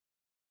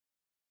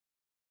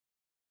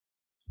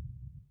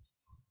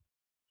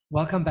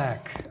Welcome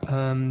back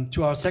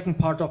to our second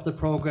part of the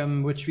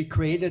program, which we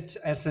created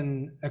as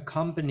an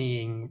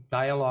accompanying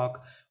dialogue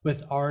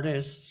with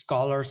artists,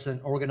 scholars, and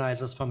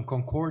organizers from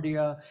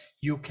Concordia,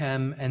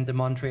 UQAM, and the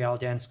Montreal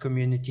dance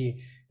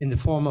community in the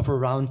form of a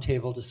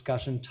roundtable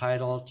discussion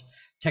titled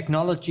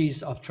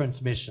Technologies of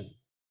Transmission.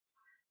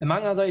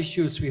 Among other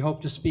issues, we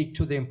hope to speak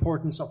to the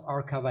importance of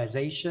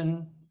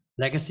archivization,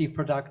 legacy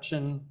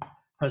production,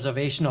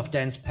 preservation of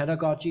dance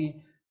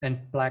pedagogy,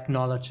 and Black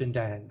knowledge in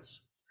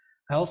dance.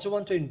 I also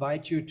want to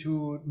invite you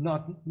to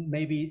not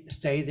maybe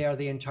stay there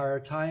the entire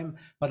time,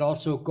 but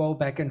also go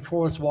back and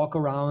forth, walk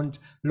around,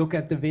 look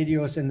at the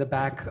videos in the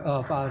back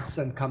of us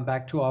and come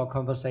back to our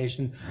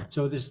conversation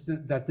so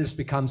that this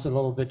becomes a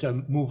little bit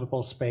a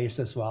movable space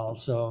as well.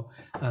 So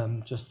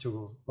just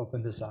to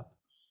open this up.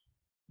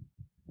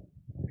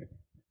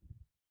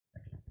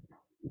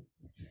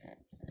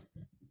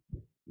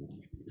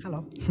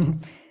 Hello.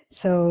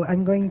 So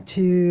I'm going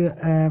to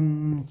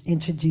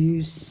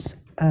introduce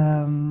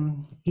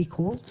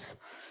Gauld. So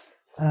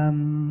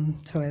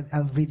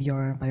I'll read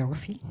your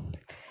biography.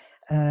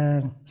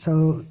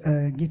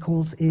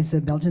 Gauld is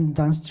a Belgian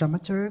dance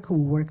dramaturg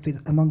who worked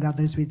with, among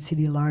others, with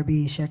Sidi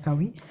Larbi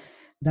Cherkaoui,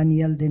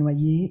 Daniel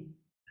Desnoyers,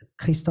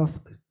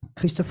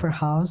 Christopher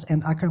House,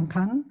 and Akram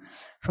Khan.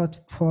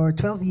 For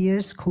 12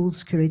 years,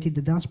 Gauld curated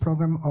the dance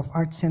program of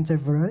Art Center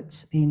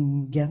Verrut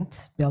in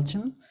Ghent,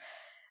 Belgium.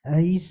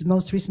 His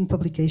most recent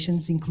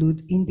publications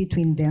include In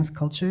Between Dance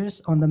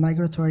Cultures on the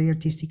Migratory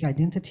Artistic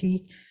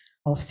Identity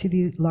of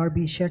Sidi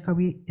Larbi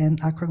Cherkaoui and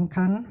Akram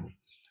Khan,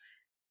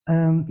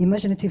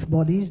 Imaginative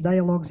Bodies,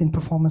 Dialogues in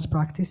Performance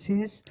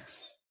Practices,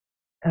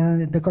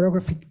 the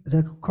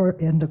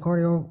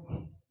choreo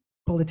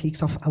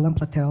politics of Alain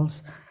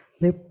Platel's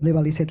Le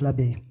Wallis et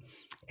l'Abbé,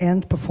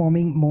 and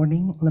Performing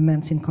Mourning,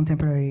 Laments in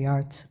Contemporary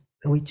Art,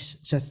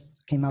 which just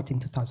came out in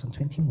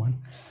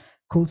 2021.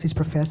 Gauld is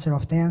professor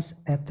of dance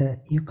at the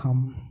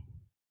UQAM.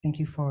 Thank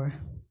you for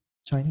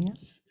joining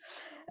us.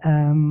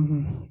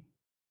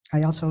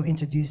 I also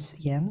introduce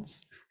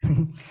Jens.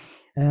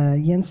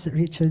 Jens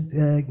Richard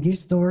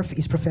Giersdorf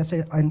is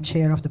professor and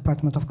chair of the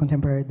Department of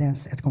Contemporary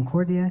Dance at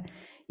Concordia.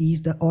 He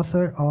is the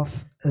author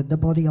of The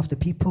Body of the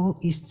People,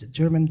 East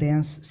German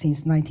Dance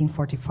since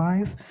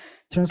 1945,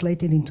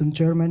 translated into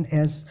German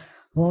as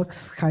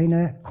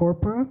Volksheine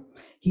Körper.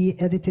 He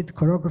edited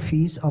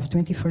choreographies of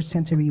 21st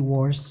Century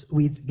Wars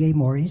with Gay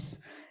Morris,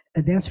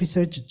 a dance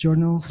research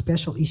journal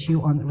special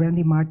issue on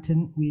Randy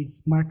Martin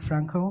with Mark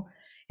Franco,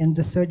 and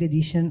the third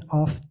edition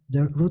of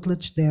the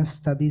Routledge Dance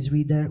Studies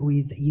Reader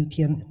with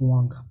Yutian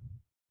Wang.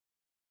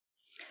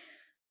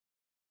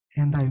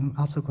 And I'm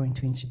also going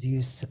to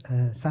introduce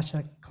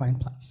Sasha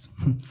Kleinplatz.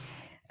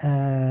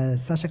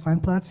 Sasha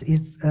Kleinplatz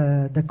is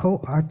the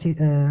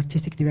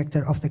co-artistic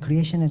director of the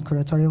creation and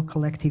curatorial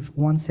collective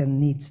Wants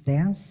and Needs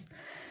Dance.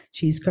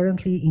 She is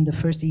currently in the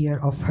first year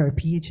of her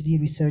Ph.D.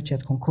 research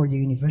at Concordia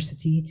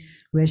University,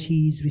 where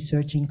she is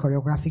researching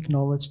choreographic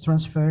knowledge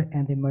transfer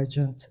and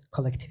emergent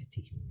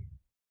collectivity.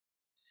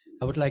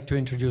 I would like to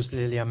introduce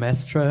Lilia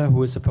Mestre,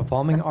 who is a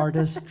performing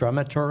artist,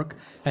 dramaturg,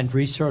 and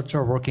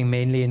researcher working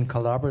mainly in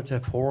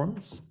collaborative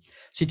forms.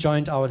 She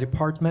joined our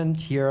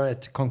department here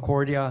at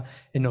Concordia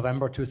in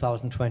November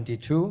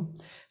 2022.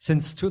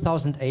 Since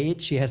 2008,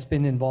 she has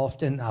been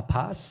involved in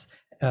APAS,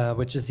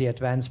 which is the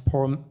Advanced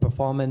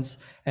Performance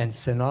and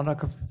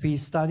Scenography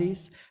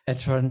Studies, a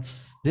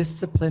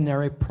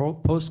transdisciplinary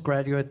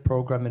postgraduate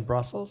program in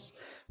Brussels,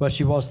 where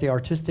she was the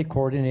artistic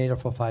coordinator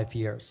for 5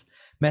 years.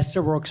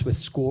 Mestre works with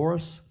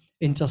scores,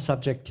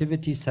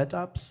 intersubjectivity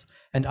setups,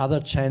 and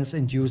other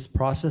chance-induced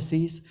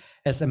processes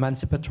as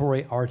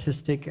emancipatory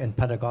artistic and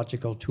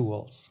pedagogical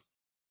tools.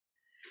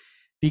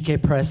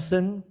 BK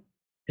Preston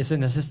is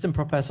an assistant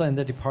professor in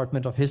the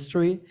Department of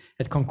History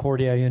at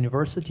Concordia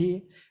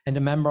University and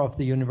a member of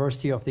the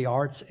University of the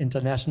Arts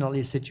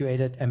internationally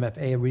situated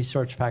MFA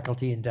research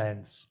faculty in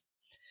dance.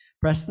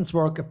 Preston's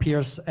work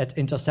appears at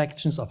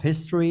intersections of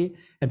history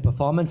and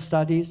performance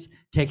studies,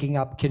 taking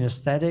up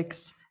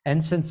kinesthetics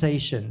and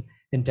sensation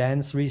in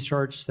dance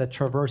research that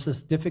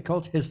traverses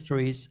difficult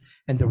histories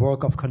and the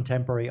work of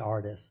contemporary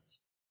artists.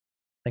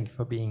 Thank you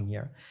for being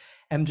here.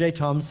 MJ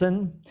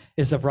Thompson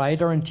is a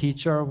writer and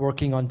teacher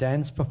working on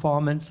dance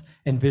performance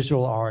and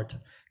visual art.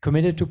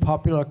 Committed to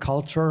popular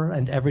culture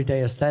and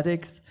everyday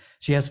aesthetics,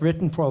 she has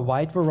written for a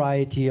wide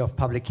variety of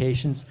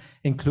publications,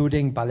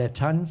 including Ballet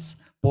Tanz,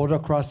 Border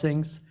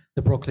Crossings,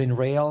 the Brooklyn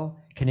Rail,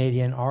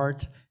 Canadian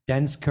Art,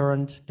 Dance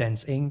Current,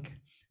 Dance Inc.,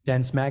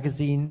 Dance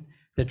Magazine,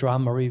 the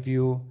Drama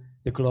Review,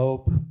 the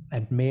Globe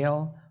and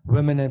Mail,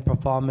 Women in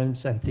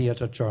Performance and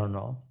Theater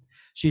Journal.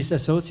 She's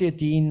Associate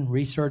Dean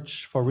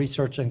Research for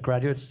Research and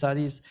Graduate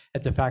Studies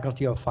at the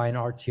Faculty of Fine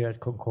Arts here at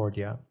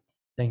Concordia.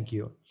 Thank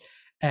you.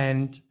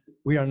 And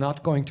we are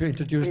not going to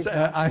introduce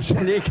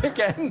Angélique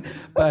again,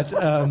 but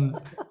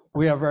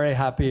we are very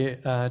happy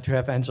to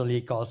have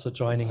Angélique also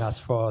joining us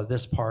for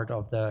this part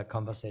of the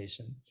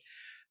conversation.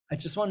 I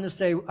just want to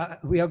say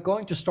we are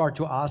going to start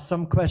to ask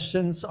some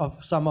questions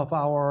of some of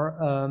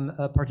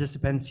our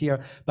participants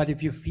here. But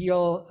if you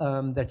feel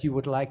that you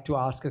would like to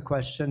ask a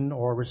question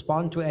or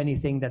respond to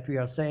anything that we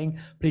are saying,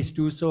 please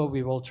do so.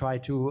 We will try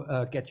to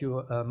get you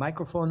a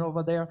microphone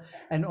over there,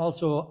 and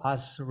also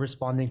us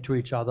responding to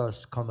each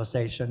other's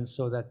conversations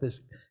so that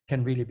this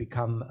can really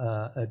become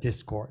a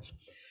discourse.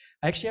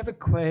 I actually have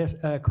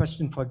a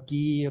question for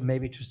Guy,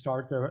 maybe to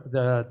start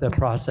the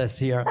process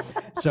here.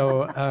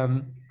 So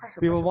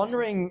we were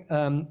wondering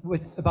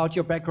about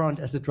your background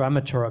as a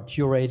dramaturg,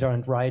 curator,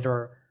 and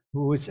writer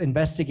who is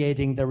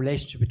investigating the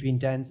relationship between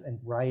dance and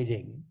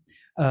writing.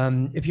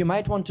 If you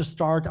might want to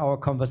start our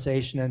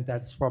conversation, and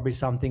that's probably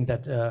something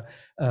that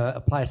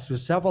applies to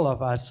several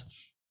of us,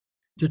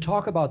 to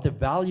talk about the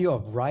value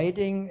of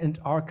writing and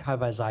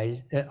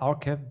archivization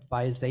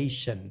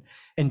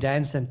in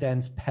dance and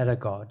dance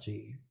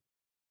pedagogy.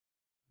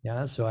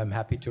 Yeah, so I'm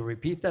happy to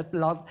repeat that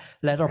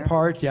latter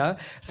part. Yeah,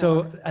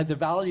 so the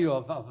value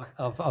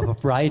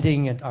of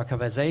writing and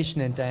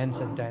archivization in dance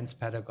and dance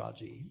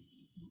pedagogy.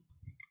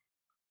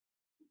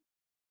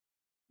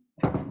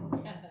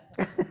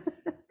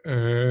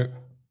 The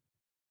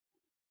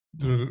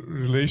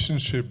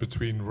relationship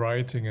between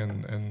writing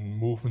and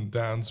movement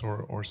dance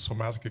or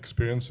somatic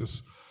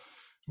experiences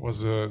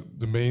was the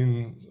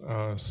main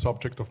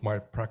subject of my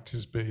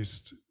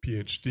practice-based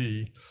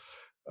PhD,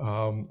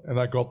 and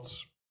I got.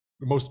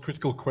 The most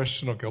critical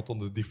question I got on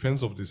the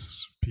defense of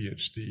this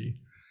PhD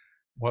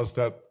was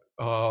that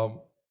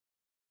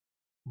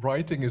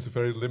writing is a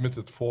very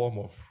limited form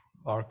of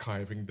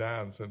archiving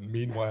dance, and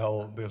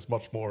meanwhile there's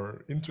much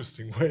more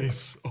interesting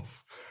ways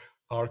of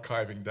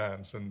archiving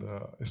dance, and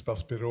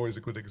Espace Perrault is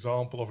a good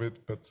example of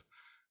it, but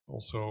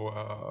also,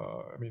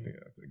 I mean,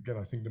 again,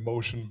 I think the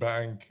motion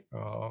bank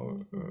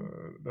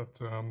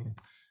that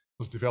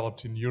was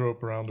developed in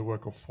Europe around the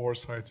work of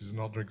Forsyth is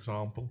another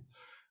example.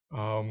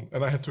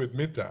 And I had to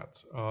admit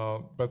that,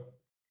 but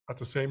at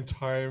the same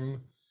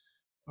time,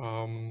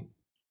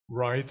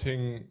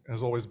 writing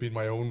has always been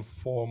my own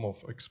form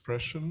of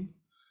expression,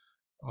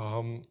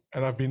 and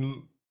I've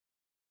been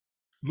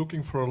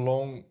looking for a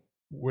long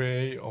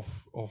way of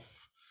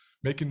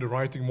making the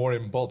writing more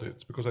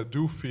embodied, because I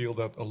do feel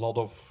that a lot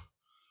of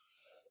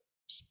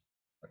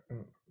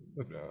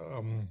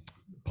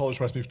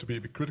apologize me to be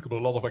a bit critical, but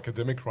a lot of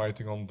academic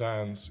writing on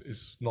dance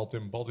is not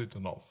embodied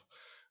enough.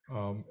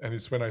 And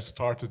it's when I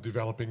started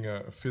developing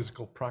a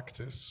physical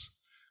practice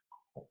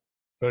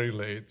very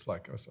late,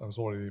 like I was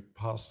already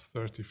past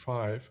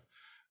 35,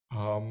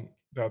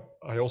 that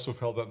I also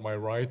felt that my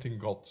writing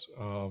got,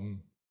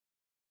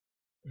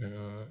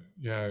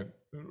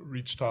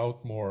 reached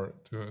out more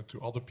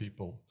to other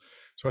people.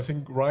 So I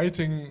think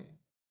writing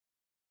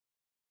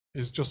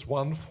is just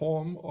one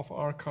form of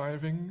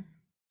archiving.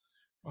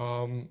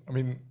 I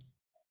mean,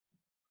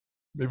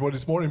 maybe what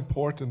is more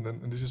important,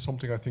 and this is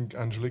something I think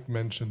Angélique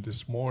mentioned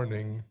this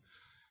morning,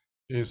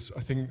 is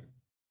I think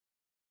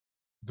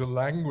the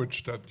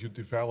language that you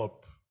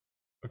develop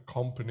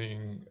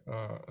accompanying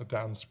a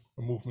dance,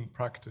 a movement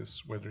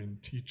practice, whether in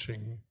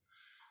teaching,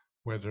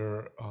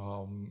 whether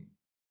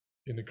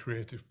in a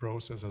creative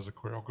process as a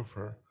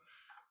choreographer,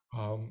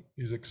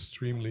 is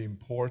extremely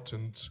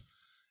important.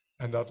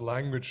 And that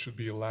language should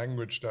be a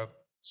language that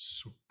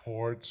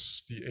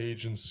supports the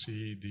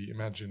agency, the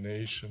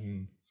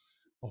imagination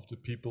of the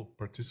people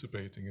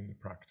participating in the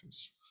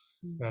practice.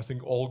 And I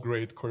think all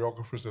great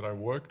choreographers that I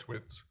worked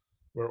with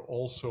were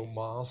also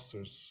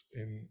masters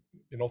in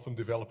often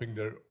developing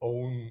their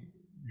own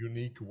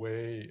unique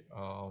way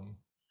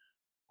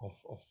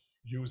of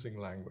using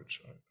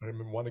language. I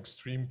remember one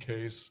extreme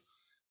case,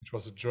 which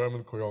was a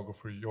German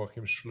choreographer,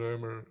 Joachim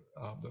Schlömer,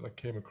 that I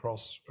came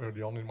across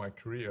early on in my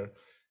career.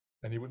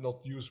 And he would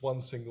not use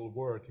one single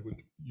word. He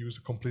would use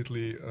a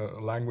completely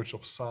language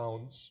of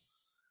sounds,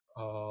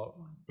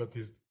 but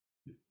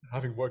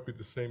having worked with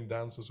the same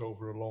dancers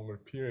over a longer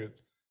period,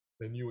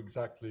 they knew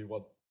exactly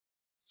what,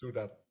 through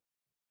that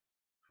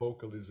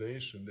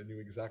vocalization, they knew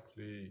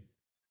exactly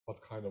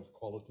what kind of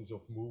qualities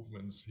of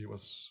movements he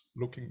was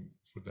looking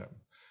for them.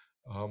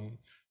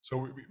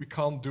 So we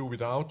can't do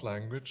without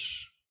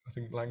language. I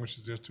think language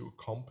is there to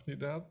accompany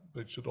that,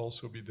 but it should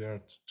also be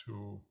there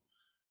to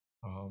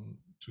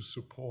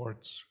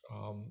support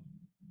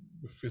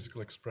the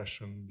physical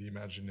expression, the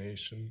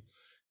imagination.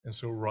 And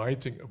so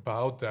writing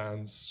about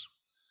dance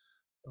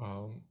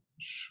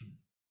should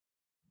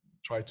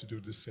try to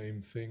do the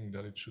same thing,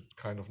 that it should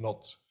kind of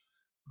not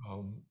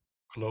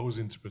close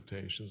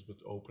interpretations, but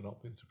open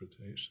up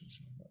interpretations.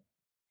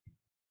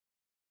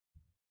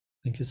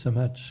 Thank you so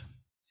much.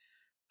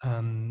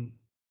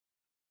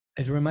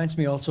 It reminds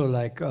me also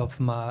like of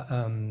my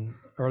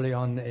early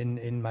on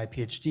in my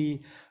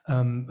PhD,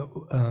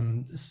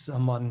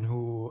 someone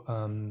who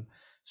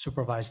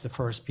supervised the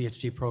first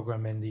PhD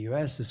program in the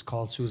US is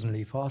called Susan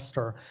Lee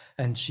Foster,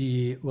 and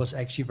she was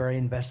actually very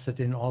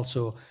invested in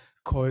also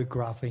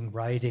choreographing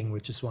writing,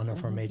 which is one of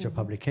her major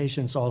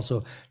publications,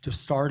 also to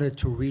started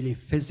to really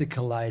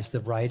physicalize the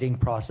writing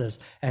process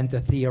and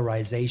the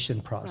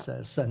theorization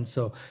process. And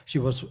so she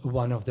was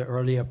one of the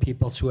earlier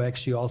people who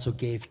actually also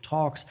gave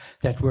talks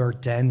that were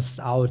danced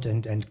out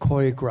and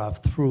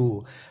choreographed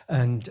through.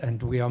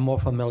 And we are more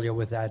familiar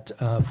with that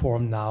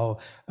form now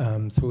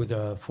through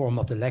the form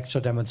of the lecture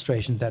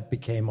demonstration that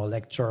became, or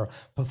lecture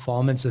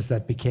performances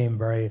that became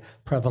very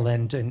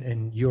prevalent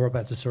in Europe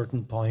at a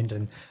certain point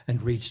and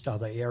reached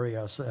other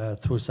areas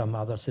through some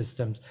other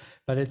systems.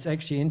 But it's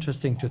actually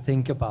interesting to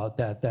think about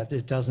that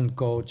it doesn't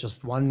go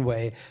just one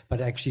way, but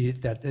actually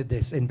that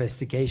this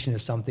investigation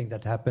is something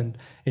that happened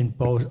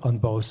on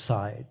both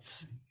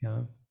sides.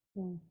 Yeah.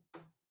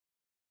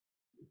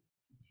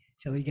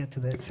 Shall we get to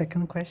the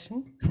second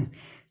question?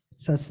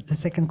 So the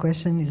second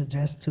question is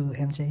addressed to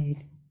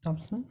MJ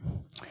Thompson,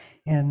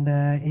 and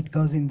it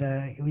goes with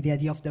the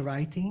idea of the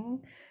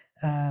writing,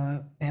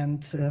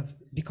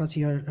 because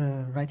you're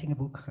writing a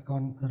book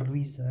on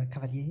Louise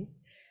Cavalier,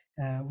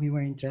 we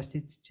were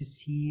interested to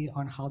see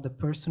on how the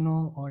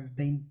personal or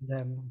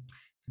I'm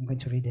going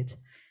to read it,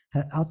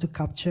 how to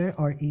capture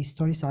or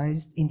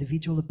historicize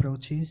individual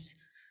approaches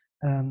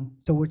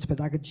towards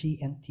pedagogy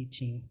and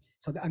teaching.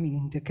 So, I mean,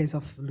 in the case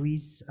of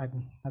Louise, I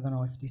don't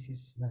know if this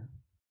is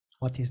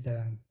what is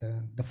the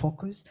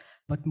focus,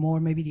 but more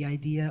maybe the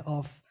idea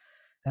of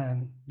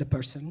the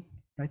person,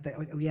 right?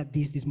 We had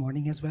this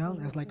morning as well.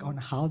 It was like on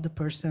how the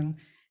person,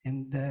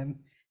 and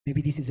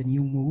maybe this is a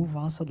new move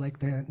also, like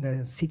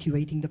the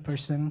situating the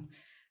person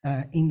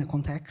in the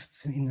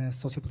context, in a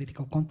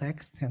sociopolitical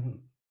context,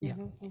 and yeah.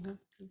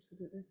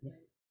 Absolutely.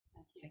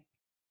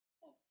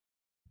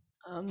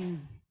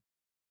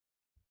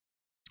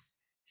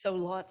 So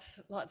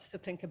lots to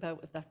think about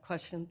with that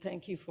question.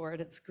 Thank you for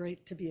it. It's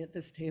great to be at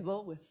this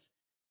table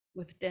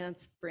with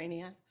dance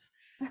brainiacs.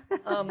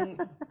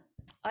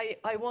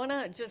 I want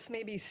to just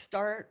maybe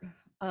start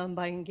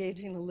by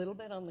engaging a little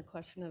bit on the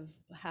question of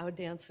how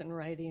dance and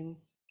writing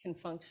can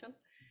function,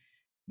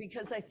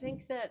 because I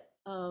think that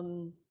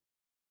I'm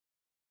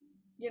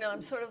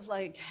sort of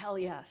like, hell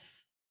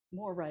yes,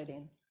 more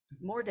writing,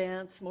 more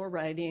dance, more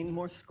writing,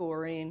 more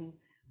scoring,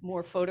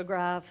 more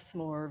photographs,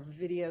 more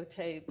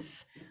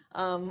videotapes.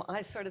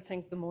 I sort of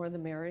think the more the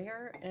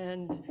merrier,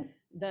 and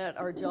that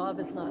our job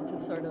is not to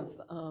sort of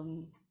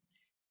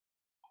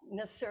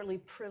necessarily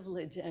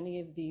privilege any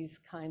of these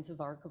kinds of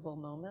archival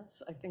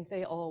moments. I think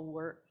they all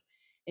work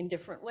in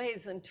different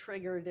ways and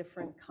trigger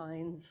different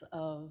kinds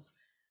of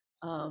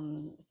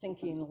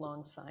thinking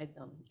alongside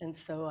them. And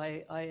so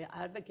I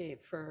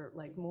advocate for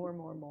like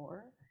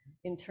more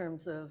in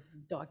terms of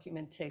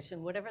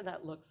documentation, whatever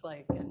that looks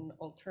like, and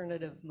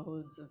alternative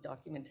modes of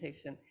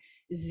documentation,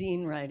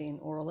 zine writing,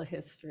 oral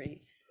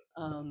history,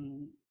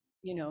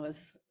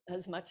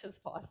 as much as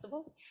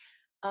possible.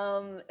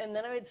 And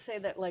then I would say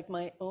that like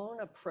my own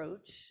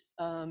approach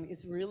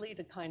is really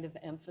to kind of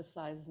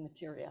emphasize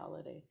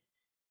materiality.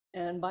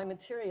 And by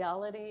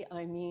materiality,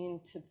 I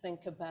mean to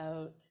think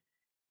about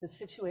the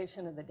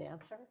situation of the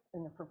dancer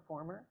and the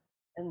performer,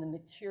 and the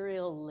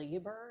material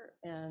labor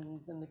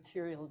and the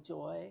material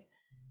joy,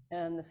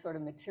 and the sort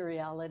of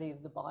materiality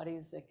of the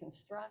bodies they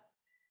construct,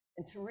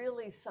 and to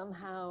really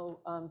somehow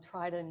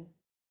try to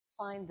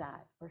find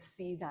that or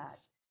see that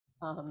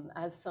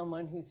as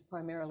someone who's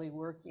primarily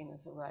working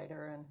as a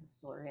writer and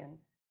historian.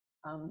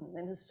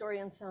 And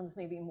historian sounds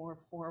maybe more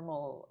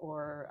formal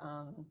or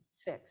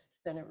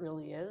fixed than it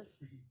really is.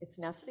 It's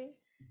messy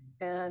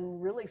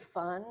and really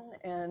fun,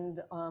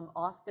 and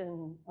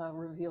often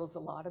reveals a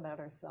lot about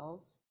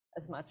ourselves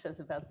as much as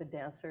about the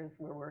dancers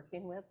we're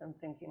working with and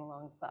thinking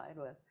alongside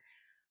with.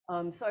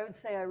 So I would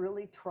say I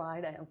really try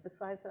to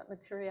emphasize that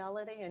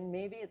materiality, and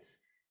maybe it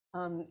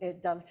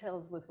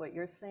dovetails with what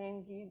you're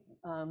saying, Guy,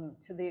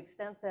 to the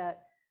extent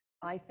that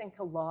I think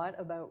a lot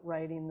about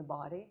writing the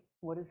body.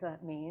 What does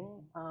that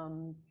mean?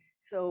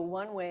 So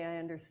one way I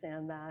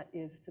understand that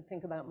is to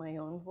think about my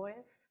own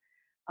voice,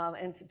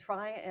 and to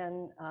try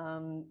and,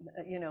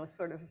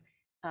 sort of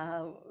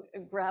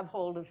grab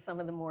hold of some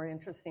of the more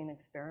interesting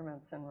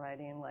experiments in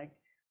writing, like,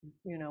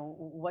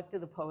 what do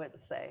the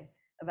poets say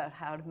about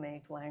how to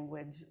make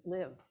language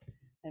live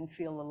and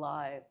feel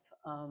alive?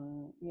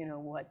 And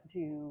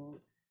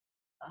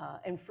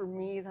for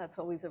me, that's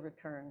always a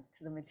return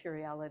to the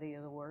materiality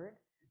of the word,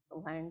 the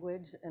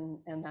language,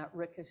 and that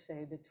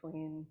ricochet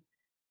between,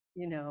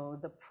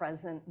 the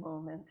present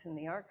moment in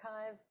the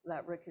archive,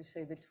 that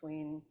ricochet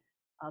between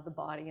the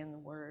body and the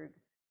word.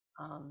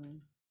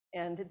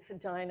 And it's a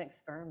giant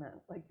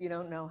experiment. Like, you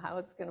don't know how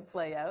it's going to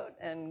play out,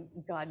 and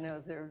God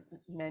knows there are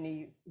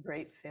many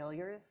great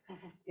failures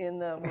in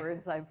the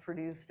words I've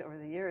produced over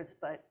the years,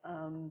 but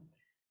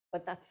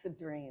that's the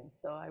dream.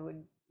 So I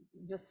would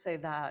just say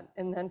that.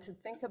 And then to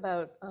think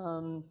about,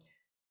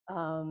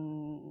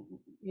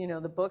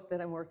 the book that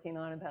I'm working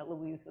on about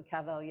Louise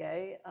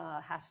Cavalier,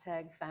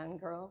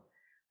 #fangirl.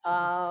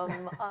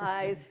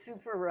 I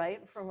super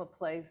write from a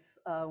place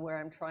where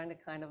I'm trying to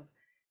kind of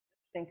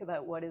think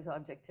about what is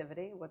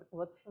objectivity,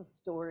 what's the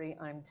story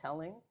I'm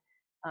telling,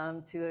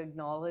 to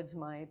acknowledge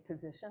my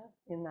position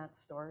in that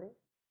story.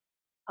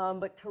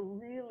 but to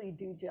really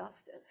do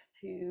justice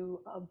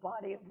to a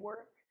body of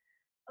work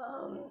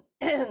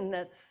and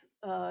that's,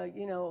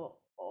 you know,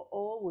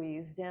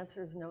 always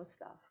dancers know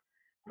stuff,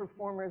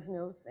 performers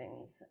know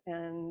things,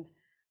 and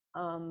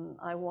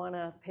I want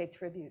to pay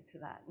tribute to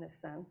that in a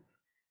sense.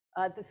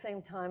 At the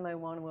same time, I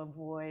want to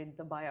avoid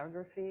the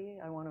biography.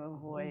 I want to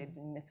avoid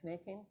myth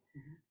making.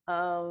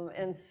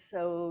 And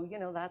so, you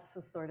know, that's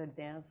the sort of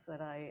dance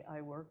that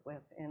I work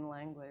with in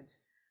language.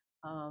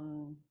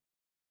 I'll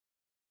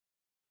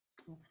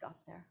stop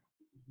there.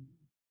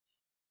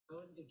 I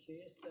would be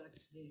curious to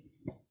actually,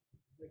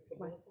 like for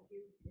both of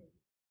you,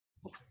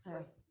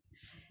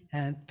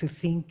 and to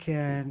think,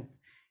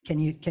 can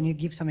you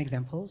give some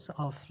examples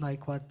of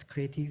like what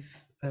creative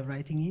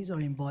writing is, or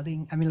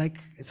embodying? I mean,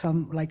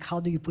 like how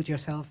do you put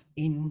yourself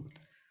in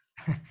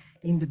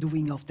in the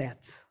doing of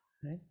that?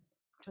 Right?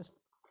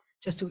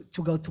 Just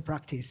to go to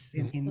practice,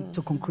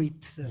 to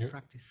concrete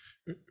practice.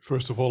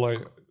 First of all, I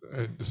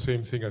the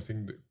same thing. I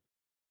think that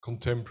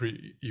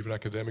contemporary, even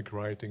academic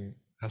writing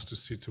has to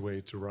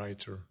situate a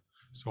writer.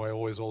 So I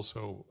always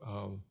also,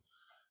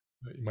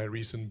 in my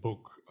recent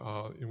book,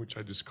 in which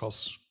I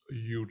discuss a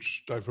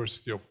huge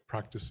diversity of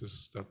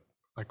practices that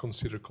I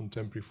consider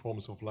contemporary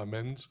forms of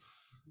lament,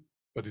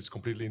 but it's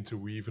completely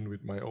interwoven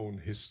with my own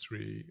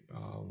history,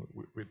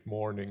 with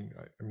mourning.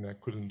 I mean, I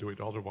couldn't do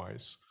it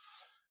otherwise.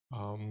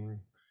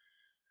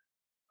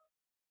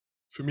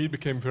 For me, it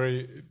became,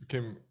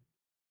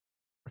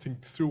 I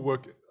think through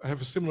work, I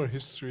have a similar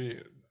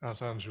history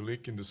as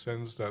Angélique in the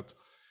sense that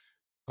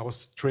I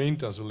was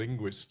trained as a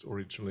linguist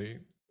originally.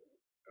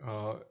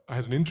 I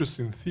had an interest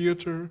in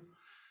theater,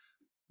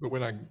 but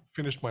when I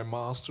finished my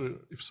master,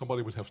 if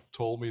somebody would have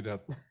told me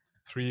that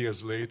 3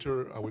 years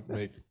later I would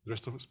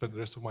spend the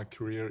rest of my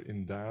career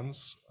in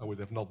dance, I would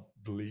have not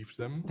believed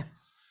them.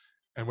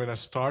 And when I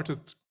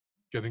started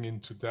getting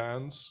into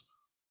dance,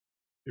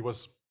 it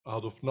was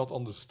out of not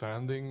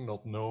understanding,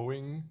 not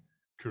knowing,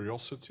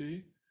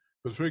 curiosity,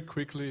 but very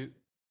quickly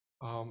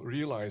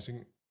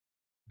realizing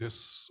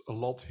there's a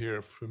lot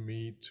here for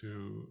me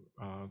to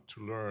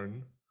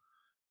learn,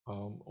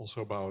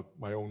 also about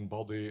my own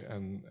body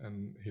and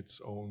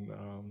its own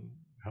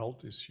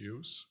health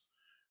issues.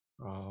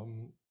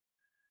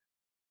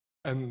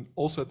 And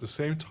also at the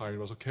same time, it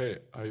was okay.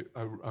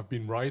 I've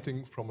been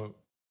writing from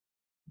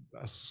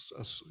as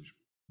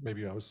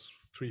maybe I was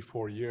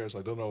 3-4 years.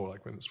 I don't know.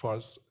 Like as far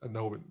as I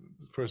know,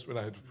 when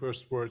I had the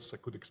first words I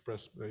could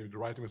express, maybe the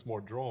writing was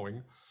more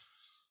drawing.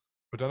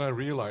 But then I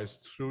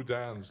realized through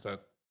dance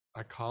that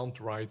I can't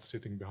write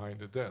sitting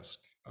behind a desk.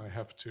 I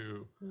have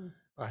to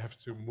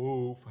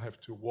move. I have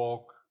to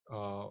walk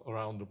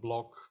around the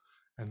block,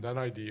 and then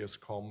ideas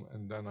come,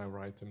 and then I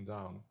write them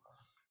down.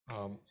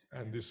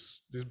 And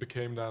this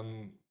became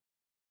then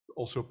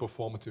also a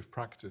performative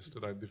practice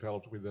that I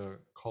developed with a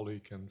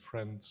colleague and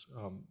friend,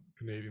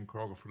 Canadian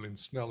choreographer Lynn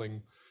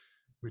Snelling,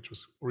 which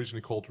was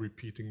originally called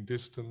repeating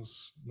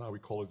distance. Now we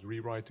call it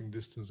rewriting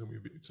distance, and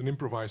it's an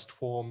improvised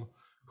form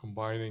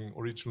combining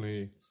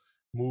originally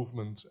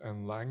movement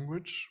and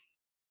language,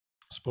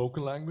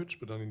 spoken language,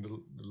 but then in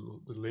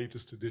the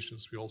latest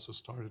editions we also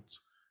started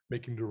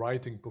making the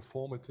writing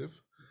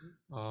performative.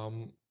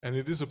 And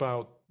it is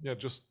about,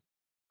 just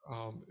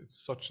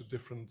it's such a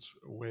different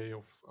way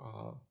of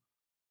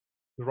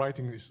the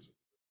writing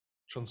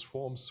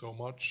transforms so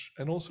much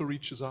and also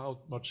reaches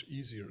out much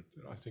easier,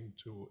 I think,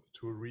 to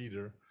a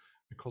reader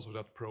because of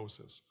that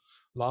process.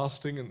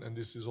 Last thing, and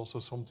this is also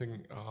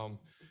something,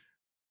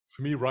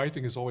 for me,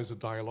 writing is always a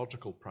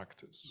dialogical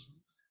practice.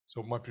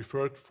 So my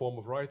preferred form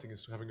of writing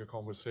is having a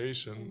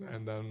conversation,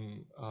 and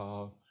then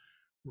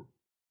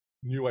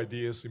new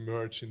ideas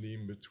emerge in the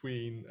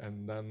in-between,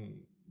 and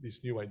then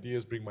these new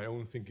ideas bring my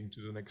own thinking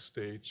to the next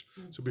stage.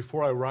 So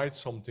before I write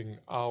something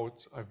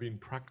out, I've been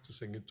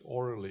practicing it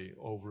orally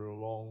over a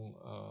long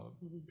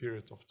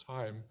period of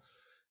time.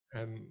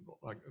 And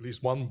like at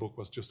least one book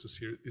was just a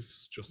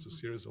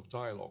series of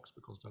dialogues,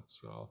 because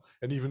that's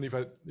and even if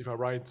I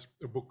write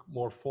a book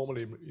more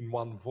formally in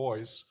one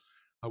voice,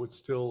 I would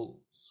still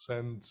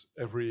send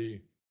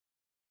every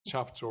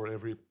chapter or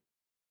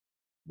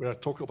when I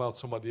talk about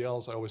somebody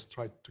else, I always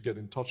try to get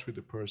in touch with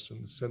the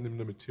person, send them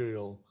the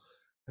material,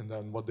 and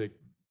then what they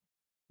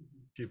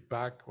give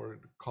back or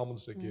the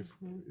comments they give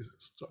is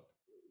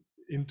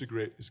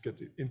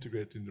get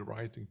integrated in the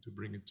writing to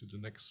bring it to the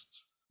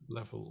next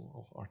level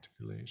of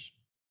articulation.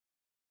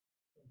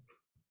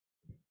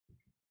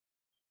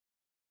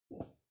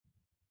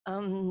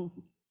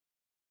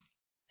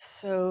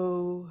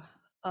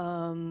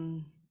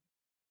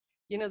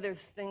 You know,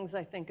 there's things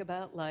I think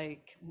about,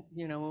 like,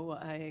 you know,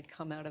 I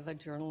come out of a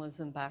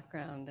journalism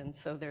background, and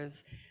so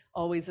there's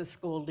always a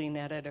scolding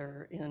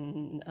editor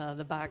in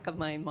the back of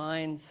my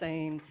mind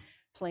saying,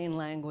 plain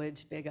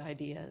language, big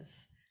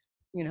ideas.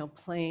 You know,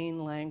 plain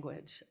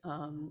language.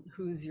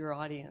 Who's your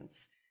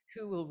audience?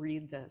 Who will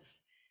read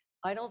this?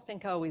 I don't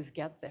think I always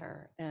get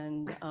there.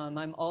 And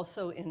I'm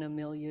also in a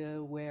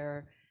milieu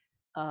where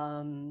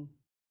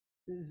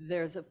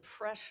there's a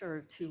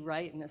pressure to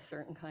write in a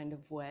certain kind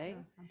of way,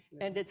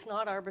 and it's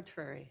not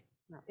arbitrary.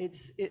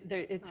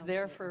 It's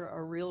there for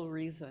a real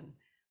reason.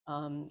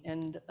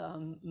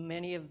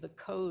 Many of the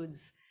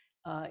codes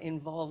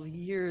involve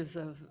years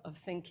of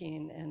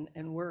thinking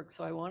and work.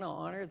 So I want to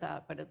honor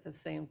that, but at the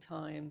same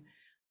time,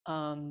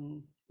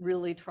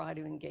 really try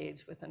to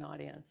engage with an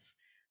audience.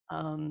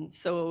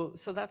 So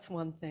that's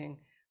one thing.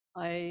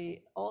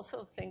 I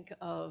also think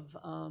of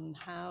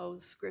how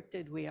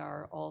scripted we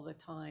are all the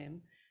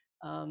time.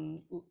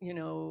 You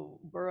know,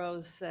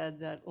 Burroughs said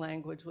that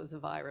language was a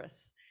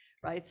virus,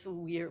 right? So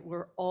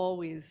we're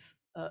always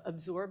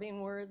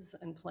absorbing words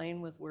and playing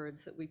with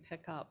words that we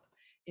pick up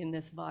in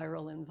this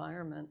viral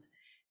environment.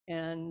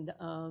 And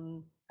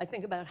I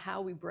think about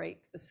how we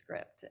break the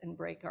script and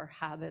break our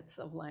habits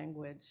of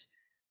language.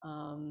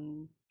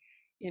 You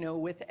know,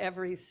 with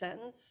every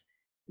sentence,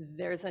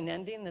 there's an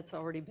ending that's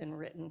already been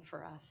written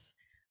for us.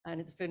 And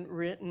it's been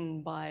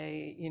written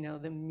by, you know,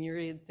 the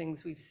myriad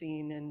things we've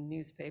seen in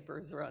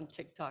newspapers or on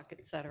TikTok,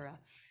 et cetera.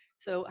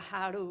 So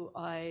how do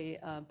I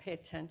pay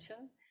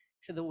attention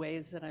to the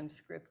ways that I'm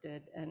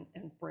scripted and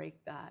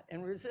break that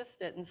and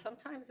resist it? And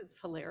sometimes it's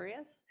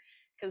hilarious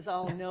because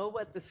I'll know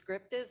what the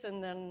script is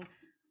and then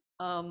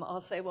I'll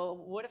say, well,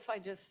 what if I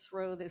just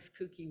throw this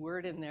kooky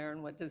word in there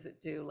and what does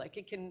it do? Like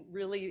it can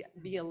really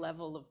be a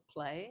level of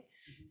play.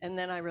 And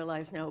then I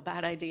realize, no,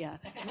 bad idea.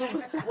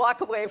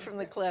 Walk away from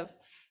the cliff.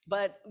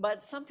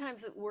 But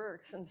sometimes it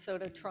works. And so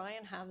to try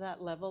and have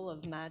that level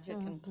of magic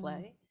and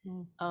play,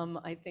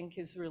 I think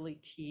is really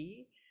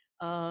key.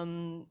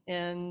 Then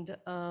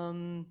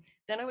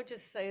I would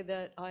just say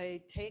that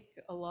I take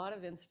a lot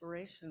of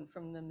inspiration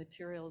from the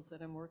materials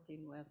that I'm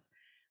working with.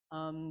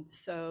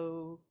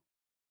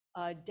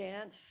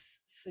 Dance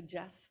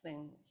suggests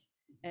things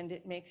and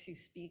it makes you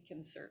speak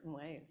in certain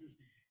ways.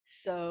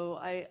 So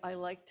I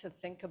like to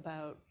think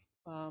about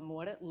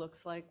what it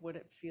looks like, what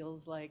it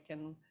feels like,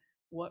 and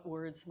what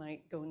words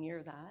might go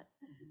near that.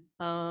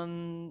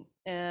 And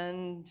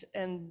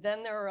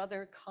then there are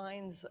other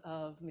kinds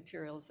of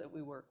materials that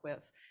we work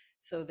with.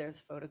 So there's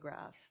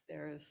photographs,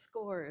 there's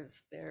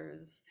scores,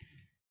 there's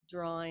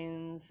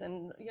drawings,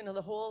 and you know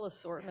the whole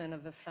assortment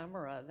of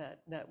ephemera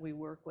that we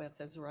work with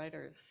as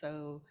writers.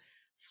 So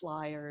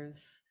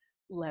flyers,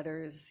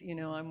 letters. You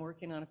know, I'm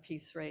working on a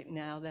piece right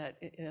now that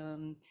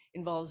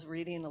involves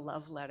reading a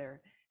love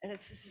letter, and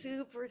it's a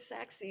super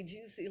sexy,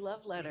 juicy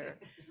love letter.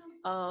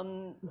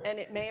 And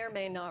it may or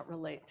may not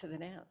relate to the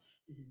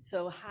dance.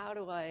 So how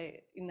do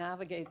I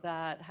navigate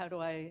that? How do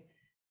I,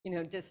 you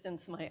know,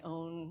 distance my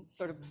own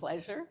sort of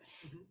pleasure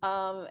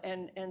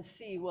and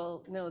see,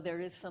 well, no, there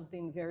is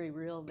something very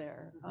real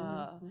there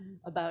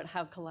about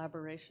how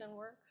collaboration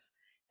works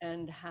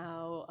and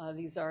how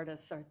these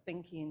artists are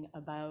thinking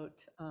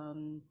about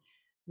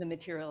the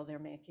material they're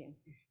making.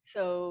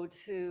 So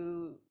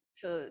to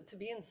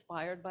be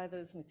inspired by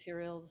those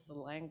materials, the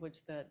language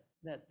that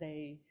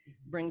they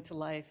bring to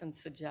life and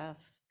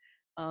suggest,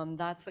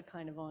 that's a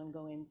kind of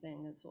ongoing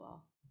thing as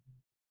well.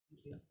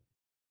 Thank you.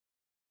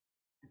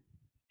 I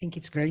think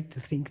it's great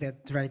to think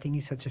that writing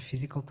is such a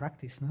physical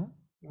practice, no?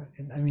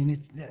 And I mean,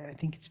 I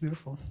think it's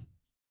beautiful.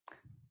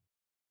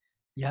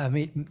 Yeah, I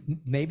mean,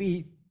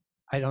 maybe,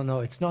 I don't know,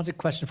 it's not a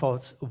question for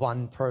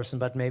one person,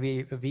 but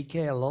maybe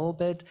Willkie a little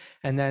bit,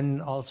 and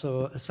then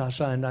also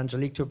Sasha and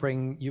Angélique to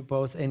bring you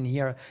both in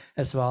here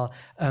as well.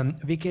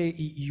 Willkie,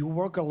 you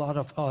work a lot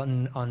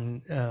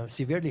on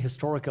severely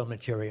historical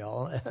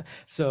material,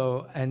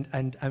 so and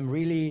I'm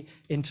really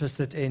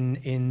interested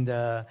in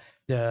the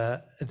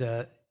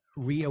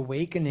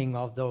reawakening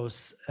of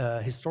those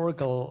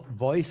historical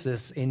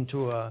voices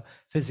into a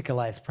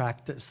physicalized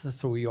practice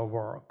through your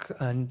work,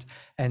 and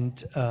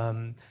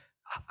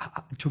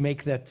to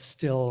make that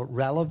still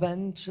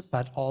relevant,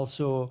 but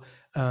also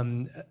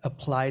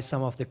apply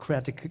some of the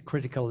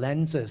critical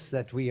lenses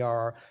that we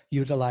are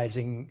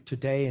utilizing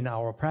today in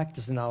our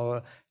practice, in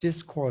our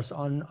discourse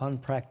on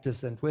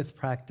practice and with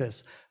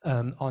practice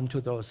onto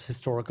those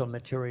historical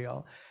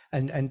material.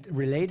 And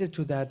related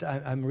to that,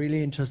 I'm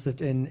really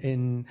interested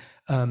in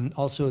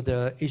also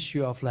the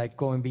issue of like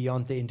going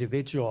beyond the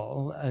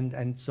individual,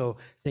 and so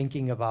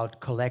thinking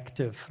about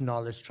collective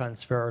knowledge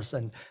transfers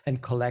and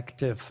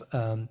collective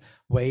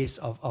ways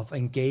of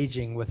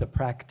engaging with the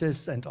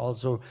practice, and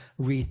also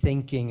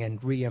rethinking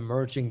and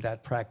re-emerging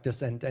that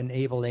practice and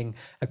enabling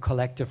a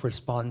collective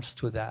response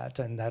to that.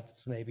 And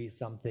that's maybe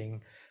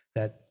something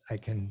that I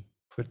can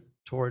put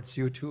towards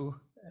you two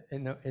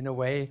in a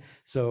way.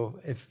 So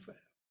if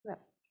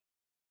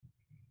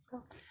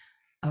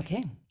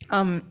Okay.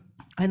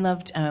 I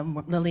loved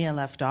Lilia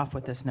left off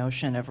with this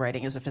notion of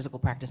writing as a physical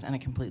practice, and I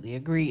completely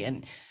agree.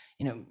 And,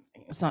 you know,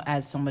 so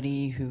as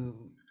somebody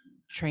who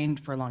trained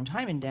for a long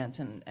time in dance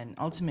and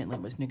ultimately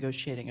was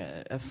negotiating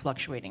a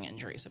fluctuating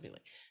injury, so be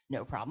like,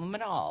 no problem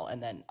at all.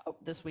 And then, oh,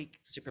 this week,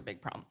 super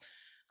big problem.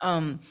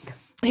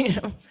 You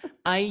know,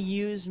 I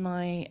use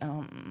my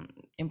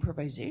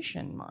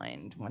improvisation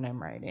mind when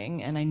I'm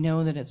writing, and I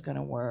know that it's going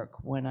to work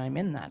when I'm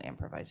in that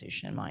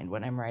improvisation mind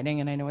when I'm writing,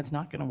 and I know it's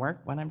not going to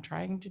work when I'm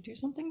trying to do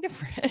something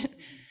different.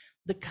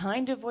 The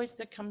kind of voice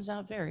that comes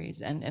out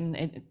varies, and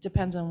it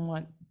depends on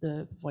what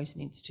the voice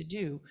needs to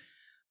do.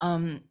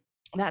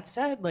 that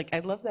said, like, I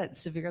love that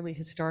severely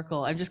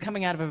historical. I'm just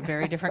coming out of a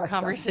very different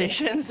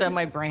conversation, so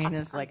my brain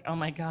is like, oh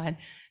my God,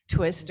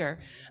 twister.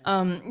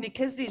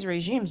 Because these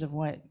regimes of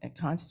what it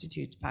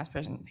constitutes past,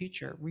 present, and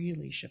future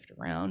really shift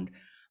around.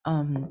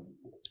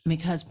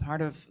 Because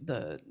part of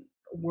the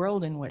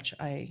world in which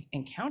I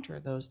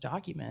encounter those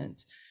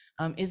documents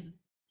is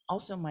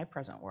also my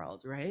present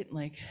world, right?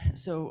 Like,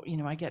 so, you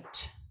know, I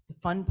get the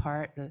fun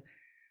part, the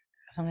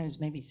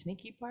sometimes maybe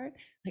sneaky part,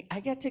 like I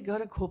get to go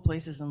to cool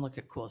places and look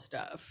at cool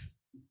stuff,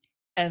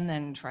 and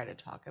then try to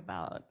talk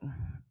about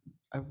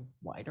a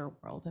wider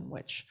world in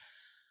which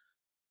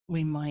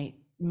we might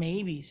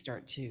maybe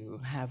start to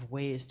have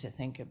ways to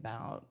think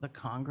about the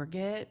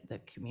congregate, the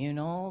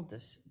communal,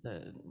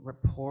 the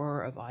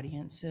rapport of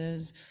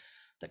audiences,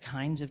 the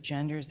kinds of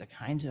genders, the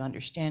kinds of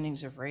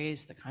understandings of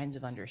race, the kinds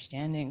of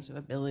understandings of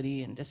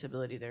ability and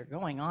disability that are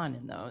going on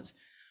in those.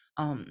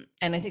 And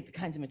I think the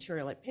kinds of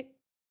material I pick,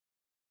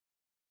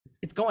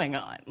 it's going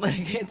on,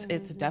 like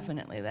it's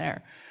definitely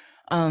there.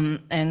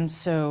 And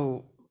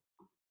so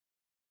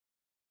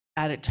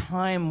at a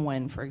time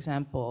when, for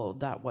example,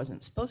 that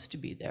wasn't supposed to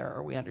be there,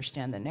 or we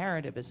understand the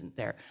narrative isn't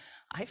there,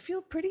 I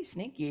feel pretty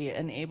sneaky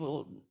and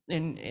able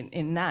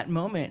in that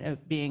moment of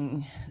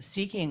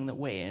seeking the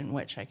way in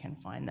which I can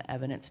find the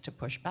evidence to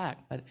push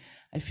back. But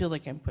I feel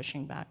like I'm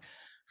pushing back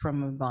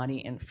from a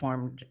body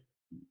informed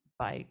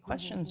by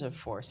questions of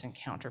force and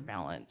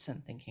counterbalance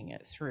and thinking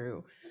it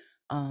through.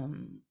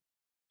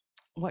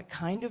 What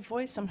kind of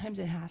voice? Sometimes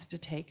it has to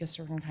take a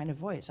certain kind of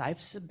voice. I've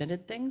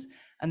submitted things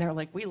and they're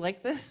like, we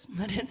like this,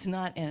 but it's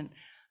not in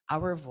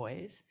our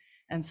voice.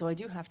 And so I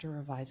do have to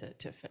revise it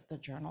to fit the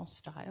journal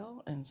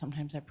style. And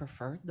sometimes I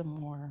prefer the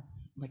more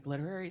like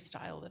literary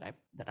style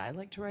that I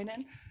like to write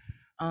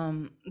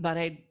in. But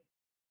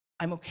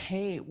I'm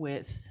okay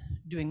with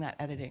doing that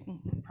editing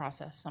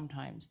process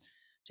sometimes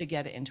to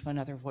get it into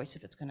another voice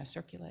if it's going to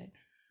circulate.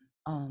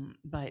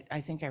 But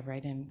I think I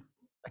write in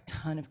a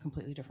ton of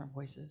completely different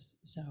voices.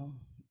 So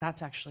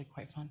that's actually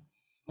quite fun.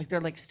 Like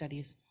they're like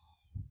studies.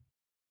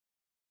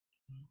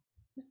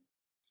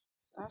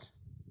 Sasha?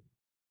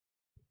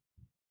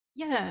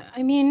 Yeah,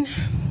 I mean,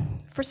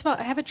 first of all,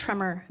 I have a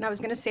tremor, and I was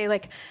gonna say,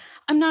 like,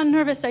 I'm not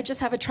nervous, I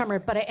just have a tremor,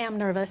 but I am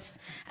nervous,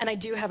 and I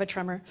do have a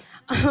tremor.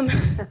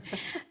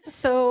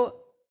 So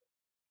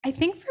I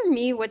think for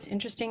me, what's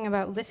interesting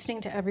about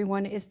listening to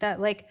everyone is that,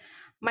 like,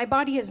 my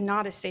body is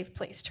not a safe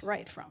place to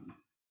write from,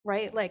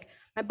 right? Like,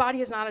 my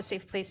body is not a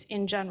safe place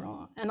in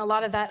general, and a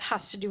lot of that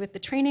has to do with the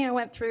training I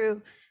went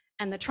through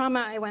and the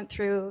trauma I went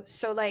through.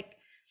 So, like,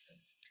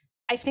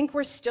 I think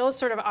we're still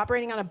sort of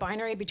operating on a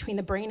binary between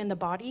the brain and the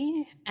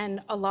body.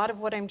 And a lot of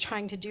what I'm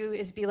trying to do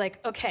is be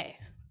like, okay,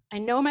 I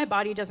know my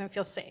body doesn't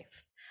feel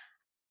safe.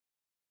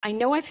 I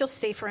know I feel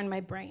safer in my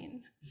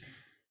brain,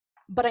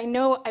 but I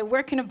know I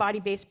work in a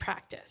body-based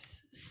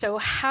practice. So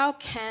how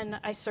can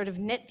I sort of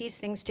knit these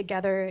things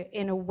together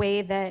in a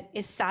way that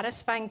is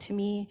satisfying to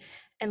me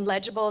and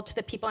legible to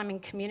the people I'm in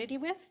community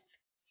with?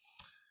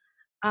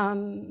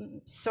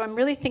 So I'm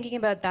really thinking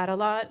about that a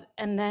lot.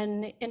 And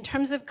then in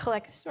terms of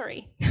I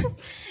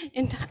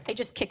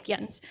just kicked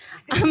Jens.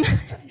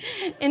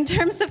 In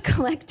terms of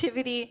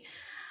collectivity,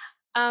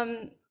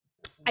 I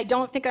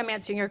don't think I'm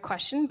answering your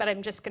question, but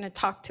I'm just gonna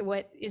talk to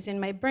what is in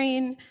my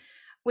brain,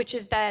 which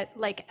is that,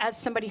 like, as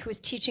somebody who was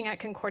teaching at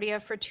Concordia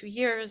for 2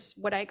 years,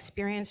 what I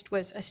experienced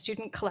was a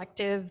student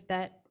collective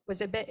that was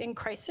a bit in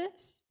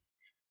crisis.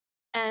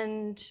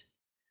 And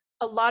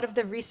a lot of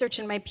the research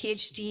in my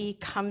PhD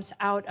comes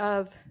out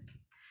of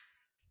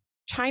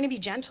trying to be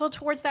gentle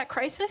towards that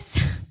crisis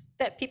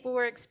that people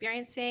were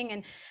experiencing.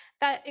 And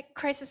that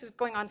crisis was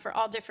going on for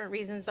all different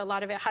reasons. A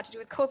lot of it had to do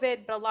with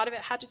COVID, but a lot of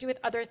it had to do with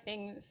other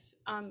things,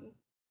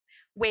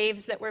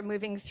 waves that were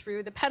moving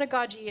through the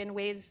pedagogy and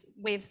waves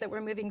that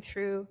were moving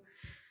through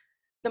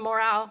the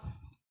morale.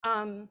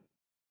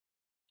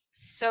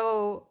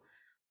 So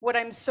what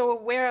I'm so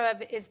aware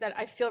of is that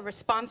I feel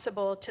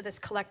responsible to this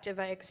collective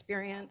I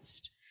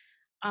experienced.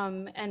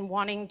 And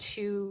wanting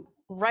to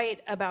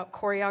write about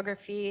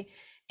choreography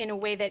in a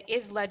way that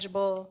is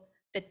legible,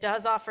 that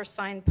does offer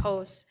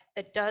signposts,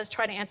 that does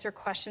try to answer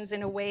questions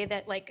in a way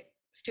that, like,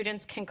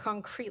 students can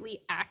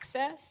concretely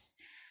access.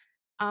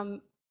 I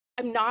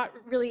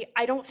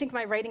don't think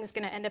my writing is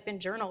going to end up in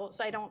journals.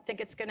 I don't think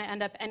it's going to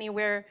end up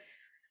anywhere.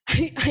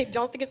 I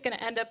don't think it's going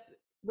to end up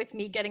with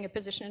me getting a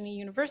position in a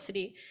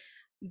university.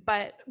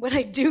 But what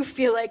I do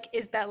feel like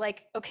is that,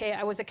 like, okay,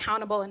 I was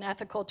accountable and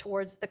ethical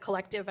towards the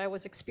collective I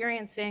was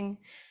experiencing,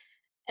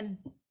 and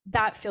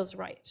that feels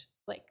right.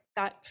 Like,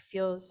 that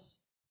feels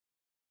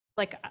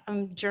like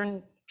I'm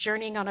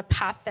journeying on a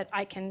path that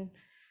I can,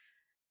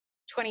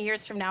 20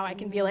 years from now, I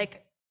can be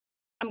like,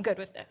 I'm good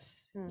with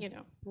this, you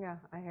know? Yeah,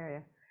 I hear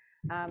you.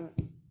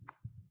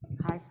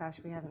 Hi,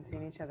 Sasha, we haven't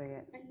seen each other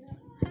yet.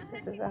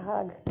 This is a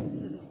hug.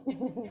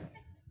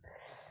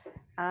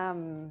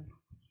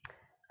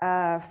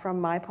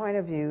 From my point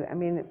of view, I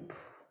mean,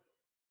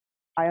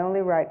 I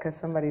only write because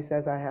somebody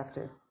says I have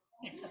to,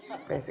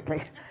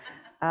 basically.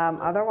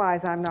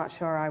 Otherwise, I'm not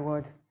sure I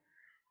would.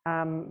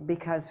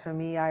 Because for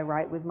me, I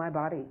write with my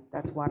body.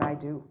 That's what I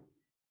do.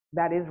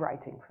 that is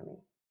writing for me.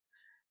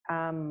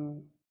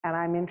 And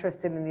I'm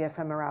interested in the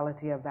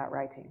ephemerality of that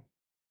writing.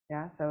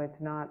 Yeah, so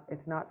it's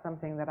not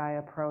something that I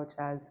approach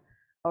as,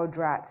 oh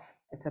drats,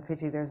 it's a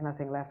pity there's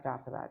nothing left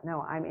after that.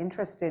 No, I'm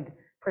interested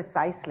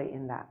precisely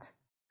in that.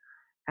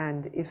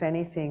 And if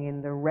anything,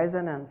 in the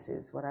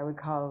resonances, what I would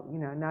call, you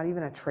know, not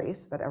even a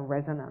trace, but a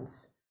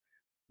resonance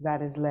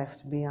that is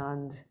left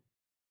beyond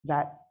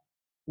that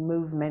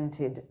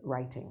movemented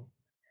writing.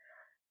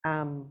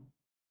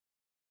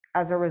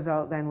 As a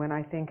result, then, when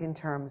I think in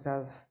terms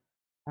of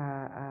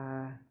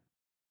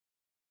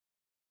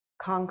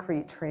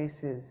concrete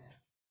traces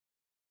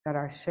that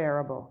are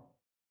shareable,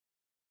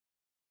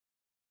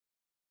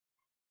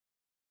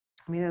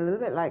 I mean, a little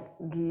bit like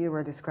Guy, you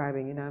were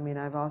describing, you know, I mean,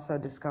 I've also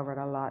discovered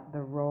a lot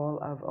the role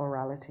of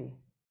orality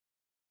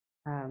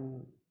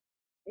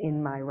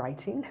in my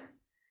writing.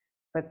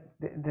 But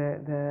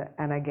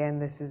and again,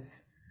 this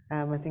is,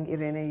 I think,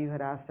 Irene, you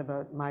had asked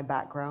about my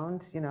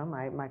background, you know,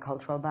 my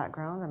cultural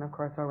background. And of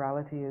course,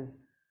 orality is,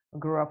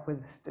 grew up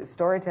with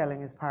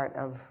storytelling as part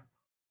of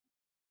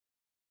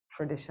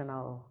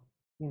traditional,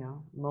 you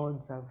know,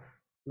 modes of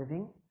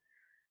living.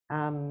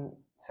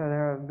 So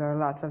there are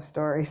lots of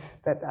stories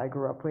that I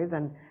grew up with,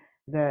 and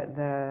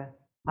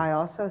I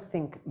also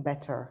think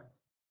better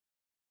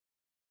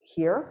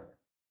here,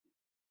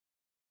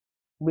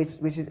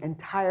 which is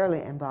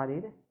entirely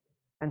embodied,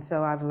 and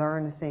so I've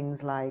learned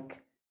things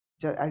like,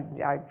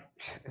 I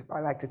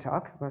like to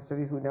talk. Most of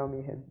you who know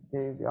me,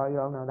 you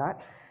all know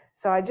that.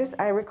 So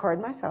I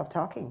record myself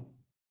talking,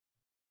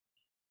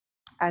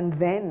 and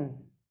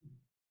then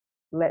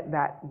let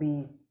that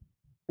be,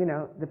 you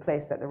know, the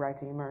place that the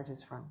writing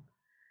emerges from.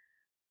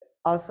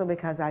 Also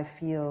because I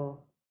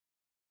feel,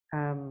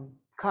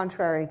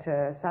 contrary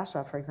to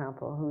Sasha, for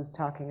example, who's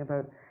talking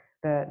about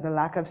the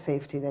lack of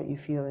safety that you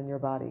feel in your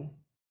body,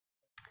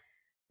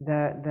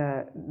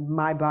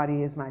 my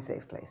body is my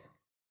safe place.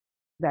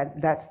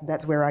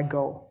 That's where I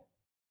go,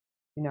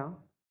 you know,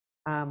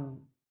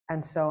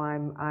 and so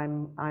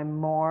I'm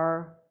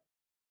more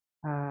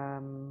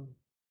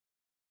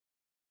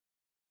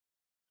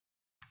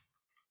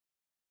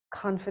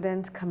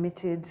confident,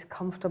 committed,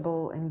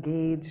 comfortable,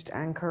 engaged,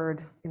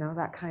 anchored, you know,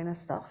 that kind of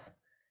stuff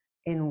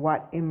in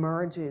what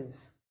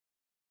emerges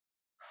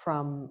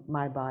from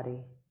my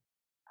body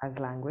as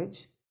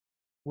language,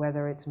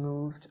 whether it's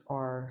moved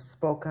or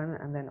spoken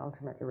and then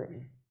ultimately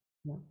written.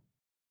 You know?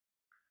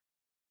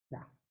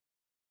 Yeah.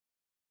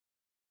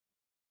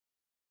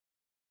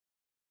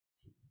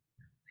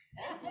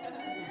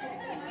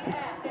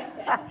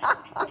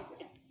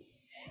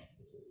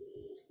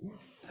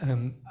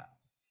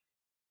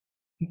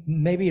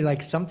 Maybe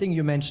like something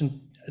you mentioned,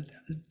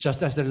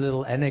 just as a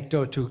little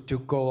anecdote to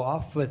go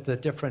off with the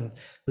different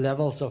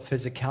levels of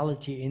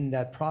physicality in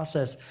that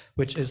process,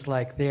 which is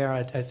like there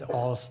at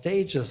all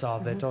stages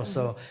of it.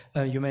 Also,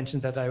 you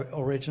mentioned that I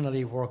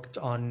originally worked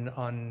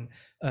on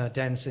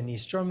dance in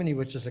East Germany,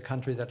 which is a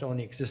country that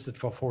only existed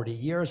for 40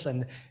 years.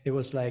 And it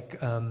was like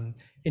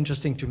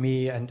interesting to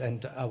me,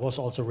 and I was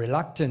also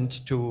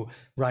reluctant to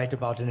write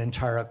about an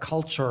entire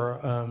culture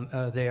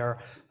there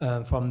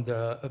from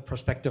the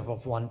perspective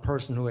of one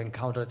person who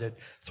encountered it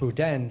through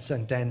dance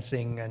and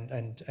dancing,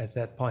 and at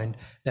that point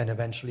then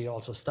eventually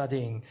also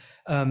studying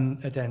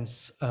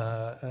dance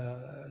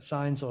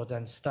science or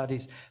dance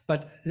studies.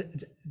 But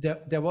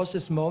there was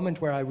this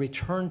moment where I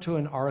returned to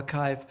an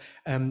archive.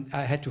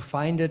 I had to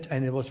find it,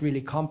 and it was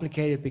really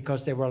complicated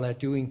because they were like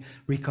doing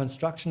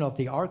reconstruction of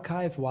the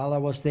archive while I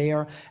was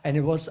there, and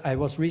I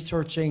was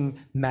researching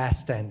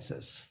mass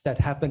dances that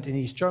happened in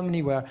East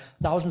Germany, where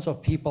thousands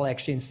of people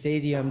actually in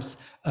stadiums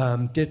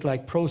did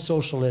like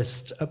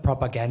pro-socialist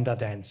propaganda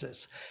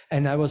dances.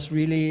 And I was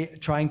really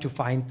trying to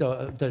find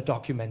the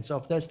documents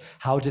of this.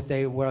 How did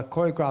they were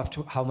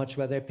choreographed? How much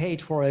were they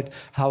paid for it?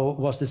 How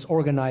was this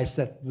organized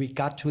that we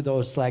got to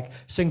those like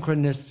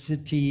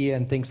synchronicity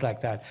and things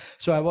like that?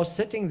 So I was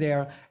sitting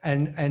there,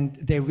 and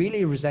they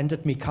really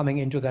resented me coming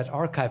into that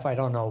archive. I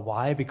don't know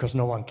why, because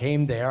no one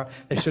came there.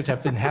 They should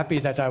have been happy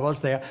that I was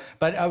there.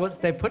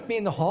 But they put me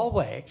in the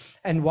hallway,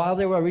 and while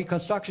they were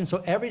reconstruction,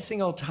 so every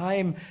single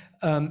time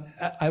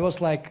I was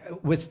like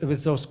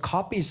with those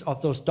copies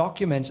of those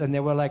documents, and they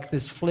were like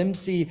this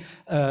flimsy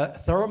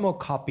thermal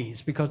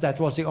copies, because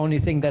that was the only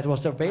thing that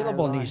was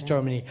available in East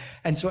Germany.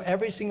 And so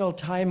every single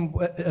time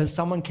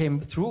someone came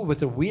through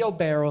with a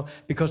wheelbarrow,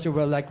 because they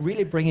were like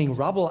really bringing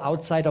rubble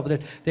outside of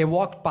it, they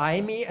walked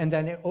by me and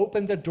then they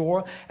opened the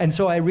door. And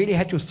so I really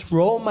had to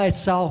throw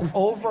myself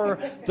over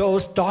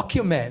those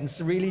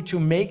documents really to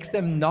make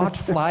them not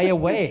fly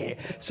away.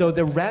 So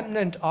the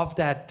remnant of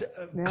that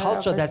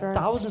culture that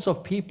thousands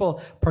of people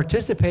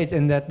participate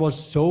in, that was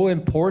so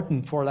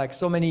important for like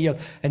so many years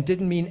and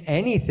didn't mean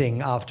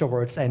anything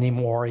afterwards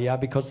anymore,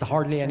 because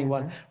hardly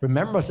anyone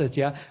remembers it,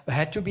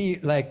 had to be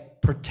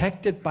like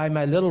protected by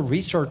my little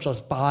researcher's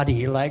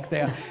body like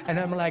there. And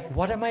I'm like,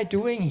 what am I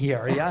doing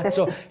here?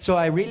 So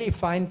I really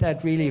find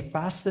that really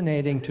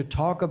fascinating to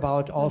talk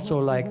about also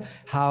like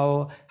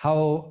how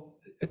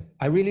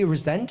I really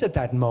resented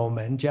that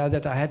moment,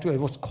 that I had to, it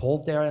was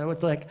cold there, and it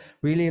was like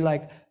really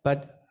like,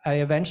 but I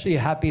eventually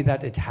happy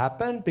that it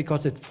happened,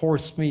 because it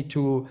forced me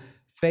to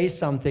face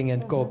something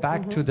and go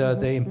back to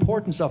the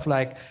importance of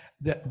like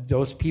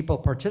those people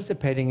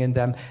participating in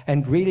them,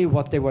 and really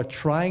what they were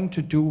trying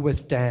to do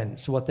with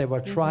dance, what they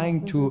were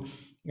trying to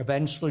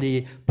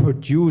eventually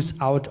produce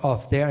out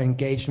of their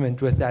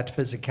engagement with that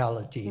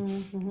physicality.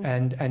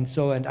 And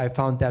I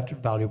found that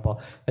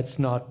valuable. It's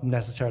not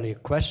necessarily a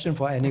question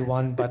for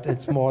anyone, but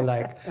it's more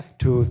like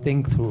to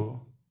think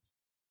through.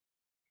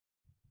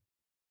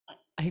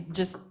 I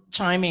just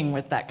chiming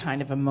with that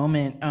kind of a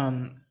moment.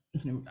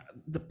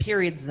 The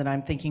periods that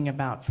I'm thinking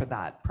about for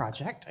that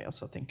project, I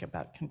also think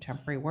about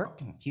contemporary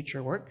work and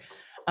future work.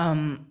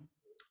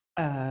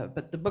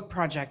 But the book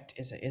project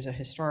is a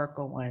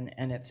historical one,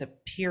 and it's a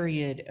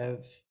period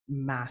of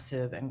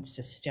massive and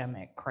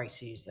systemic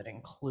crises that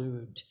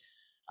include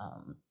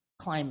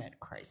climate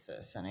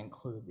crisis, and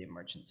include the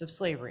emergence of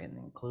slavery, and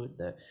include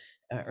the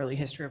early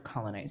history of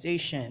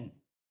colonization.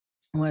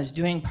 When I was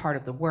doing part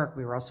of the work,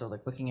 we were also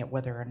like looking at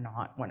whether or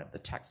not one of the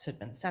texts had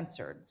been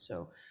censored.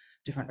 So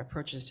different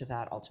approaches to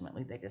that.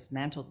 Ultimately, they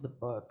dismantled the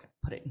book,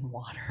 put it in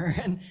water,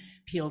 and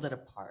peeled it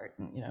apart.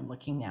 And I'm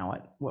looking now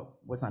at what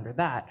was under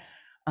that.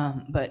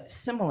 But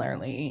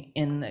similarly,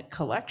 in the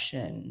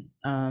collection,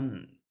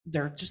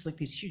 there are just like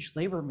these huge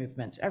labor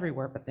movements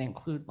everywhere, but they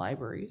include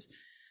libraries.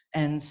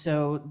 And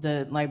so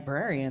the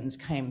librarians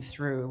came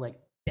through like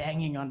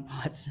banging on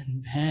pots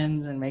and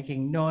pans and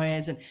making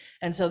noise.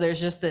 And so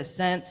there's just this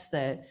sense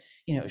that,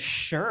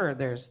 sure,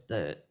 there's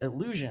the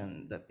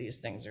illusion that these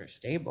things are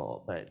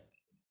stable, but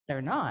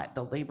they're not.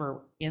 The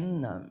labor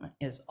in them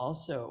is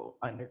also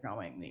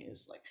undergoing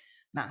these like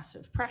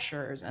massive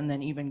pressures. And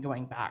then even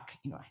going back,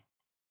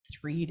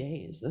 3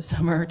 days this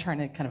summer, trying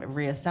to kind of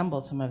reassemble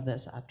some of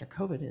this after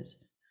COVID is,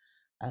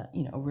 a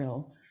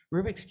real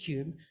Rubik's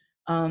Cube.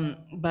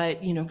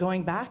 But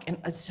going back,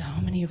 and so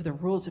many of the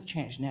rules have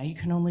changed. Now you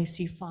can only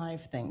see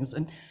 5 things,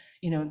 and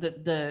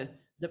the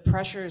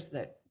pressures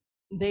that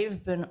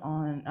they've been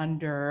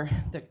under,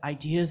 the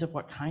ideas of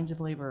what kinds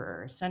of labor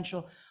are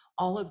essential,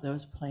 all of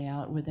those play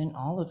out within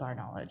all of our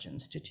knowledge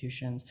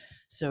institutions.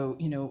 So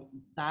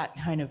that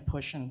kind of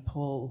push and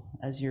pull,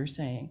 as you're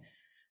saying,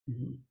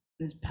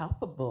 is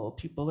palpable.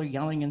 People are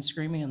yelling and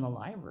screaming in the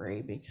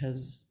library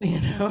because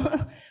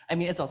I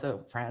mean, it's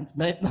also France,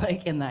 but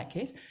like in that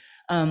case,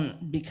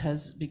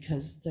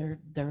 because there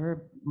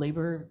are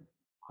labor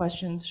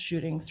questions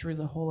shooting through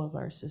the whole of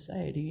our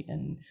society,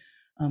 and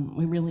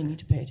we really need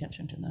to pay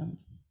attention to them.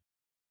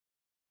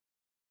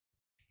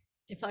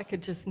 If I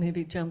could just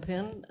maybe jump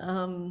in.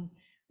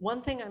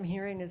 One thing I'm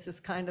hearing is this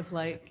kind of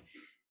like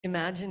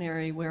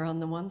imaginary, where on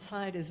the one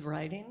side is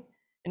writing,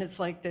 and it's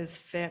like this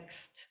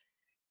fixed,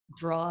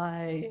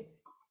 dry,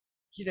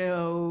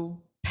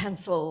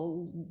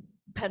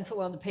 pencil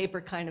on the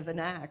paper kind of an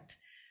act,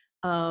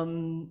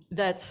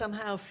 that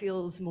somehow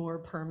feels more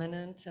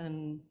permanent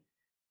and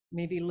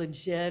maybe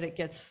legit. It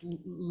gets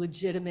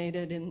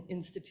legitimated in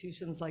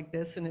institutions like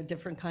this in a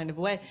different kind of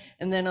way.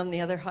 And then on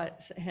the other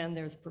hand,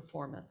 there's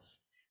performance,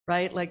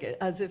 right? Like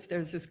as if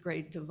there's this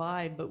great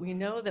divide. But we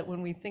know that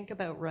when we think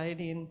about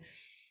writing,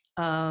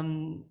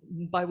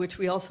 by which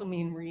we also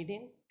mean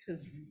reading,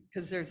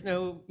 because there's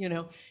no,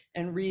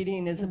 and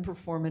reading is a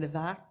performative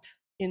act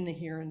in the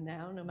here and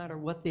now, no matter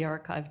what the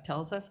archive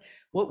tells us.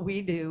 What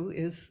we do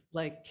is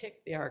like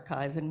kick the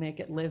archive and make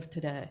it live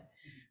today,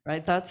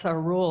 right? That's our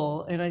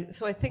role. And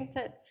so I think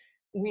that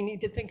we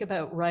need to think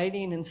about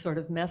writing in sort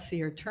of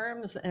messier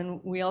terms, and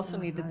we also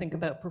need to think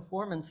about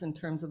performance in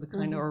terms of the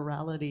kind of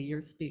orality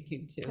you're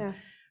speaking to,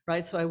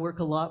 right? So I work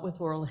a lot with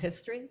oral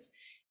histories,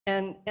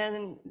 and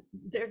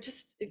they're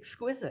just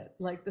exquisite.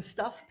 Like the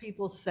stuff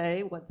people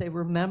say, what they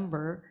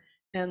remember,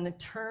 and the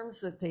terms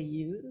that they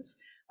use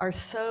are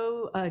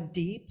so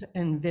deep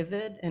and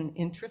vivid and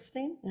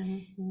interesting,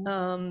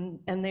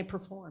 and they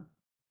perform.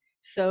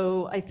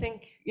 So I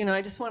think,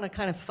 I just want to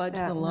kind of fudge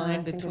the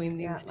line between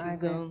these two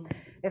zones.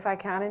 If I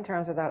can, in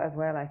terms of that as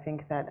well, I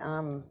think that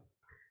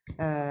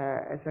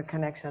as a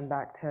connection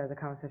back to the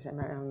conversation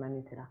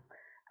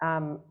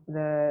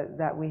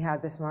that we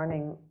had this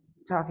morning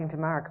talking to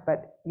Mark,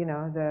 but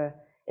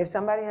if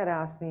somebody had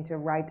asked me to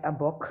write a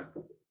book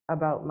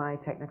about my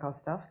technical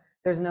stuff,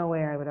 there's no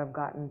way I would have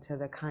gotten to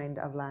the kind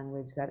of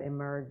language that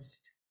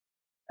emerged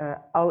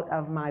out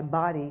of my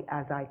body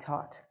as I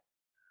taught,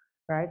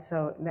 right?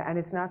 So, and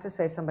it's not to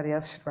say somebody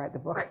else should write the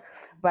book,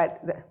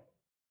 but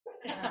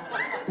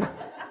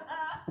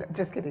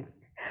just kidding.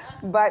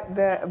 But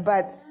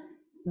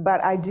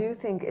I do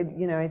think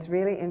it's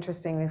really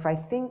interesting if I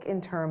think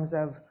in terms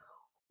of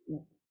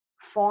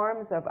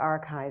forms of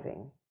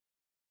archiving,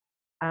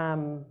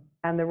 and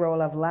the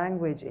role of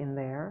language in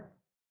there.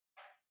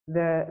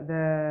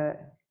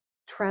 The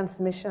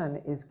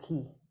transmission is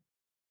key,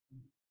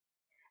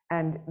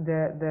 and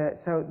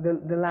so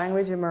the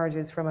language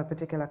emerges from a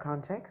particular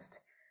context.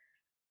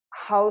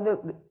 How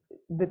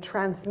the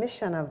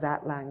transmission of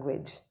that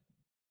language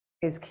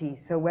is key.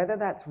 So whether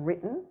that's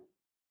written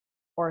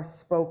or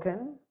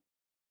spoken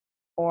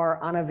or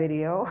on a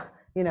video,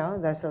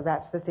 so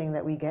that's the thing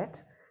that we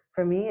get.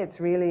 For me, it's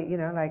really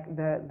like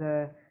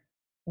the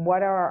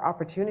what are our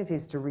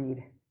opportunities to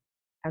read,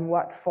 and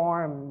what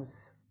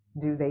forms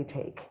do they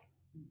take?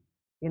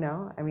 You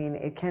know, I mean,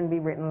 it can be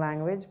written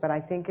language, but I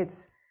think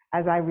it's,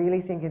 as I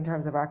really think in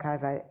terms of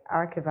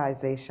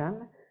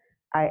archivization,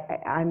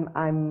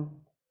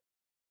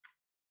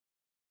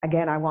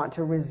 again, I want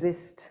to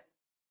resist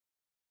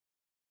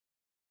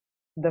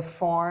the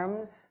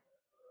forms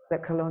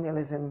that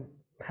colonialism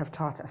have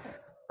taught us.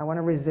 I want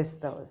to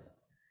resist those.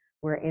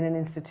 We're in an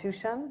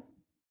institution,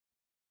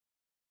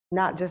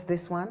 not just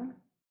this one.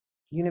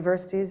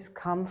 Universities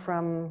come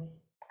from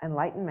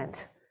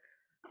Enlightenment,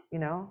 you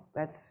know,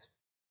 that's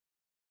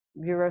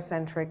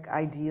Eurocentric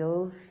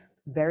ideals,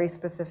 very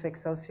specific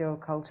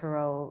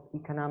socio-cultural,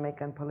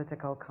 economic, and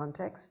political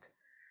context.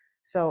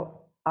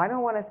 So I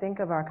don't want to think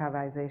of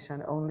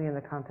archivization only in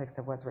the context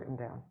of what's written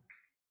down.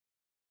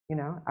 You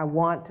know, I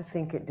want to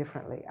think it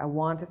differently. I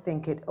want to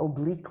think it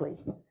obliquely.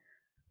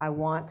 I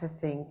want to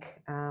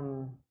think,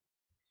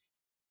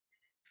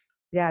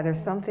 yeah,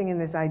 there's something in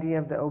this idea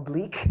of the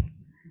oblique,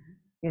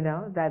 you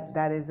know,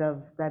 that is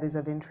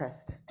of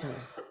interest to me.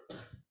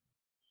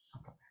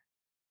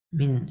 I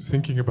mean,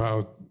 thinking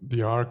about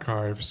the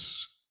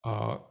archives,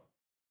 and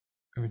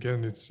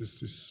again, it's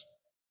this,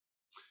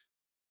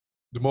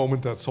 the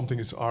moment that something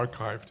is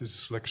archived is a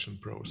selection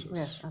process.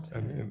 Yes,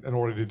 absolutely. And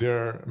already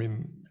there, I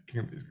mean,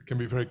 it can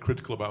be very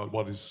critical about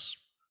what is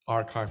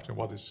archived and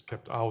what is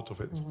kept out of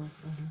it.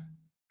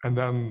 And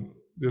then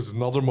there's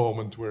another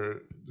moment where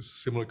the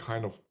similar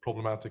kind of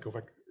problematic of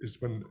is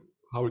when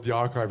how the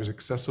archive is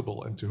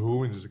accessible and to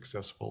whom it is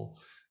accessible,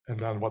 and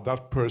then what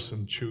that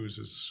person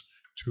chooses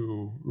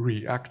to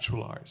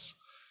re-actualize.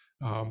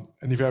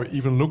 And if I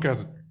even look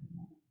at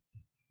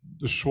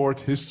the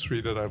short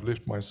history that I've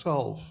lived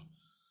myself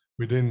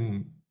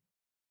within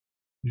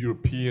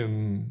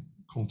European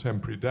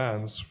contemporary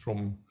dance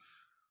from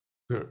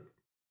the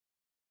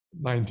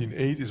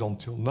 1980s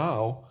until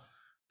now,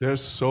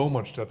 there's so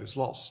much that is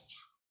lost.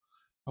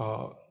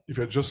 If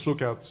I just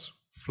look at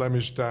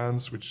Flemish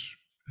dance, which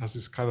has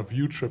this kind of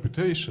huge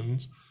reputation,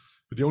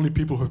 but the only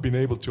people who have been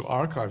able to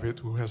archive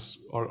it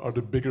are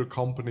the bigger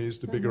companies,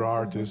 the bigger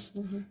artists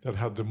that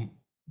had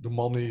the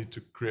money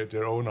to create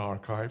their own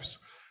archives.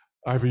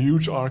 I have a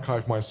huge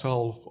archive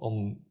myself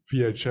on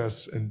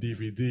VHS and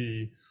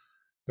DVD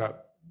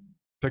that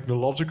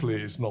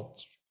technologically is not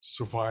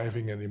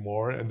surviving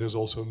anymore, and there's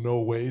also no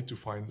way to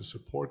find the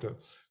support.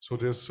 So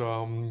there's,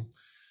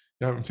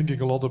 yeah, I'm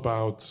thinking a lot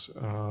about,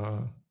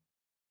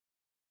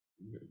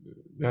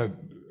 yeah,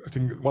 I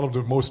think one of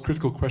the most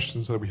critical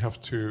questions that we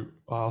have to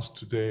ask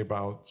today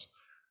about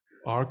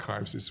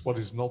archives is what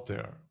is not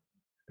there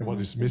and what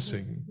is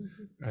missing,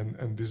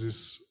 and this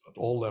is at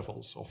all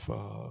levels of,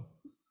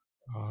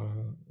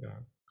 yeah,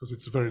 because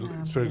it's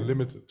very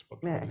limited.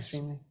 Yeah,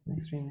 extremely.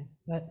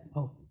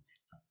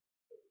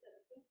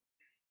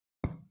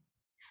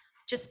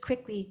 Just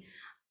quickly,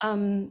 I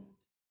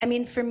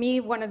mean, for me,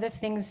 one of the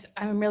things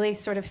I'm really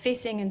sort of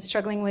facing and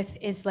struggling with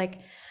is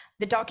like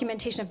the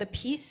documentation of the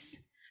piece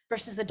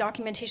versus the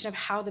documentation of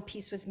how the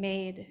piece was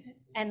made,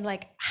 and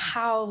like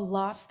how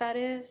lost that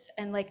is,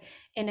 and like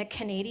in a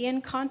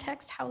Canadian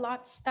context, how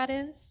lost that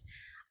is,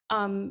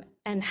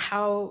 and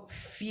how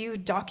few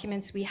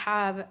documents we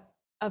have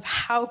of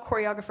how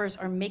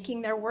choreographers are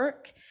making their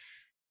work,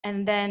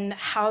 and then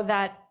how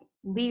that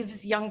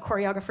leaves young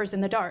choreographers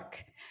in the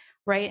dark,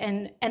 right?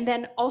 And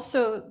then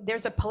also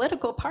there's a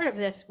political part of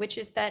this, which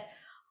is that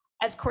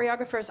as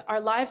choreographers,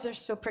 our lives are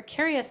so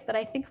precarious that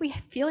I think we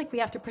feel like we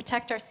have to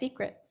protect our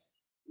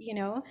secrets, you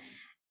know?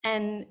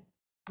 And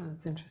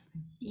that's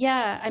interesting.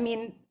 Yeah, I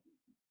mean,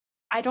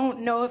 I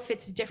don't know if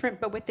it's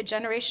different, but with the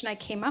generation I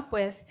came up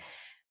with,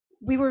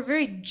 we were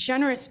very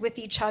generous with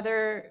each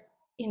other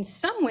in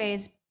some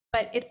ways,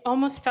 but it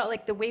almost felt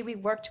like the way we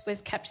worked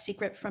was kept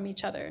secret from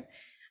each other.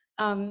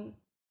 And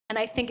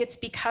I think it's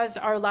because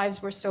our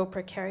lives were so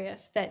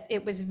precarious that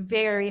it was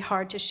very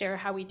hard to share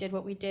how we did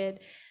what we did.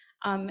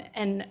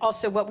 And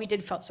also what we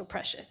did felt so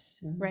precious,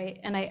 right?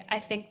 And I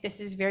think this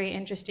is very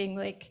interesting,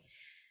 like,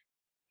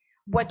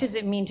 what does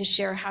it mean to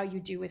share how you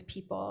do with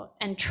people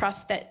and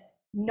trust that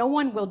no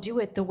one will do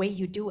it the way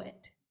you do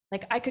it?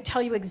 Like, I could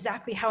tell you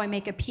exactly how I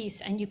make a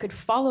piece and you could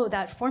follow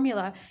that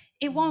formula.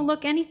 It won't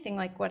look anything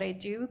like what I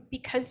do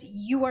because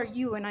you are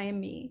you and I am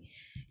me,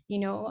 you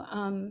know?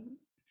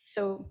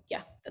 So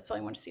yeah, that's all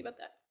I want to say about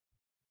that.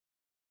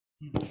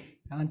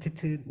 I wanted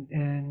to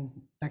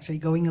actually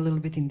going a little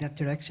bit in that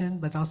direction,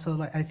 but also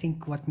like, I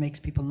think what makes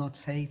people not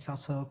say it's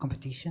also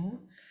competition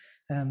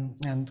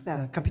and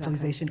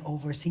capitalization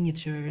over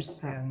signatures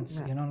and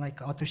you know,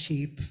 like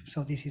authorship.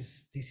 So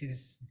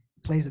this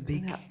plays a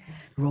big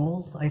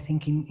role, I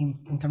think,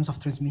 in terms of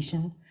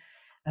transmission.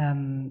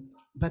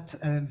 But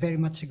very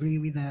much agree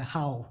with the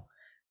how,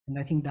 and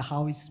I think the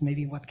how is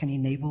maybe what can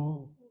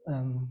enable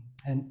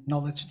and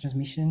knowledge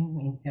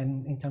transmission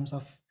in terms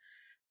of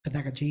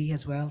pedagogy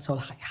as well. So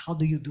how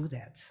do you do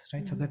that,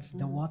 right? So that's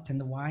the what and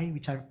the why,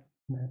 which are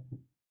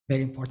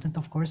very important,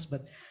 of course,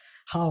 but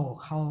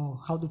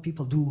how do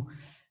people do?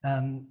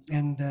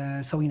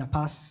 So in the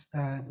past,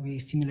 we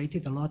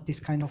stimulated a lot this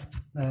kind of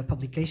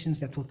publications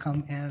that will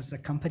come as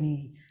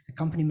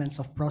accompaniments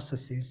of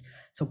processes.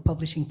 So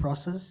publishing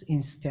process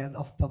instead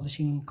of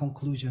publishing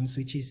conclusions,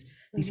 which is,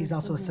 this is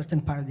also a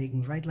certain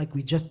paradigm, right? Like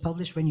we just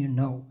publish when you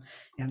know.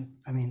 And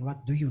I mean,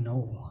 what do you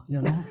know?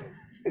 You know?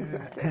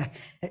 Exactly.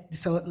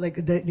 So like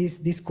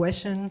this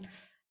question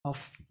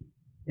of,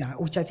 yeah,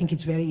 which I think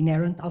it's very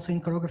inherent also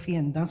in choreography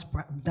and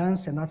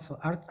dance and also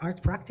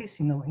art practice,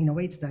 you know, in a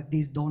way it's that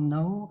these don't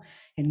know,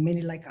 and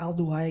mainly like, how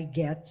do I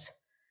get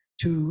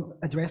to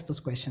address those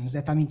questions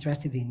that I'm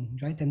interested in,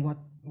 right? And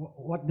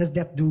what does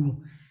that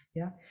do?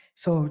 Yeah.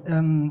 So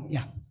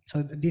yeah.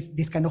 So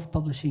this kind of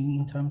publishing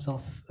in terms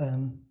of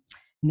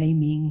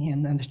naming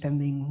and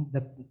understanding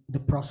the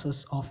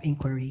process of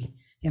inquiry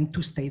and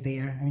to stay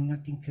there. I mean, I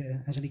think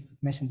Angélique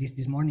mentioned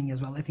this morning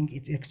as well. I think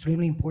it's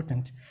extremely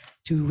important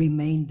to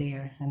remain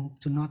there and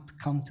to not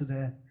come to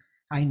the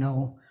I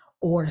know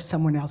or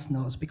someone else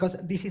knows, because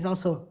this is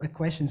also a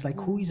question. It's like,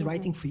 who is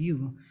writing for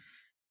you,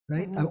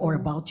 right? Or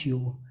about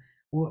you?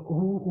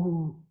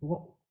 Who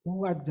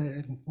are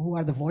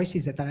the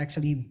voices that are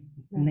actually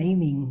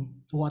naming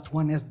what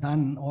one has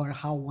done or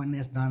how one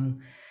has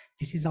done?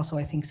 This is also,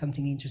 I think,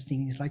 something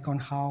interesting. Is like on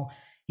how,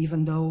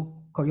 even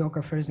though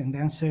choreographers and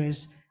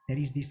dancers, there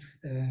is this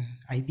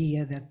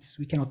idea that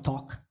we cannot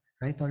talk,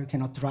 right? Or we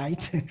cannot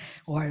write,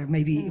 or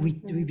maybe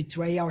we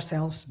betray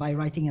ourselves by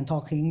writing and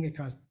talking,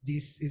 because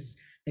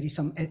there is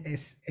some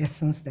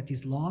essence that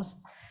is lost.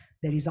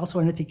 There is also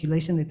an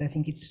articulation that I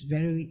think it's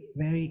very,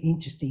 very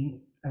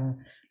interesting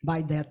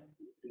by that,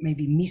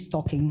 maybe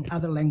mis-talking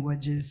other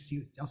languages,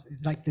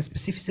 like the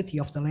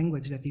specificity of the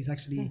language that is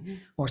actually,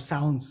 or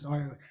sounds,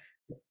 or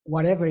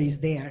whatever is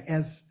there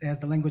as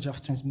the language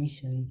of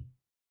transmission.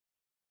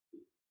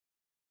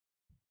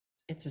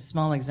 It's a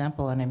small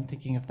example, and I'm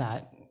thinking of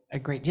that a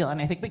great deal.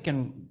 And I think we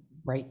can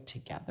write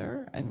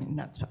together. I mean,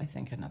 that's, I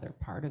think, another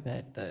part of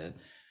it. The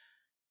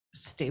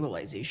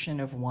stabilization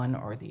of one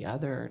or the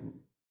other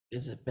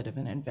is a bit of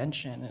an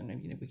invention,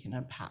 and we can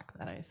unpack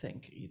that. I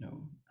think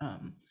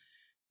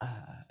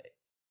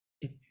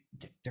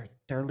there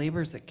are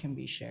labors that can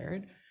be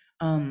shared,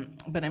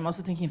 but I'm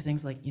also thinking of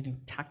things like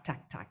tack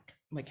tack tack.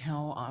 Like,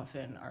 how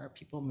often are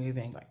people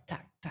moving like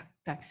tack tack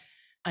tack?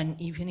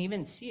 And you can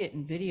even see it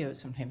in videos.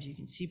 Sometimes you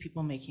can see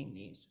people making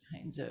these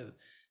kinds of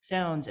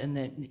sounds, and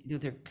then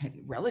they're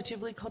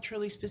relatively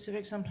culturally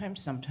specific.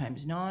 Sometimes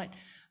not.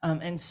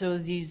 And so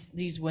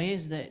these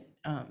ways that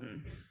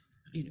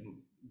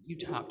you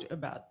talked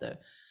about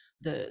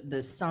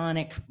the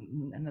sonic,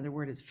 another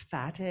word is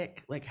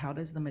phatic. Like, how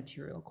does the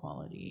material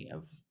quality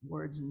of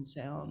words and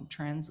sound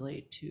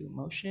translate to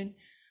motion?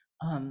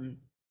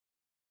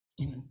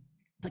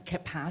 The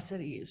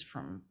capacities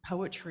from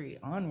poetry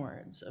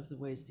onwards of the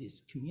ways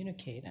these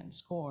communicate and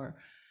score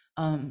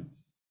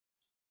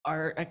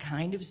are a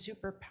kind of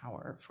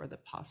superpower for the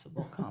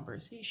possible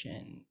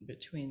conversation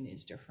between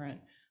these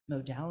different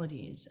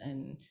modalities.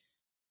 And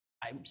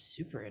I'm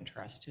super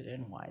interested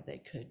in why they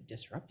could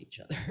disrupt each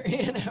other,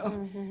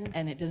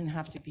 and it doesn't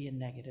have to be a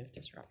negative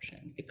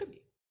disruption. It could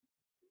be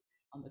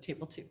on the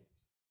table too.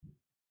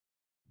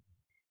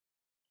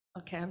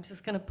 Okay, I'm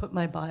just going to put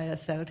my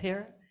bias out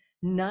here.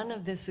 None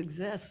of this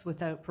exists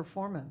without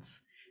performance.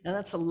 And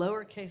that's a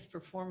lowercase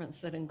performance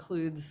that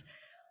includes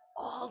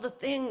all the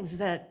things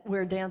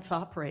where dance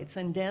operates,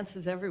 and dance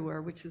is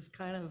everywhere, which is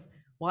kind of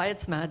why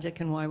it's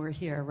magic and why we're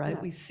here, right?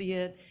 Yeah. We see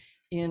it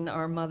in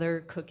our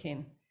mother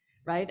cooking,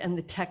 right? And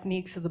the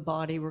techniques of the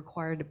body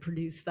required to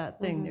produce that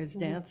thing. There's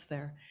dance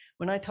there.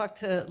 When I talk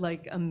to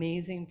like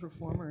amazing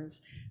performers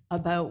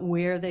about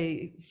where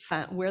they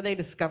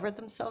discovered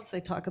themselves,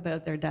 they talk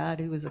about their dad,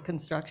 who was a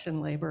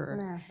construction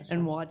laborer,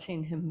 and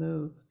watching him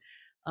move.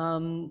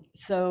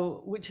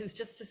 So, which is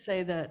just to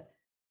say that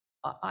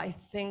I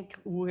think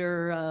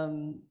we're,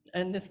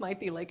 and this might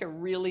be like a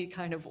really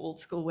kind of old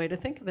school way to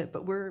think of it,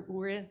 but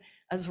we're in,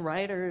 as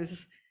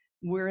writers,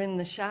 we're in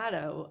the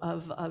shadow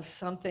of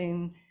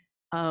something.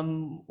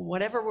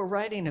 Whatever we're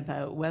writing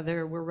about,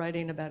 whether we're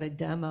writing about a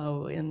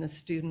demo in the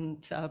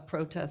student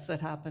protests that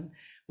happen,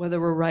 whether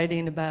we're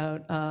writing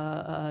about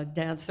a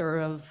dancer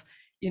of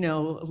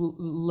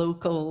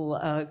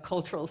local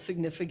cultural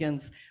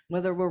significance,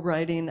 whether we're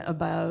writing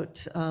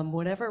about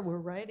whatever we're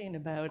writing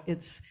about,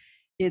 it's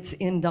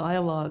in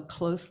dialogue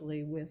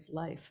closely with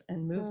life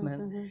and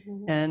movement,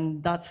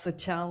 and that's the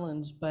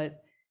challenge.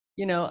 But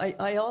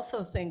I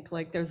also think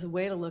like there's a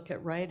way to look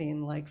at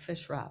writing like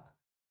fish wrap.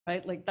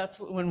 Right? Like that's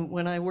what,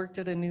 when I worked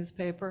at a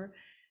newspaper,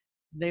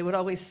 they would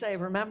always say,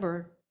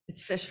 remember,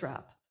 it's fish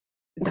wrap.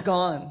 It's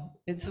gone.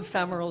 It's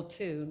ephemeral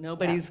too.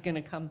 Nobody's going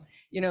to come,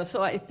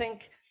 so I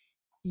think,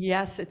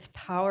 yes, it's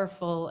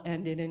powerful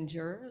and it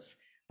endures,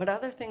 but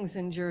other things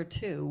endure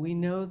too. We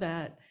know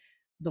that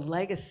the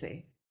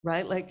legacy,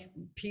 right? Like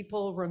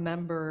people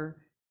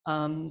remember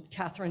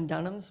Catherine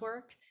Dunham's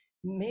work,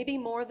 maybe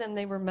more than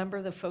they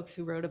remember the folks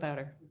who wrote about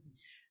her.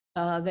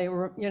 They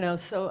were,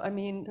 so I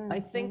mean, I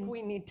think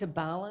we need to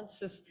balance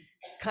this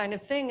kind of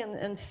thing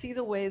and see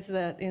the ways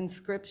that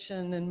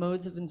inscription and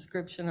modes of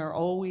inscription are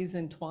always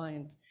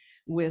entwined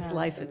with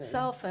life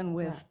itself and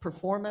with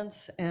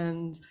performance,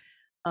 and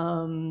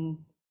to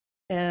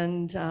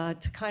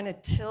kind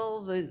of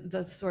till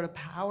the sort of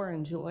power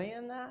and joy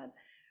in that,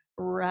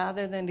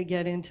 rather than to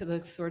get into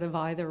the sort of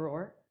either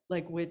or,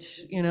 like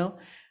which,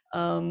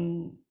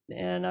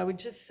 and I would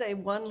just say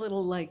one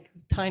little like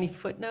tiny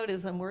footnote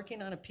is I'm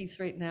working on a piece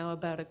right now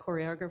about a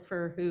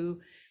choreographer who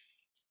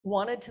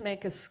wanted to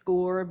make a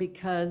score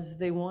because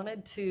they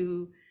wanted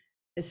to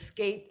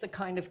escape the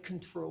kind of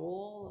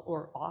control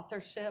or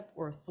authorship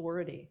or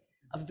authority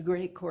of the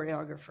great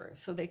choreographers.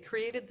 So they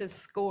created this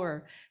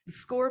score. The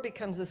score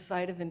becomes a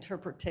site of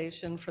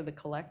interpretation for the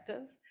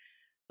collective.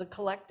 The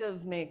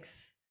collective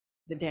makes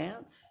the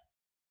dance,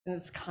 and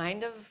it's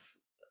kind of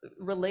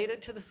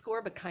related to the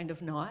score, but kind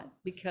of not,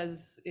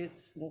 because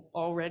it's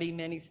already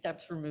many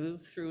steps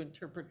removed through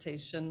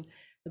interpretation,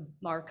 the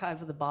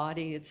archive of the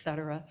body,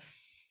 etc.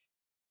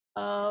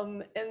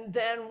 And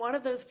then one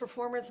of those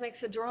performers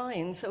makes a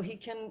drawing so he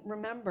can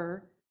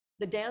remember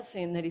the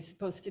dancing that he's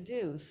supposed to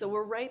do. So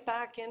we're right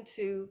back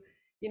into,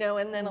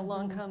 and then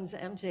along comes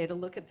MJ to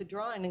look at the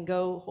drawing and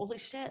go, holy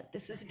shit,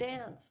 this is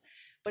dance.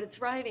 But it's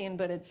writing,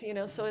 but it's,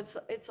 so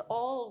it's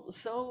all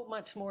so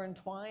much more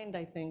entwined,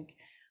 I think.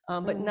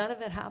 But none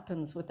of it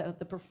happens without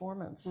the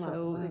performance.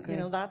 So,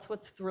 that's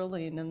what's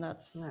thrilling, and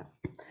that's. Yeah.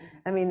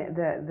 I mean,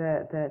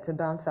 to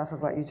bounce off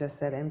of what you just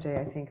said, MJ,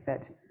 I think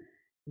that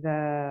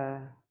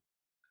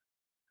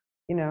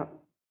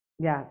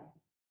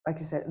like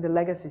you said, the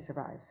legacy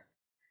survives,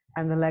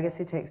 and the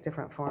legacy takes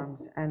different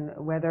forms, and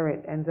whether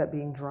it ends up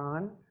being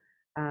drawn,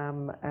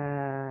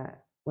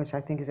 which I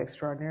think is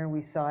extraordinary.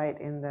 We saw it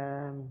in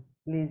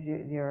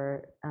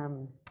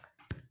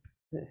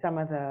some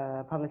of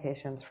the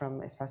publications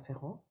from Espace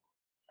Perrault.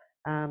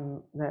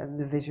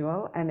 The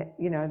visual, and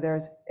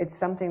it's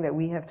something that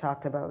we have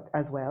talked about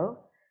as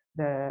well,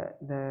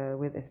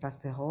 with Espace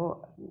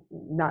Perrault,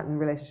 not in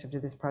relationship to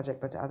this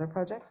project but to other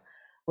projects,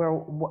 where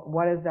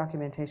what does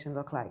documentation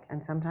look like?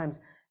 And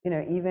sometimes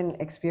even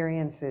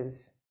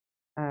experiences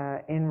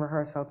in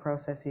rehearsal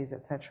processes,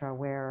 etc.,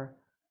 where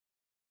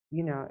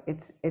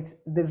it's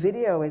the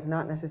video is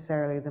not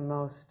necessarily the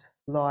most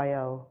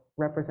loyal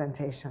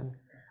representation.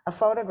 A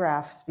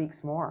photograph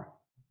speaks more,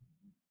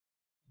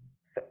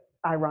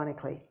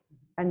 ironically,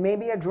 and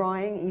maybe a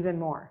drawing even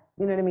more.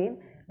 You know what I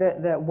mean?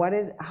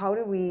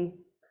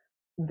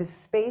 The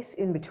space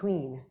in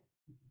between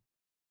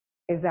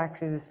is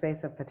actually the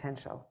space of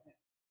potential,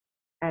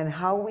 and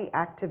how we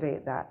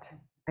activate that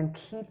and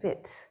keep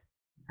it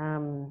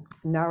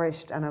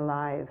nourished and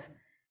alive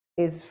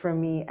is, for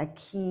me, a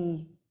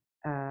key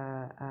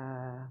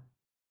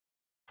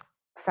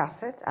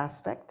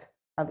aspect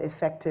of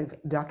effective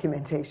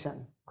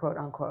documentation, quote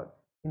unquote,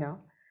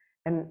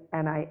 and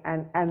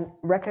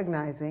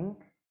recognizing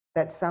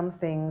that some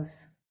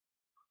things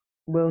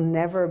will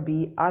never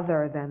be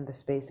other than the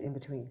space in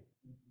between,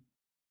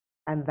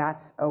 and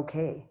that's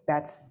okay.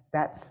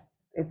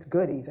 It's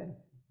good, even,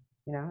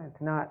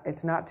 it's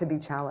not to be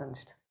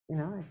challenged.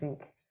 I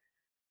think,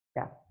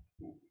 yeah.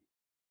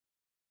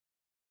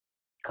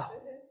 Go.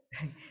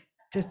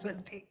 Just one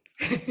thing.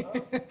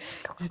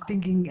 Just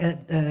thinking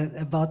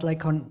about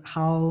like on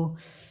how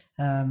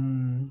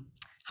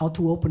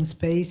to open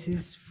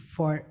spaces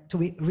to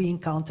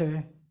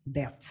re-encounter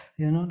that,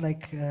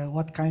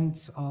 what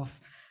kinds of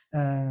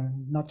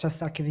not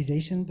just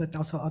archivization, but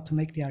also how to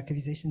make the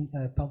archivization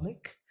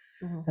public.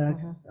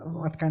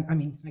 What kind? I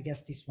mean, I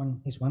guess this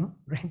one is one,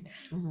 right?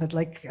 But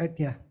like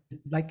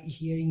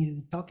hearing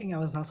you talking, I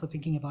was also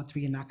thinking about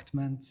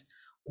reenactment,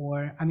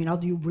 or how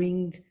do you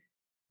bring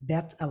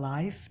that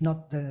alive?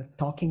 Not the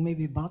talking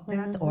maybe about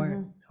that,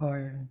 or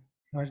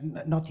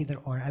not either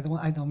or. I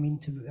don't mean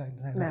to.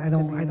 I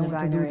don't want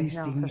to do this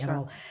thing at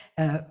all.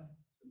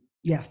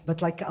 Yeah,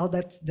 but like all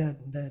that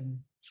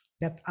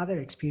that other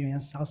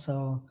experience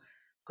also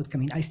could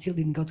come in. I still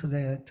didn't go to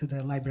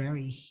the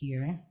library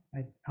here.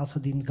 I also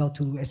didn't go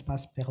to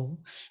Espace Perrault.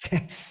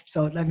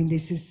 So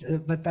this is,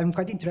 but I'm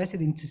quite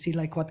interested in to see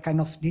like what kind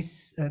of the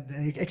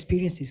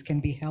experiences can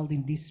be held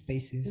in these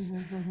spaces.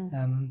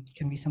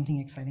 Can be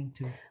something exciting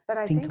to. But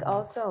I think about.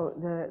 also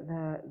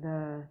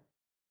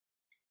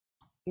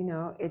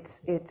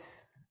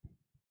it's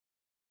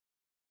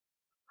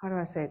how do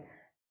I say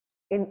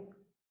it?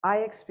 I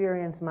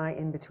experience my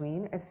in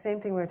between. It's the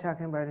same thing we were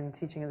talking about in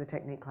teaching of the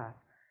technique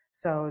class.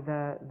 So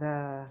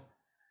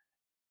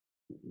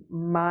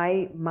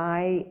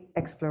my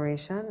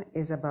exploration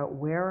is about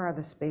where are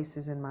the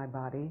spaces in my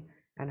body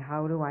and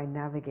how do I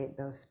navigate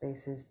those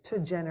spaces to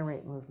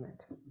generate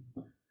movement.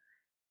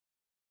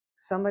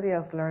 Somebody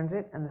else learns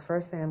it, and the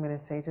first thing I'm going to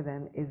say to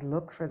them is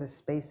look for the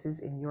spaces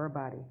in your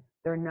body.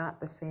 They're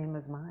not the same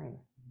as mine.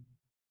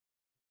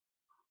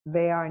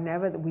 We are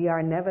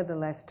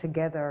nevertheless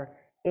together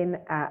in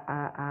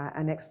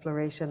an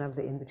exploration of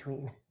the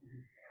in-between.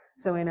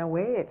 So in a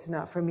way, it's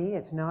not, for me,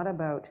 it's not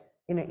about,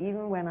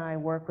 even when I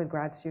work with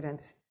grad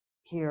students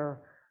here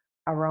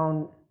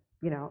around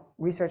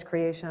research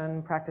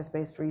creation,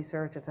 practice-based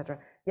research, etc.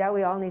 Yeah,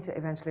 we all need to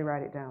eventually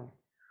write it down.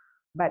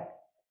 But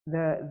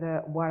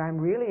what I'm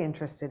really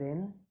interested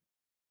in,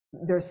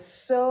 there's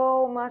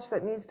so much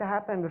that needs to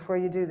happen before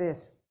you do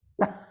this.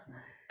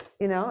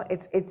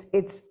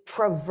 It's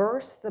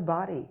traverse the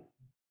body,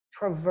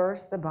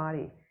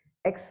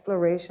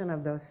 exploration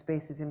of those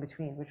spaces in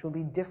between, which will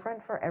be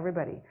different for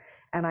everybody.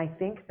 And I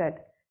think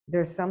that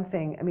there's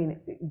something,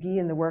 Guy,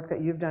 in the work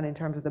that you've done in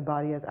terms of the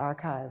body as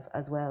archive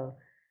as well,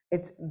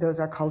 those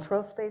are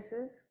cultural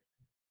spaces,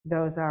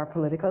 those are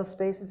political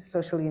spaces,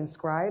 socially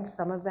inscribed,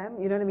 some of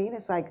them, you know what I mean?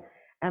 It's like,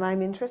 and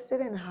I'm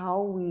interested in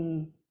how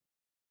we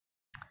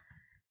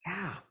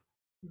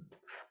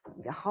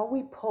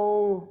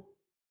pull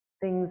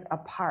things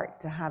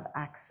apart to have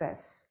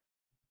access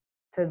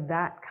to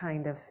that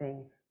kind of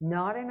thing,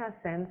 not in a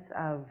sense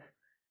of,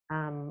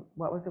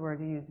 what was the word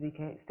you used,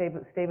 VK?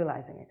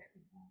 Stabilizing it,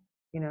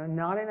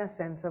 not in a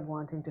sense of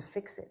wanting to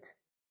fix it.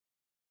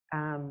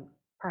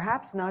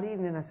 Perhaps not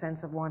even in a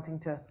sense of wanting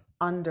to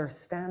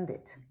understand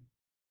it,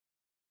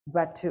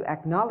 but to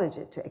acknowledge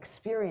it, to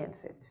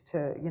experience it,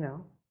 to,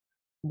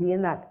 be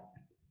in that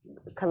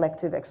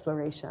collective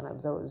exploration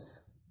of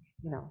those,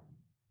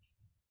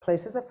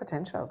 places of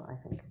potential, I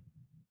think.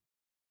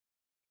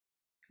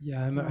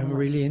 Yeah, I'm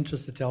really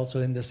interested also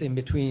in this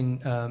in-between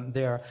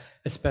there,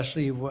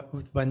 especially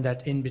when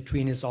that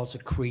in-between is also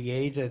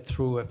created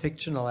through a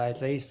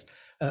fictionalized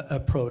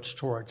approach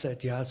towards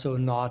it. Yeah, so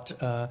not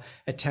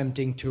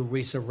attempting to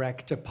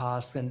resurrect the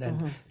past and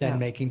then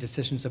making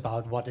decisions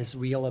about what is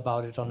real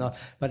about it or not,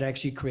 but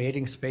actually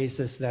creating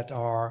spaces that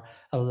are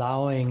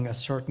allowing a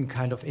certain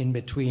kind of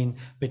in-between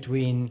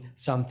between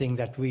something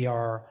that we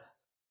are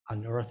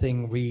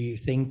unearthing,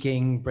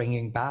 rethinking,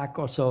 bringing back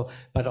or so,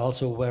 but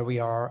also where we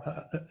are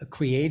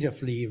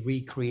creatively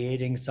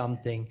recreating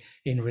something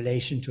in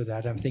relation to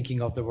that. I'm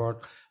thinking of the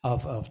work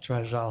of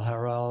Trajal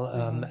Harrell,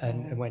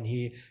 and when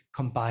he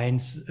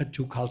combines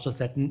two cultures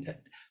that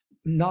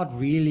not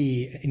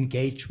really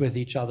engage with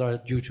each other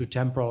due to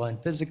temporal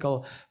and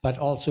physical, but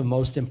also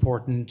most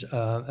important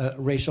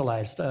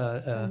racialized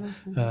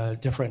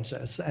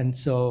differences. And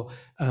so,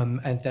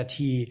 and that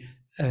he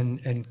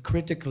and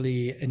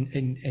critically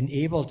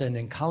enabled an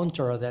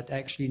encounter that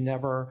actually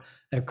never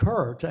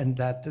occurred, and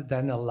that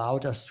then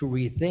allowed us to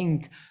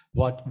rethink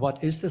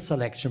what is the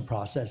selection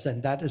process.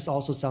 And that is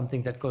also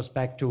something that goes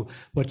back to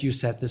what you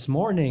said this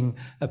morning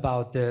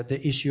about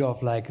the issue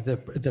of like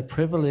the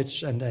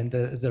privilege and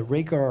the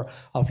rigor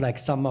of like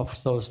some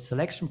of those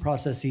selection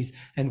processes,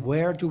 and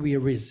where do we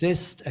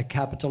resist a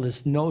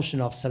capitalist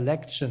notion of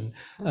selection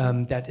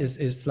that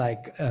is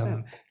like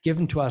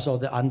given to us, or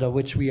under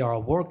which we are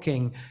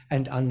working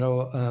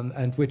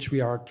and which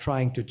we are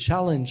trying to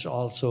challenge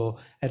also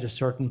at a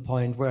certain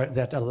point, where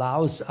that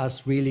allows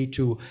us really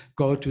to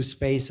go to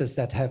spaces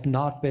that have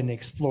not been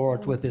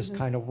explored with this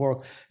kind of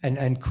work,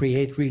 and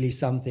create really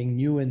something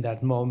new in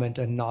that moment,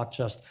 and not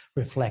just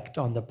reflect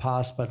on the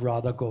past, but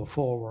rather go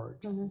forward.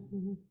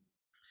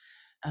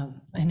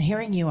 And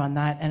hearing you on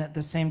that, and at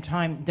the same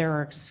time, there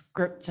are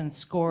scripts and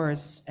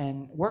scores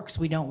and works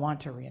we don't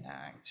want to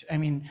reenact. I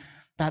mean,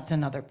 that's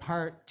another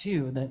part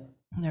too, that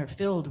they're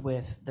filled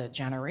with the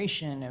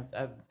generation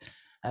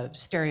of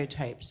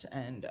stereotypes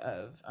and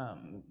of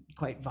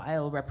quite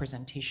vile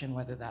representation,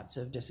 whether that's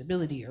of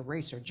disability or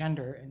race or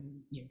gender,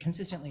 and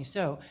consistently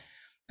so.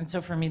 And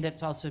so for me,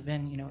 that's also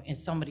been,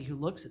 as somebody who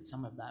looks at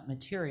some of that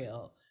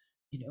material,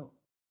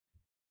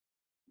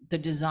 the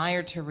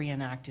desire to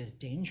reenact is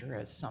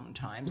dangerous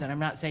sometimes. And I'm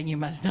not saying you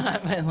must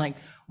not, but like,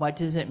 what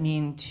does it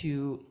mean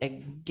to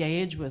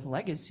engage with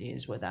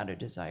legacies without a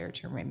desire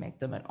to remake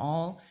them at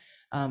all?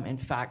 In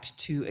fact,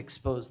 to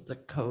expose the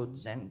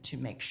codes and to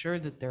make sure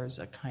that there's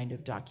a kind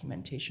of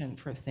documentation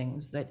for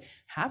things that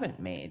haven't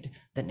made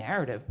the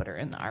narrative but are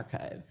in the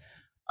archive.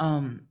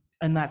 And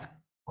that's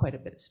quite a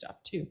bit of stuff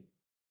too.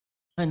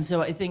 And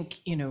so I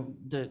think,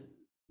 the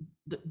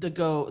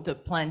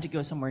plan to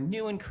go somewhere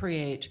new and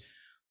create,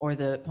 or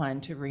the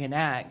plan to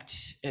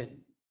reenact, it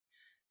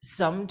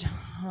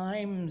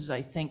sometimes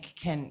I think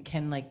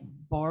can like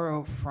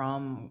borrow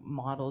from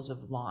models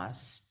of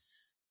loss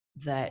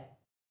that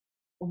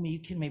you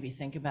can maybe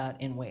think about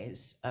in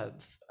ways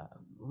of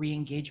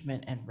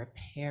re-engagement and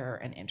repair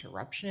and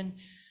interruption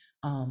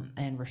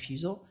and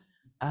refusal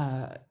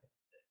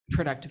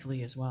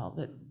productively as well.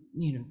 That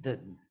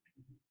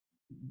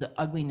the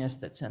ugliness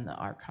that's in the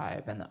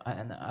archive and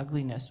the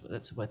ugliness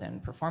that's within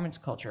performance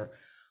culture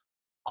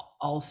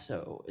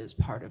also is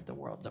part of the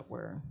world that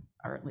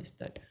or at least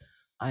that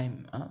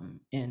I'm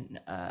in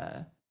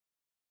a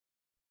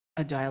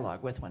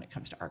dialogue with when it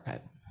comes to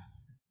archive.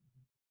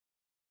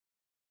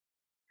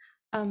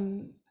 I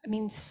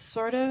mean,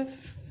 sort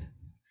of,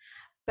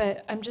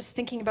 but I'm just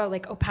thinking about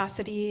like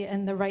opacity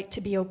and the right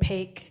to be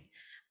opaque,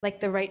 like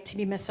the right to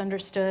be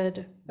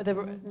misunderstood, or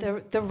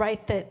the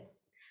right that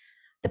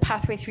the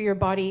pathway through your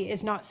body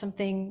is not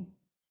something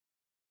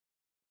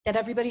that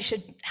everybody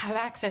should have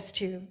access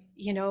to,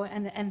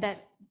 and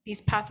that these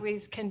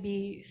pathways can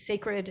be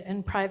sacred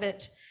and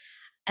private,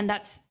 and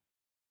that's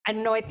I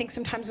don't know, I think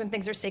sometimes when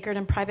things are sacred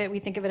and private, we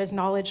think of it as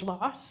knowledge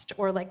lost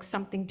or like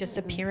something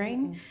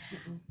disappearing,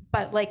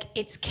 but like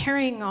it's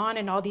carrying on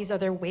in all these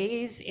other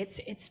ways.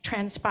 It's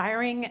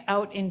transpiring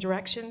out in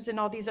directions in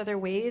all these other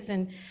ways.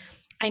 And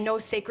I know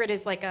sacred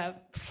is like a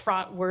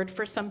fraught word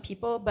for some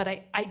people, but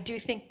I do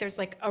think there's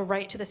like a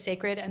right to the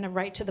sacred and a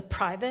right to the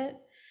private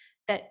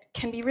that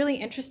can be really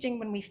interesting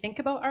when we think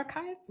about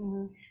archives.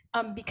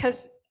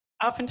 Because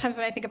oftentimes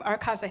when I think of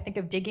archives, I think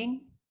of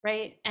digging,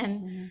 right?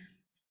 And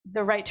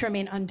the right to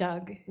remain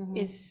undug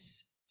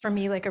is, for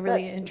me, like a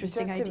really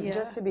interesting idea.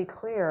 Just to be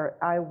clear,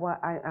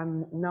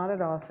 I'm not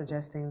at all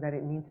suggesting that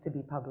it needs to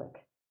be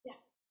public. Yeah.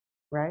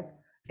 Right?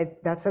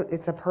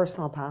 It's a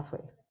personal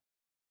pathway.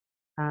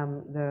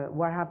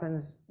 What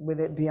happens with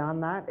it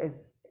beyond that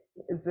is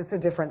it's a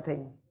different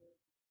thing.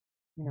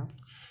 You know?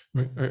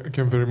 I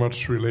can very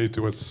much relate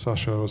to what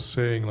Sasha was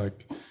saying.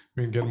 Like, I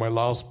mean, again, my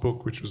last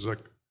book, which was like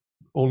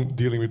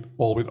dealing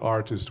with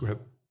artists who had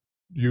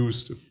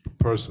used a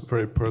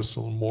very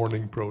personal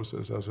mourning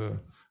process as a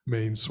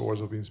main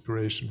source of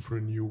inspiration for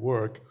a new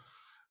work.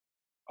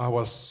 I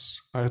was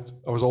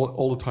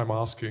all the time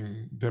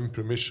asking them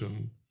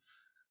permission,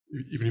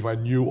 even if I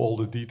knew all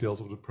the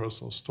details of the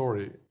personal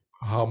story.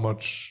 How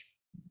much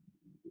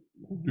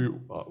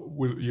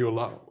will you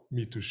allow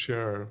me to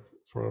share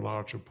for a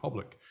larger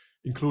public,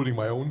 including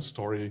my own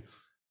story,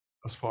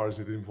 as far as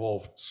it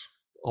involved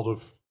other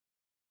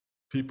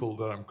people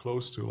that I'm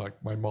close to, like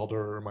my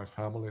mother or my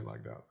family,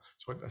 like that.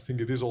 So I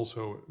think it is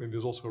also, I mean,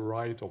 there's also a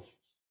right of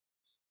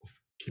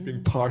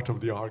keeping part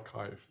of the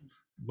archive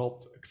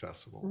not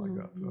accessible like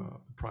that, the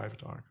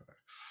private archive.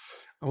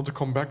 I want to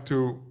come back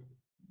to,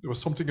 there was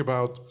something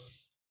about,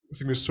 I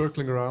think we're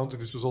circling around,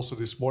 and this was also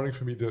this morning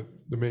for me the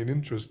main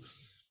interest.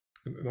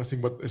 And I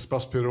think what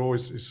Espace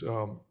Perrault is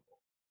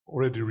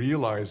already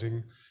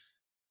realizing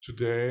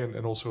today,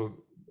 and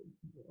also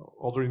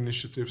other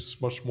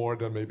initiatives much more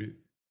than maybe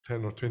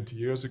 10 or 20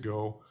 years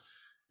ago,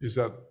 is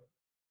that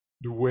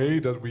the way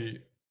that we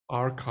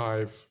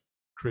archive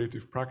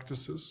creative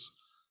practices,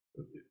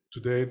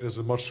 today there's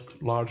a much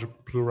larger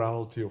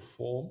plurality of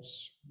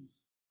forms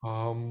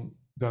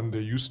than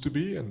there used to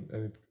be, and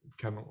it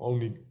can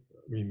only,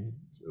 I mean,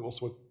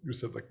 also what you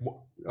said, like,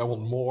 I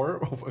want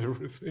more of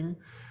everything.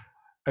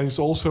 And it's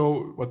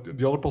also, what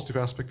the other positive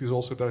aspect is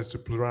also that it's a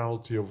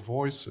plurality of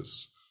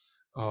voices,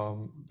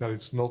 that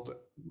it's not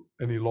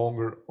any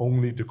longer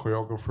only the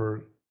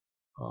choreographer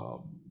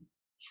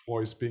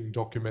voice being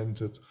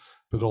documented,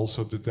 but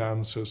also the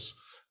dancers.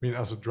 I mean,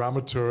 as a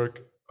dramaturg,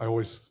 I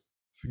always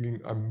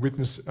thinking I'm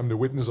the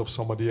witness of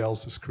somebody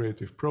else's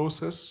creative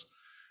process,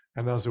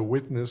 and as a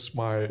witness,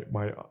 my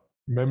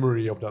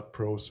memory of that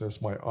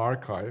process, my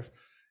archive,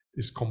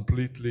 is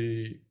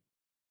completely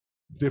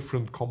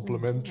different,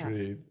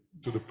 complementary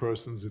to the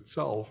person's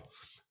itself.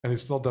 And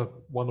it's not that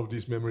one of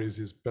these memories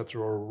is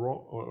better or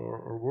wrong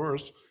or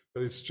worse,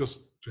 but it's just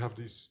to have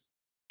these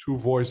two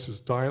voices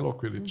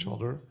dialogue with each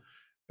other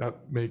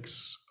that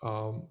makes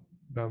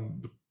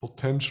then the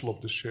potential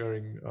of the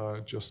sharing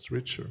just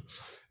richer.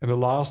 And the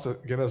last,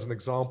 again, as an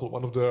example,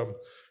 one of the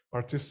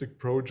artistic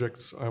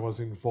projects I was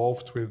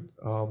involved with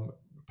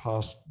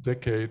past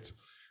decade,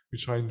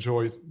 which I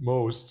enjoyed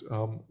most,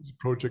 is a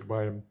project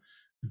by a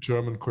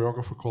German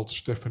choreographer called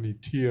Stephanie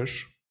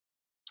Thiersch,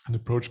 and the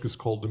project is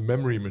called The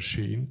Memory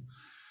Machine.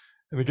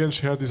 And again,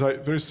 she had this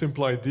very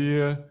simple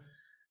idea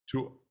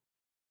to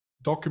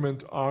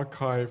document,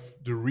 archive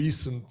the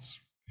recent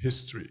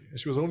history. And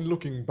she was only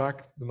looking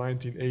back the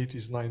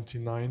 1980s,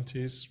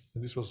 1990s,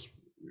 and this was,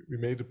 we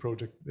made the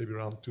project maybe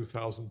around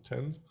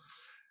 2010.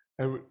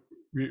 And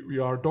we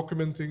are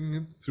documenting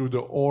it through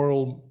the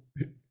oral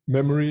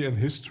memory and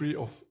history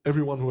of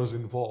everyone who was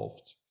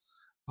involved.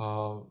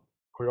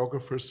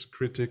 Choreographers,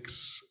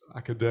 critics,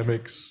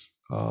 academics,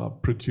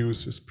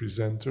 producers,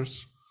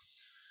 presenters.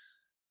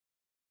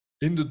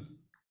 In the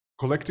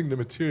collecting the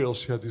materials,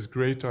 she had this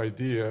great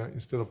idea,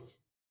 instead of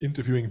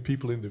interviewing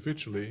people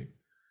individually,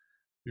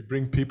 we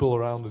bring people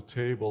around the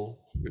table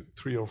with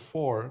 3 or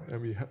 4,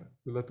 and we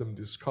let them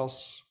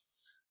discuss,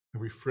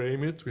 and we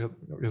frame it. We had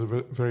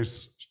a very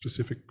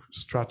specific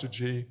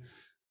strategy,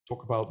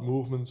 talk about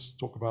movements,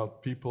 talk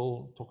about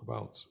people, talk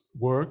about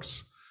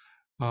works.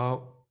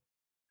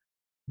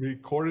 We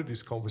recorded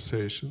these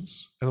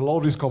conversations, and a lot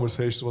of these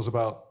conversations was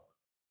about,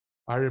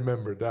 I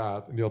remember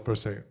that, and the other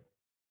person,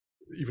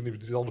 even if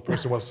the other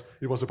person was,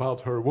 it was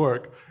about her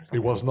work, it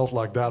was not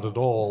like that at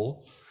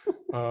all.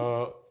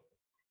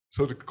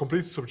 So the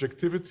complete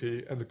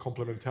subjectivity and the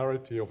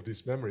complementarity of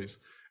these memories.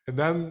 And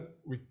then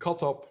we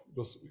cut up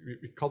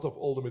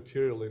all the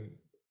material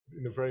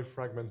in a very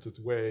fragmented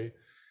way,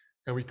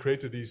 and we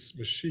created these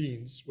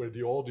machines where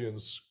the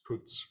audience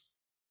could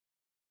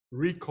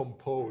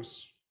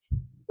recompose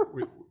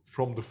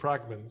from the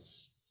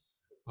fragments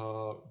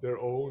their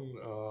own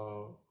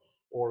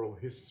oral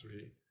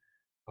history.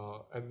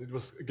 And it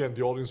was, again,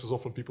 the audience was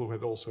often people who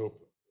had also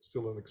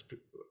still a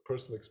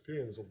personal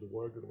experience of the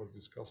work that was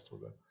discussed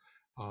with them.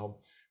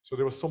 So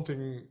there was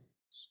something,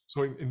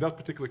 so in that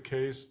particular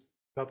case,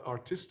 that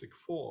artistic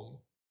form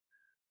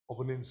of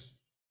an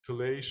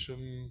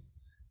installation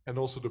and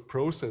also the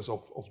process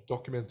of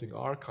documenting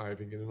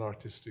archiving in an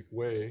artistic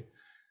way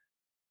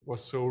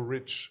was so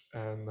rich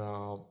and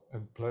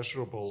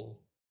pleasurable,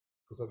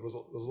 because there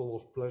was a lot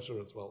of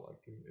pleasure as well,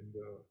 like in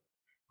the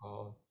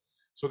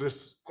so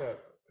this I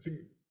think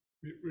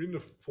we're in a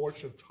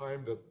fortunate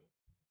time that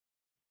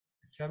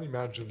we can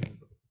imagine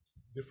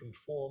different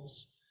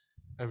forms,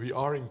 and we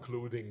are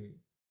including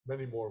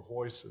many more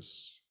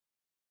voices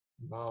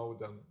now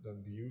than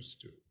we used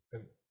to,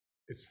 and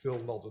it's still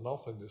not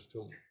enough, and there's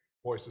still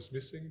voices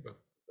missing, but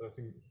I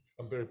think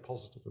I'm very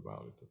positive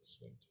about it at the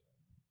same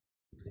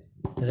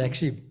time. It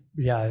actually,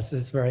 yeah,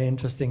 it's very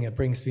interesting. It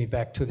brings me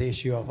back to the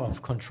issue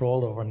of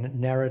control over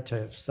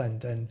narratives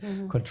and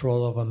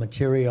control over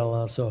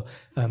material. So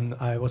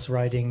I was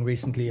writing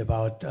recently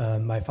about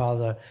my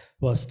father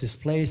was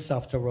displaced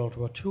after World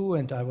War II,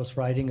 and I was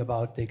writing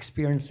about the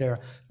experience there.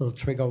 Little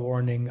trigger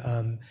warning.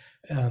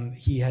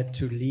 He had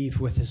to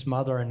leave with his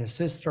mother and his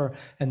sister,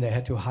 and they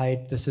had to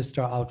hide the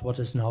sister out what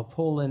is now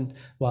Poland,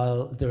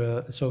 while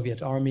the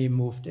Soviet army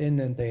moved in,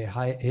 and they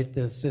hid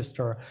the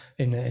sister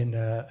in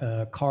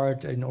a cart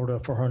in order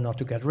for her not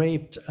to get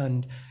raped.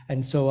 And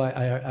so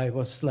I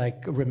was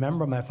like,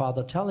 remember my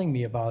father telling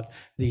me about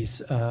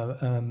these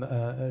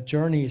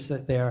journeys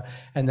there,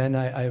 and then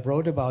I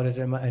wrote about it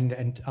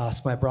and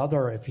asked my brother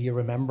if he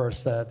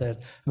remembers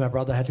that my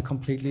brother had a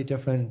completely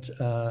different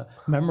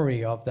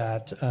memory of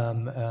that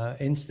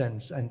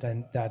instance and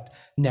that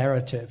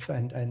narrative,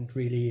 and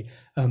really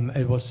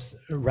it was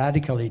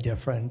radically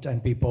different,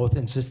 and we both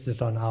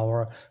insisted on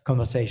our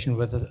conversation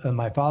with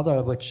my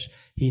father, which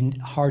he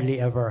hardly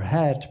ever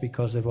had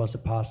because it was a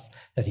past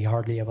that he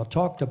hardly ever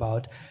talked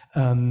about,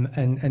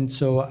 and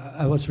so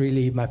I was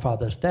really, my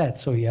father's dead,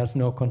 so he has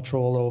no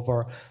control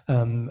over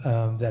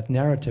that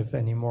narrative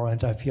anymore,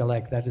 and I feel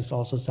like that is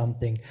also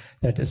something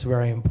that is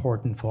very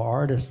important for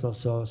artists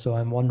also. So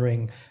I'm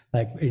wondering,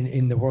 like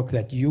in the work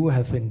that you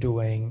have been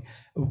doing,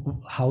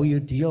 how you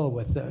deal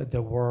with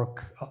the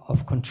work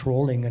of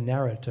controlling a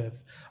narrative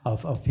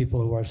of people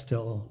who are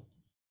still.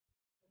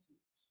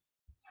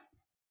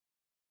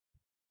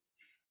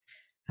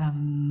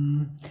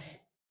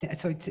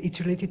 So it's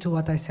related to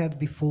what I said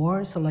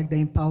before. So like the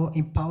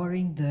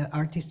empowering the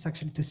artists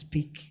actually to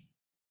speak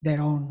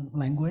their own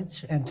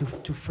language and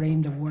to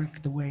frame the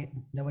work the way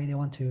they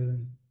want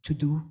to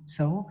do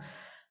so.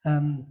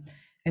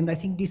 And I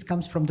think this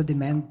comes from the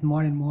demand,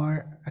 more and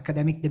more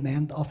academic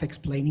demand of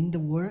explaining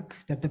the work,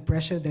 that the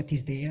pressure that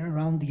is there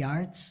around the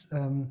arts.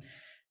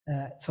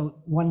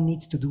 So one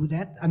needs to do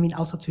that. I mean,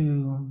 also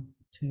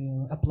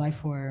to apply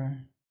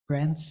for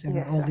grants and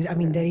all this. I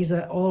mean, there is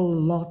a whole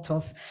lot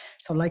of,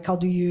 so like how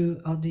do you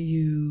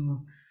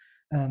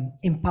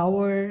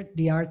empower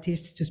the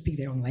artists to speak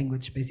their own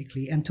language,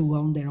 basically, and to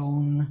own their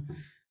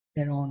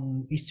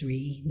own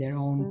history, their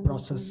own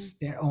process,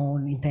 their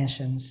own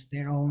intentions,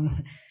 their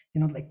own,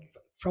 like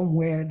from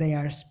where they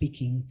are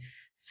speaking.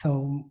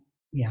 So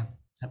yeah,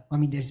 I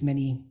mean, there's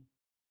many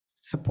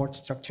support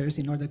structures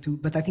in order to,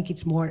 but I think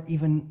it's more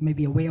even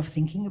maybe a way of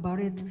thinking about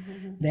it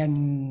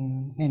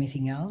than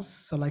anything else.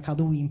 So like, how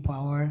do we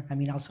empower, I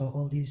mean, also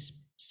all these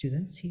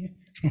students here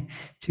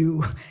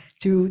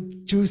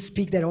to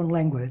speak their own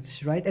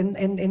language, right?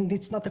 And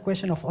it's not a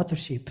question of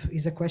authorship,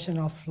 it's a question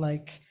of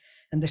like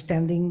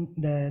understanding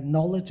the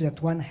knowledge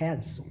that one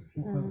has,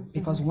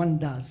 because one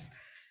does.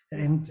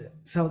 And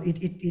so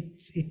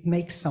it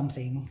makes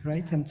something,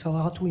 right? And so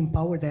how to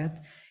empower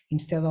that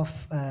instead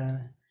of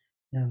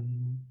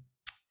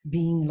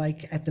being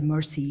like at the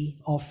mercy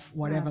of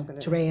whatever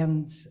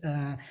trends,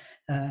 the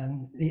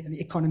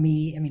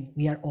economy. I mean,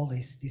 we are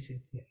always this.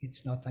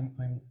 It's not. I'm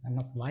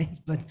not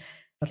blind, but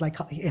like,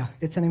 yeah,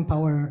 it's an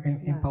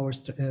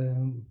empowers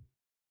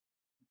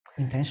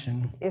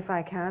intention. If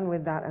I can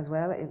with that as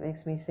well, it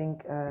makes me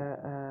think,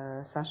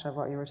 Sasha, of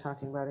what you were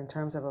talking about in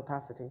terms of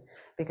opacity.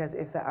 Because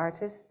if the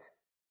artist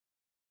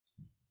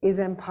is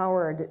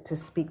empowered to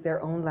speak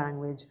their own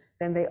language,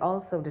 then they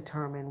also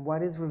determine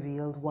what is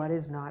revealed, what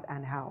is not,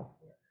 and how.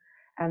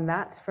 And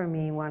that's, for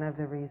me, one of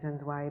the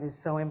reasons why it is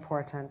so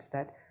important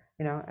that,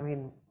 I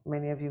mean,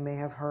 many of you may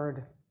have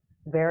heard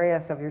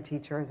various of your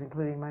teachers,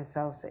 including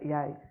myself, say,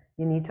 yeah,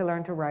 you need to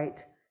learn to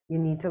write, you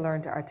need to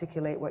learn to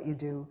articulate what you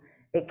do.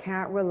 It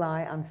can't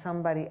rely on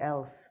somebody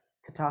else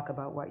to talk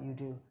about what you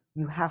do.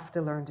 You have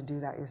to learn to do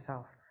that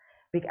yourself.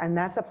 And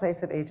that's a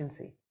place of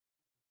agency.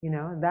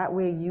 That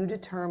way you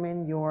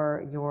determine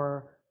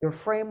your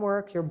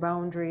framework, your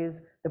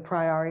boundaries, the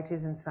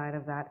priorities inside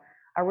of that.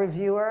 A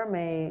reviewer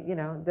may,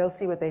 they'll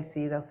see what they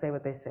see, they'll say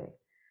what they say.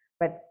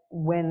 But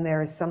when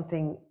there is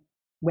something,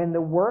 when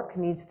the work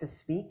needs to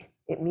speak,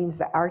 it means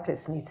the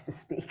artist needs to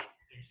speak.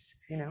 Yes.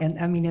 And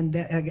I mean, and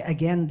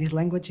again, this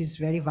language is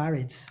very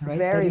varied, right?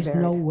 There is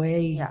no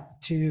way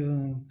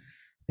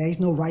there is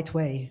no right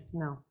way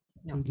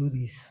to do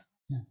this.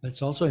 Yeah.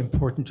 It's also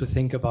important to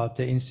think about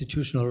the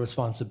institutional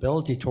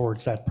responsibility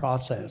towards that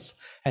process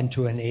and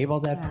to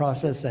enable that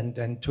process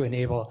and to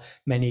enable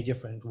many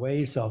different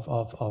ways of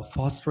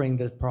fostering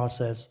that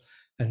process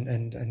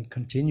and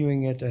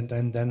continuing it,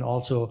 and then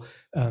also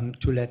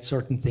to let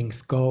certain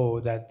things go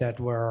that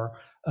were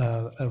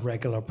a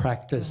regular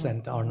practice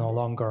and are no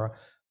longer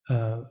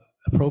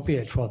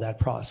appropriate for that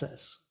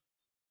process.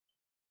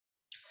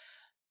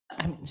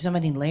 So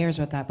many layers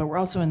with that, but we're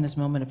also in this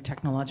moment of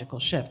technological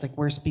shift. Like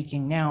we're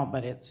speaking now,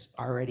 but it's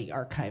already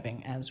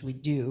archiving as we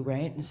do,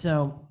 right? And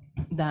so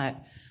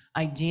that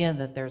idea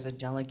that there's a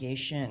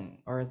delegation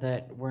or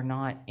that we're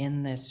not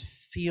in this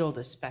field,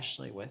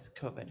 especially with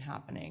COVID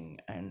happening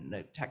and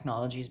the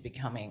technology is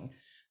becoming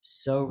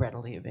so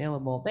readily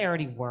available. They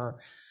already were,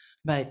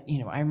 but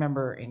I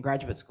remember in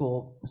graduate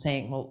school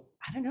saying, well,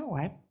 I don't know,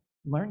 I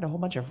learned a whole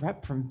bunch of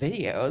rep from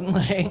video, and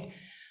like,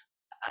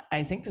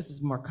 I think this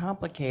is more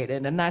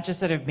complicated, and not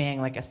just sort of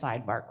being like a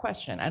sidebar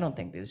question. I don't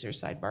think these are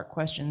sidebar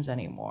questions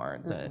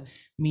anymore. The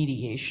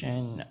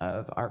mediation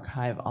of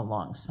archive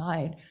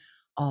alongside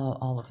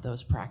all of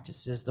those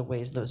practices, the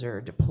ways those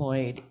are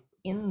deployed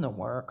in the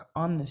work,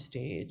 on the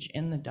stage,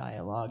 in the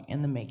dialogue,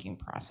 in the making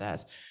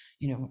process,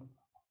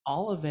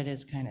 all of it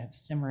is kind of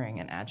simmering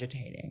and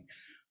agitating,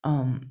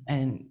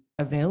 and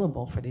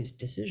available for these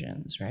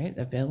decisions, right?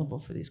 Available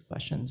for these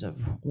questions of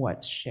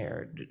what's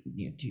shared.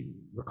 Do you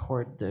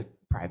record the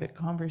private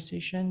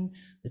conversation,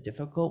 the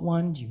difficult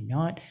one? Do you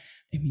not?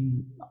 I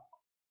mean,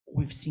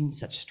 we've seen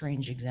such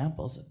strange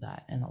examples of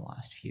that in the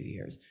last few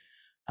years.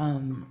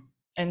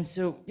 And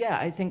so, yeah,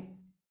 I think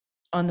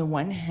on the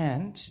one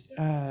hand,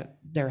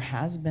 there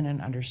has been an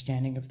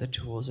understanding of the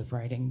tools of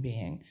writing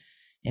being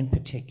in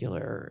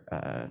particular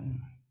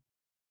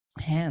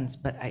hands,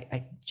 but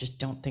I just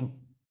don't think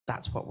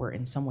that's what we're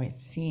in some ways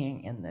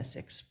seeing in this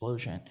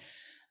explosion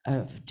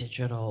of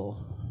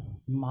digital,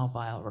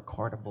 mobile,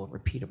 recordable,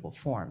 repeatable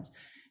forms.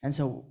 And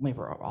so we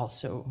were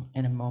also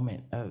in a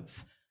moment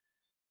of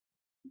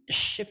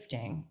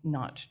shifting,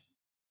 not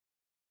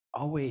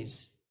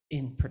always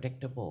in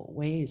predictable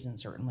ways, and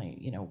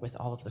certainly, with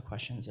all of the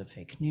questions of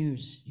fake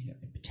news,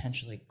 and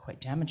potentially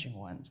quite damaging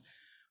ones,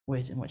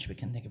 ways in which we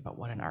can think about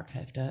what an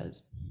archive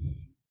does.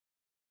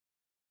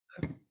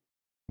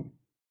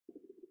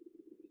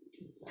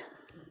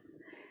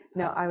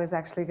 No, I was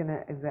actually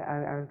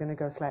I was gonna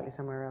go slightly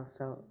somewhere else.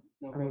 So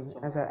I mean,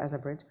 as a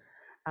bridge,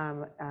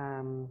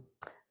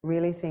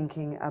 really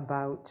thinking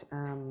about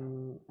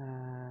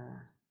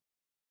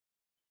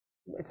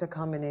it's a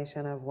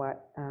combination of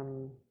what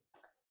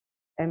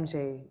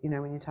MJ,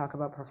 when you talk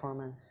about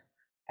performance,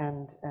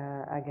 and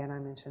again, I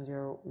mentioned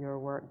your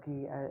work,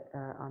 Guy,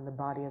 on the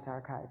body as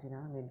archive.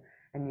 I mean,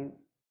 and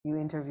you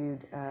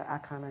interviewed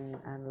Akram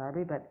and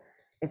Larbi, but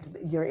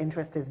your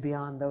interest is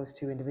beyond those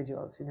two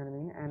individuals. You know what I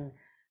mean? And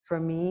for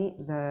me,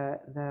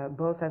 the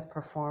both as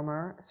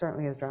performer,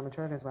 certainly as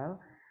dramaturg as well,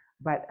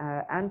 but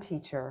and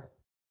teacher,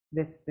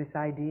 this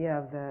idea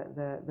of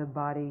the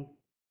body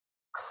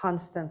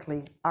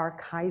constantly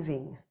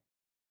archiving,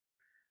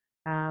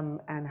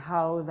 and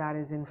how that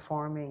is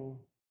informing,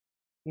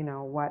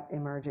 what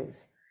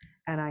emerges.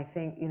 And I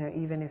think,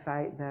 even if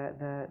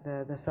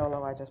the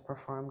solo I just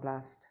performed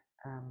last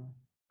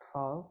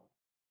fall,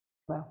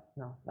 well,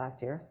 no,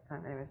 last year,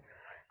 anyways,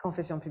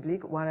 Confession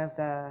Publique, one of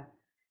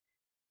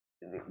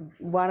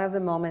the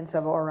moments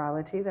of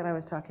orality that I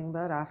was talking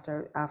about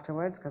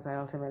afterwards, because I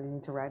ultimately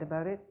need to write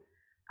about it,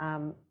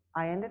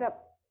 I ended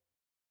up,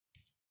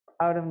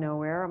 out of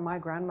nowhere, my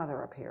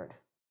grandmother appeared.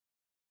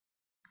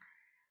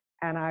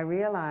 And I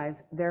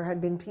realized there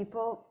had been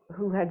people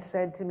who had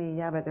said to me,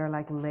 yeah, but there are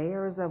like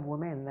layers of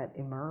women that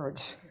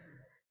emerge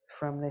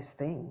from this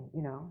thing,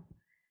 And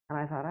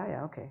I thought, oh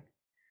yeah, okay.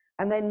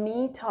 And then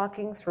me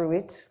talking through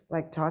it,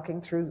 like talking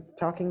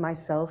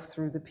myself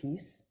through the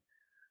piece,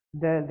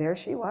 there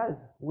she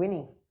was,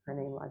 Winnie, her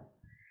name was.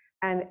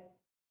 And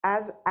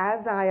as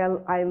as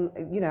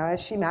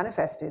she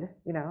manifested,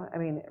 I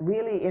mean,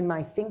 really in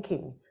my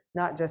thinking,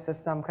 not just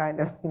as some kind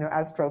of,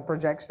 astral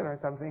projection or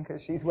something,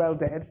 because she's well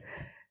dead.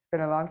 It's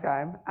been a long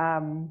time.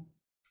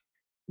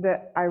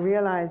 That I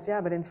realized,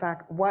 yeah, but in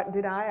fact, what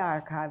did I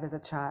archive as a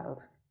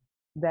child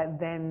that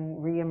then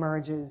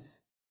reemerges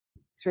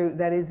through,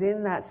 that is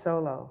in that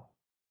solo,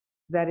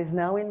 that is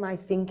now in my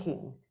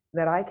thinking,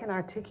 that I can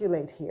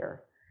articulate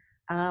here.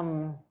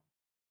 And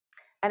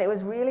it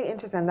was really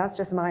interesting. That's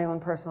just my own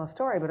personal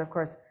story, but of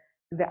course,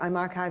 I'm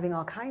archiving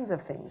all kinds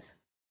of things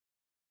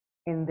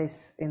in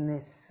this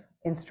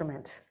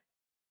instrument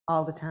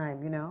all the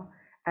time,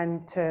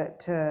 And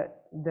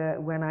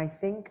when I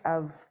think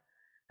of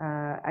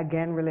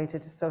again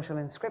related to social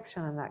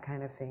inscription and that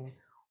kind of thing,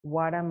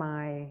 what am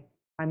I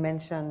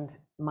mentioned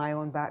my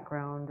own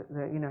background,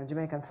 the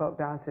Jamaican folk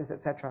dances,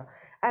 etc.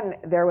 And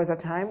there was a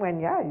time when,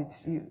 yeah,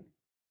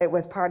 it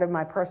was part of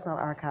my personal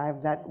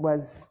archive that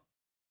was,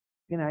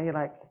 you're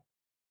like,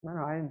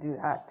 no, I didn't do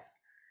that,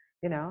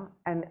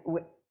 and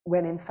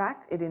when in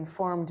fact it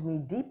informed me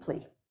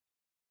deeply.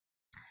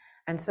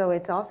 And so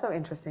it's also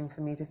interesting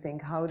for me to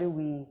think, how do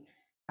we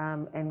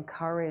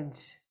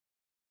encourage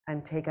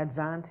and take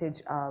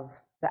advantage of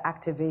the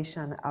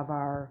activation of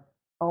our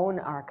own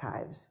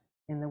archives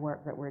in the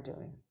work that we're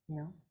doing,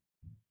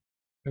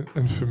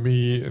 And for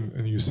me,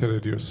 and you said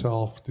it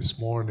yourself this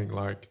morning,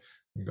 like,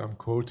 I'm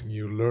quoting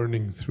you,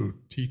 learning through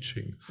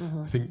teaching.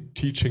 I think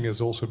teaching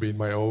has also been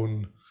my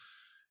own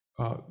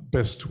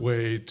best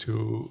way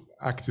to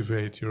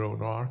activate your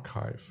own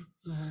archive.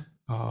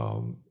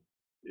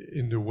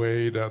 In the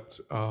way that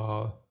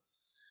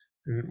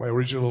my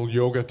original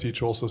yoga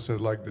teacher also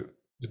said, like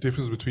the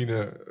difference between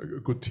a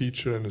good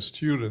teacher and a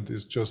student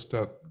is just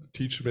that the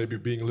teacher maybe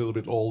being a little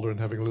bit older and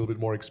having a little bit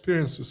more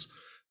experiences,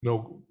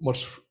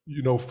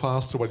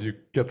 faster what you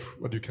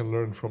can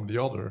learn from the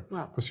other,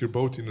 because you're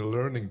both in a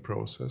learning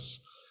process,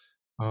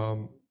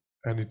 and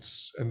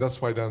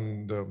that's why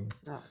then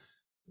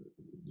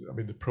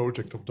the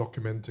project of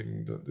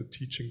documenting the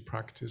teaching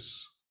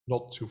practice,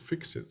 not to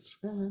fix it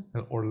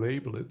or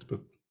label it,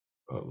 but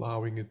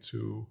allowing it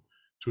to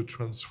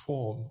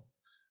transform,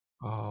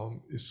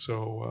 is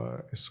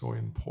so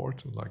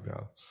important like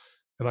that.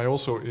 And I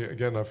also,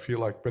 again, I feel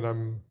like when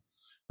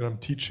I'm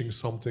teaching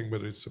something,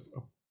 whether it's a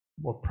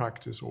more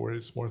practice or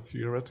it's more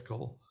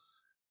theoretical,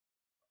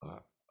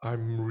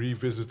 I'm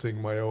revisiting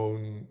my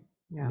own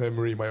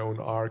memory, my own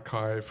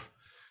archive.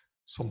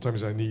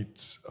 Sometimes I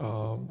need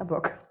a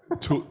book,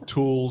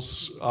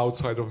 tools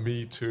outside of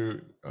me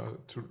to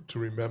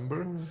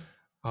remember.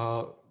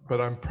 But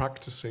I'm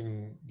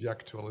practicing the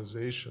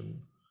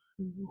actualization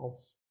of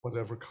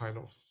whatever kind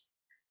of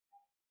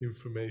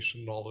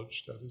information,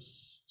 knowledge that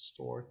is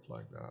stored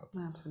like that.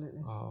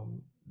 Absolutely.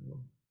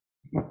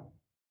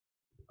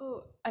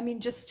 Oh, I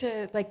mean, just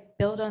to like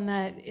build on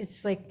that,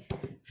 it's like,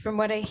 from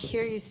what I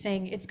hear you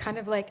saying, it's kind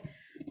of like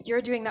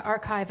you're doing the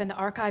archive and the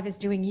archive is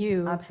doing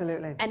you.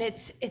 Absolutely. And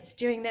it's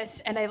doing this.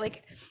 And I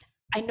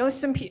know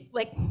some people,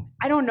 like,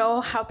 I don't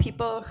know how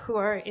people who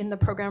are in the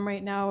program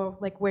right now,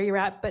 like where you're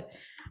at, but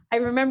I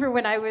remember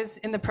when I was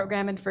in the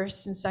program in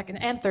first and second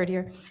and third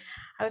year,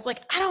 I was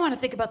like, I don't want to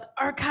think about the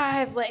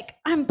archive. Like,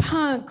 I'm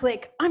punk,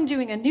 like I'm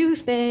doing a new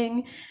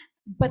thing.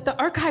 But the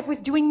archive was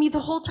doing me the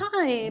whole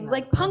time.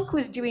 Like punk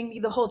was doing me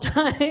the whole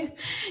time,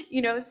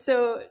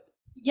 so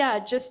yeah,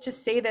 just to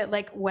say that,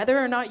 like, whether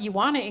or not you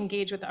want to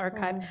engage with the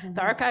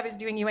archive is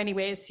doing you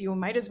anyways, so you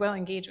might as well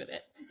engage with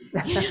it.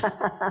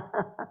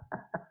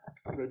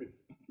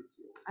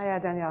 Yeah,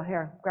 Danielle,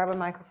 here, grab a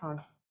microphone.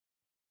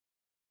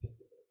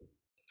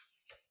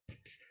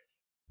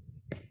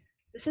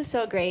 This is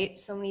so great,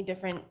 so many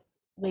different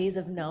ways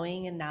of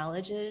knowing and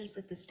knowledges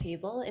at this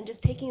table, and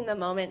just taking the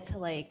moment to,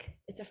 like,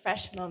 it's a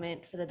fresh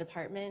moment for the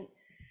department,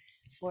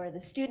 for the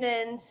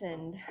students,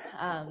 and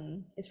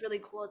it's really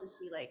cool to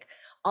see like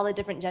all the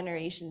different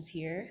generations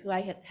here who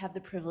I have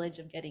the privilege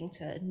of getting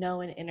to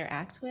know and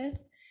interact with.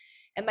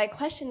 And my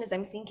question is,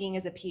 I'm thinking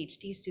as a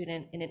PhD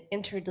student in an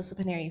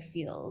interdisciplinary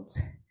field,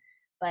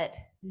 but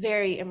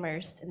very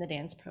immersed in the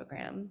dance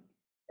program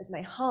as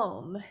my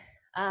home.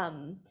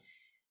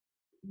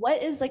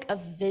 What is like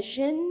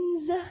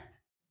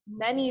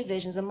many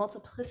visions, a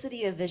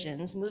multiplicity of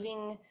visions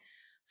moving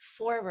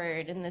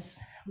forward in this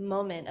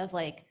moment of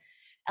like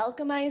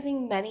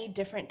alchemizing many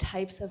different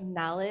types of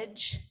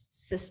knowledge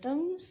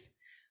systems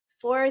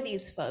for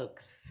these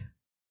folks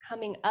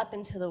coming up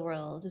into the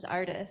world as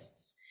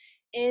artists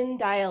in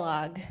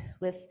dialogue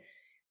with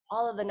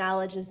all of the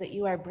knowledges that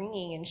you are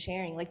bringing and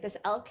sharing, like this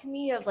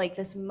alchemy of like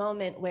this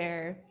moment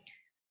where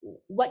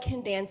what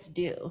can dance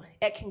do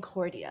at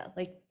Concordia,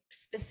 like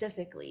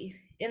specifically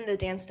in the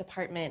dance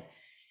department,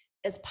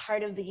 as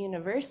part of the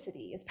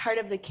university, as part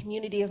of the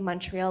community of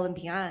Montreal and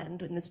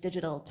beyond in this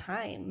digital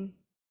time.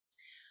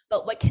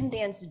 But what can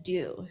dance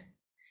do?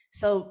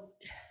 So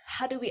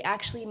how do we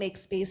actually make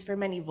space for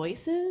many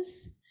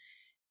voices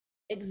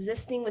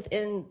existing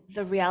within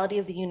the reality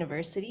of the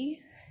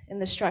university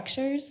and the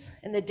structures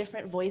and the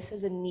different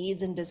voices and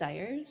needs and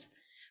desires?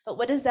 But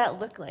what does that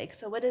look like?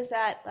 So what is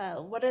that,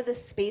 what are the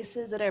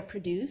spaces that are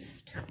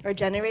produced or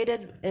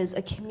generated as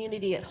a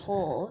community at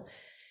whole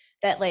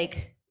that,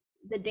 like,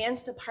 the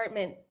dance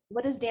department,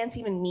 what does dance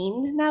even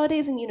mean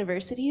nowadays in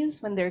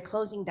universities when they're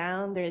closing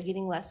down, they're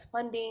getting less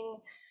funding,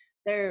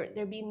 they're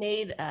being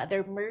made,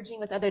 they're merging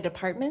with other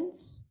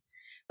departments?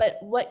 But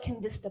what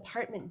can this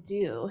department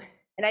do?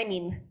 And I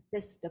mean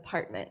this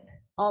department,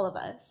 all of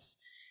us,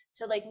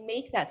 to like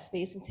make that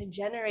space and to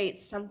generate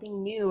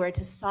something new, or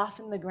to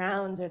soften the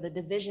grounds or the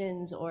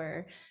divisions,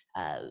 or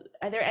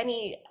are there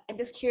any, I'm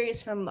just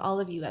curious from all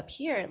of you up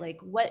here, like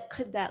what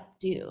could that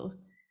do?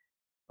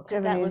 What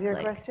could that look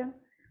like? Question?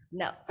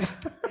 No.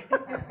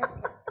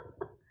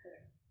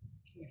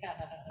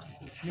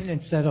 I mean,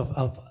 instead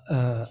of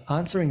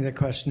answering the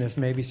question is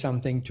maybe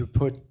something to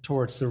put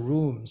towards the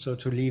room, so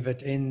to leave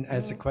it in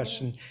as a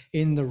question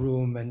in the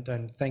room,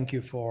 and thank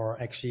you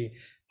for actually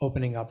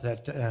opening up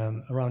that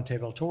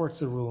roundtable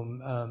towards the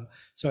room.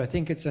 So I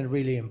think it's a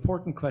really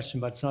important question,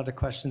 but it's not a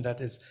question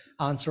that is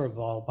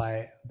answerable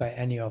by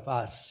any of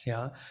us.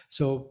 Yeah.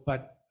 So,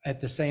 but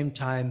at the same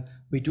time,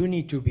 we do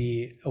need to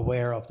be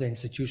aware of the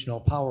institutional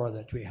power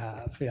that we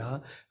have,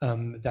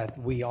 that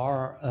we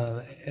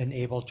are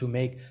enabled to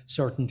make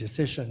certain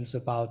decisions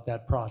about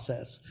that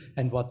process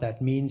and what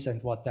that means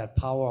and what that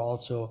power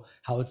also,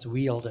 how it's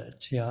wielded,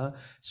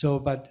 So,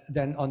 but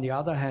then on the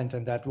other hand,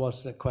 and that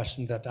was the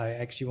question that I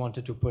actually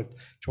wanted to put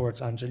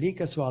towards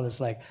Angélique as well, is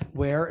like,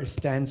 where is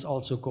dance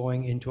also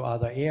going into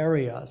other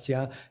areas,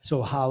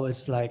 So how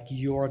is like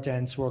your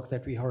dance work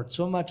that we heard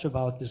so much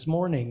about this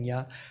morning,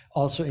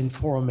 also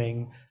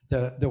informing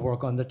the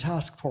work on the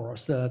task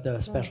force, the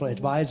special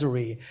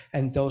advisory,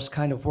 and those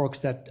kind of works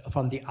that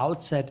from the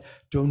outset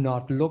do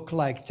not look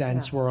like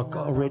dance work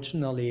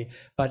originally,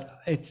 but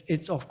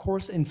it's of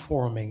course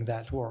informing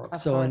that work.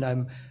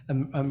 And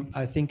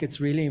I think it's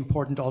really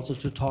important also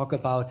to talk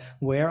about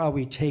where are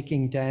we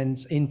taking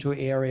dance into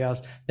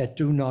areas that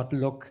do not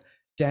look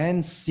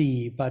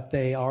dancey, but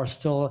they are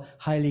still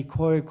highly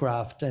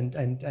choreographed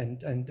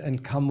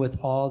and come with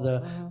all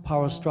the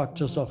power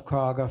structures of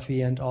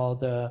choreography and all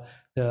the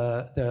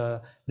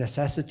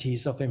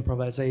necessities of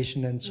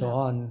improvisation and so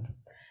on.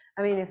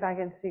 I mean, if I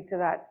can speak to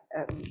that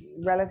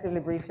relatively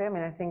briefly, I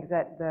mean, I think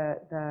that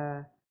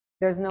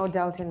there's no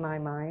doubt in my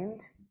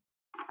mind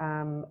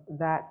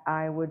that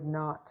I would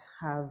not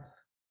have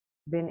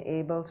been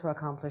able to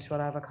accomplish what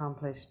I've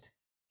accomplished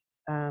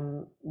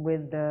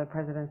with the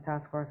President's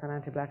Task Force on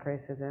Anti-Black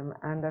Racism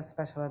and as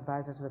Special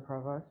Advisor to the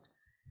Provost,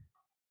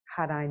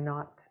 had I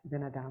not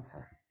been a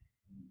dancer.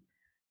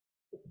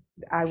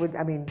 I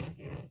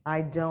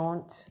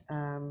don't,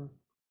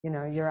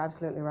 you're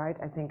absolutely right.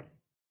 I think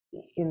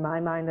in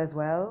my mind as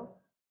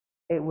well,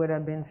 it would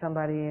have been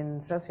somebody in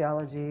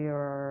sociology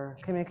or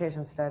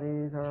communication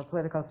studies or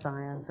political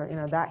science or,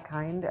 that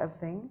kind of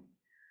thing.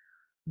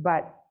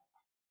 But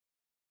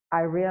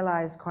I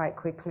realized quite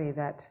quickly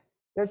that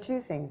there are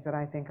two things that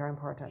I think are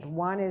important.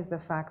 One is the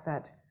fact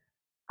that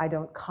I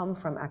don't come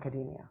from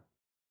academia.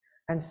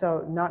 And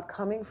so not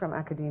coming from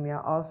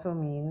academia also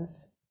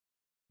means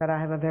that I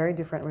have a very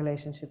different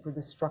relationship with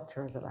the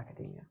structures of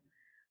academia.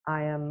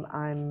 I don't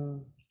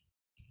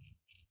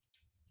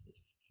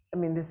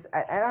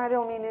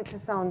mean it to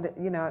sound,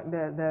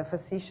 the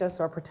facetious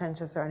or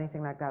pretentious or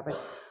anything like that, but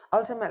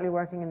ultimately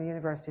working in the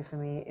university for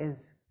me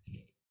is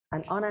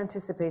an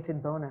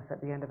unanticipated bonus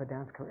at the end of a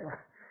dance career,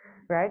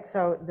 right?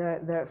 So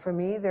for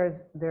me,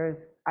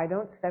 I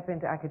don't step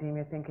into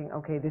academia thinking,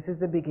 okay, this is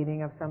the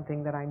beginning of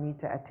something that I need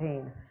to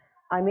attain.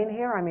 I'm in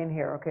here,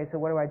 okay, so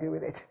what do I do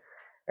with it?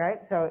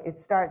 Right, so it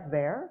starts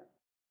there,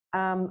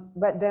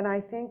 but then I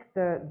think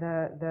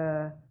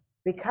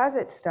because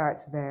it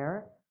starts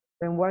there,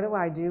 then what do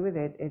I do with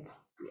it?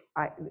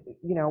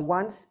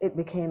 Once it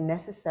became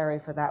necessary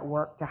for that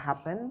work to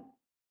happen,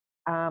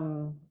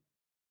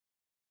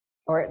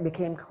 or it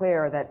became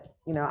clear that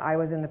I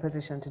was in the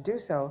position to do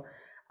so,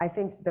 I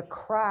think the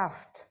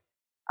craft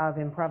of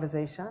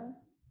improvisation,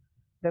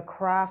 the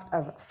craft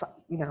of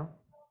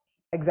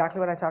exactly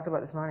what I talked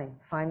about this morning: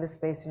 find the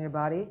space in your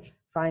body.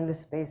 Find the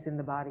space in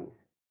the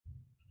bodies.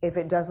 If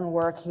it doesn't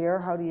work here,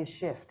 how do you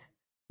shift?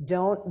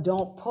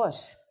 Don't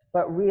push,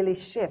 but really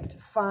shift.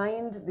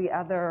 Find the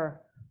other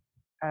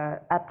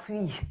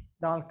appui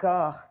dans le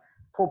corps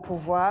pour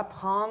pouvoir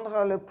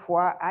prendre le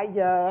poids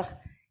ailleurs.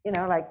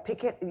 Like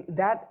pick it.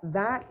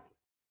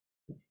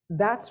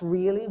 That's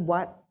really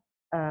what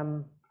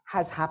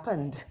has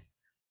happened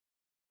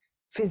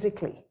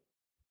physically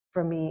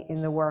for me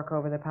in the work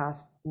over the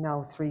past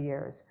 3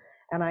 years.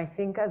 And I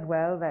think as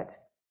well that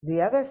the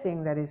other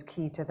thing that is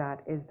key to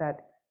that is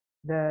that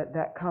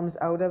that comes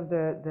out of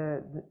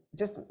the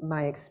just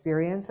my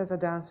experience as a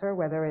dancer,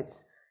 whether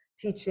it's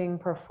teaching,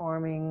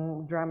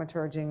 performing,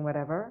 dramaturging,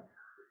 whatever,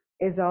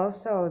 is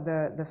also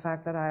the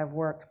fact that I have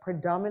worked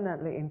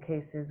predominantly in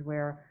cases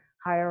where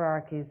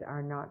hierarchies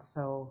are not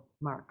so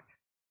marked.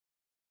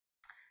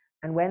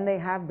 And when they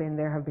have been,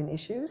 there have been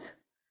issues.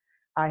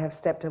 I have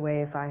stepped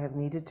away if I have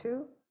needed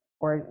to,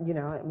 or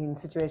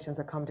situations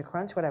that come to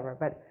crunch, whatever.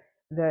 But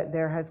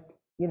there has.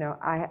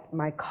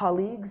 My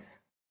colleagues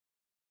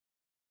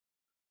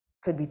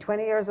could be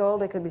 20 years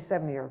old, they could be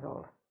 70 years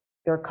old.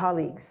 They're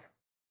colleagues,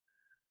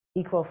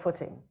 equal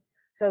footing.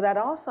 So that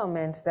also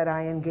meant that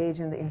I engage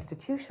in the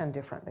institution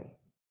differently.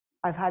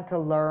 I've had to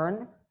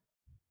learn,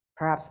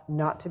 perhaps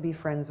not to be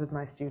friends with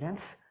my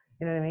students,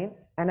 you know what I mean?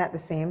 And at the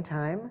same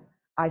time,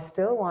 I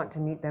still want to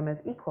meet them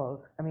as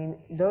equals. I mean,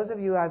 those of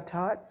you I've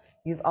taught,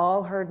 you've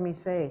all heard me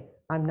say,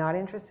 I'm not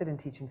interested in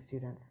teaching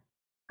students,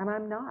 and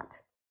I'm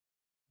not.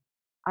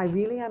 I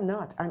really am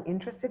not. I'm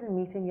interested in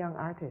meeting young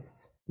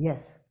artists,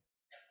 yes.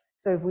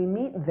 So if we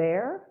meet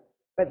there,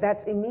 but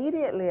that's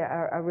immediately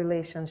a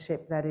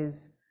relationship that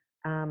is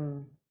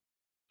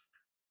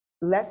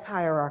less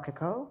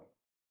hierarchical,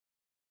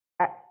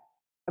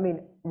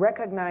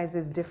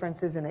 recognizes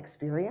differences in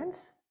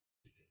experience,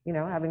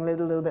 having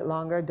lived a little bit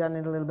longer, done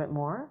it a little bit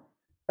more,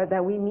 but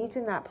that we meet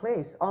in that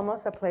place,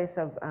 almost a place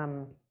of,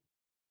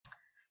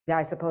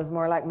 I suppose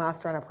more like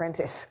master and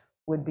apprentice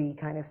would be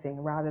kind of thing,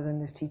 rather than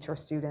this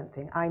teacher-student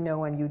thing. I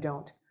know and you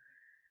don't.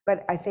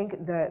 But I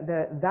think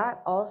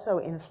that also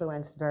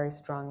influenced very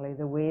strongly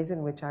the ways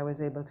in which I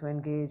was able to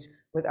engage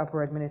with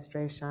upper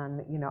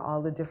administration, you know,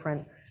 all the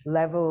different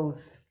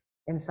levels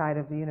inside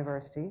of the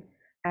university.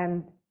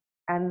 And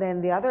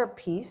then the other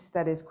piece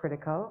that is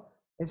critical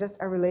is just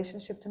a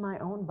relationship to my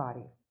own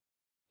body.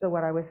 So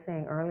what I was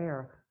saying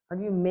earlier, how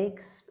do you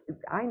make,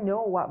 I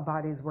know what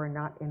bodies were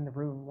not in the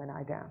room when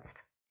I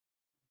danced,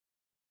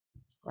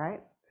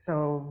 right?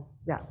 So,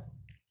 yeah.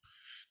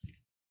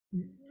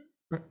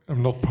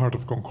 I'm not part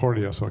of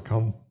Concordia, so I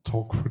can't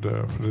talk for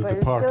the But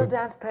department. you're still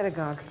dance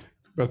pedagogue.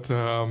 But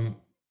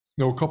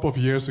no, a couple of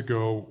years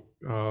ago,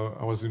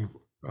 I was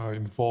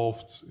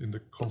involved in the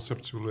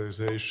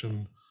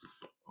conceptualization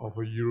of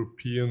a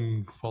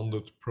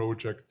European-funded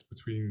project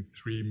between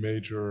 3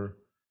 major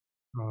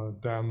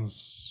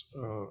dance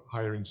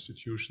higher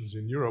institutions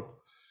in Europe.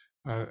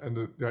 And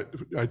the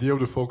idea of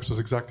the focus was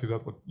exactly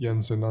that what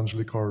Jens and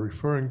Angélique are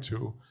referring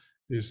to,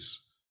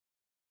 is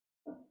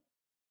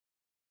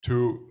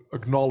to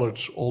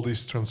acknowledge all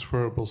these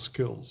transferable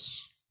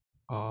skills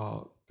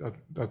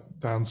that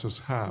dancers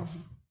have.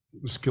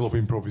 The skill of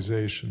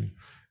improvisation,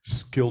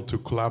 skill to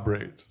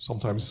collaborate.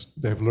 Sometimes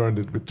they've learned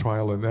it with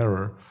trial and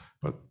error,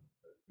 but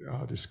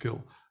the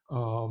skill.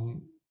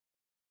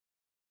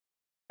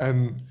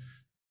 And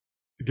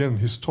again,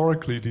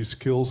 historically, these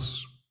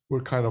skills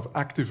were kind of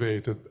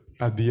activated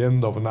at the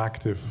end of an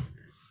active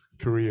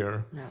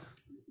career,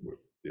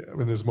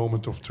 when there's a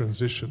moment of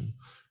transition.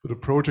 But the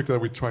project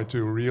that we tried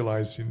to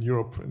realize in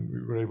Europe, and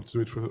we were able to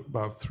do it for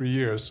about 3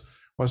 years,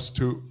 was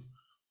to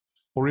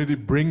already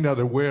bring that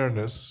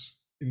awareness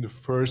in the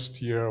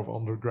first year of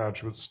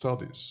undergraduate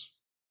studies.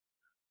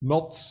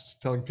 Not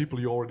telling people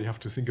you already have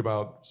to think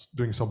about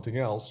doing something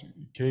else.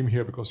 You came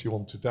here because you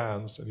want to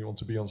dance and you want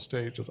to be on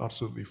stage, that's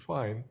absolutely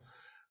fine.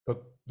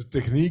 But the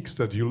techniques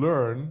that you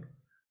learn,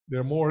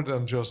 they're more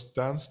than just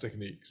dance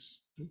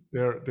techniques.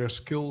 They're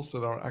skills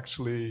that are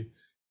actually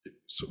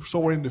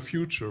somewhere in the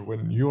future,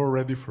 when you're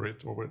ready for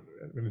it, or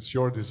when it's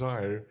your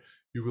desire,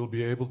 you will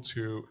be able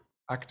to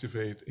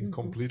activate in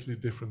completely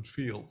different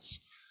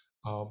fields.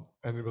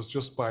 And it was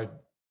just by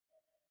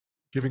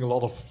giving a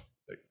lot of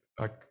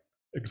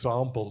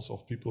examples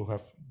of people who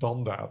have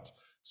done that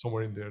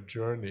somewhere in their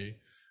journey,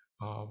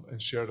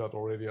 and share that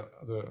already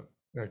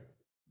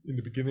in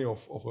the beginning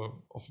of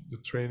the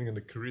training and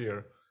the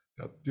career,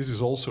 that this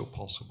is also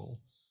possible.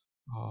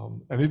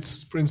 And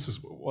it's, for instance,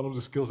 one of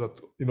the skills that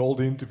in all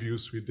the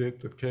interviews we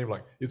did that came,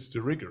 like, it's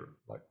the rigor,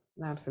 like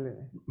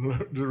Absolutely.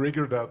 the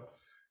rigor that,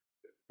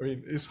 I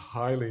mean, is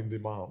highly in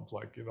demand,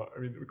 like, you know, I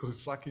mean, because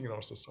it's lacking in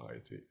our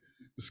society.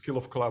 The skill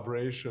of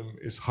collaboration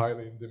is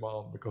highly in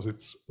demand because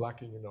it's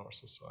lacking in our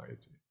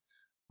society.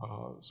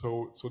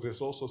 So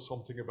there's also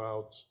something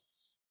about,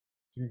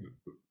 I think,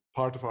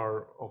 part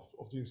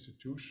of the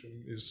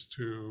institution is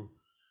to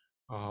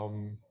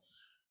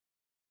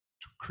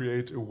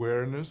create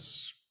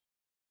awareness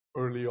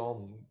early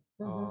on,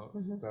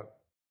 that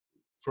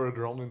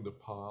further on in the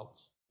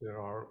path there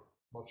are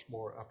much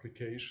more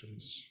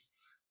applications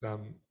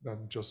than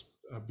just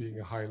being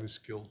a highly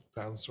skilled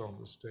dancer on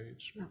the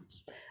stage. Yeah.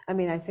 I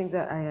mean, I think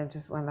that I have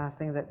just one last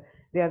thing, that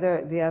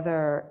the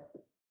other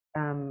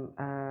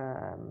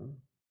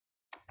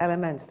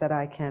elements that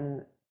I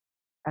can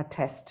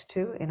attest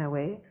to in a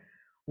way,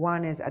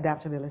 one is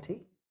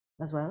adaptability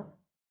as well,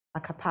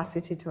 a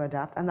capacity to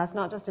adapt, and that's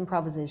not just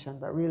improvisation,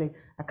 but really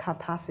a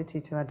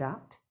capacity to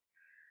adapt.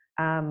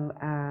 And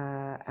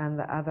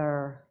the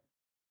other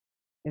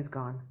is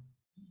gone.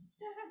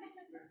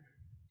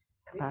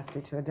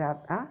 Capacity to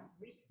adapt.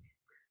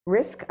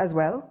 Risk as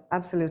well,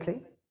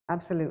 absolutely,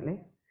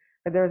 absolutely.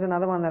 But there was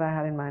another one that I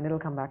had in mind. It'll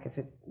come back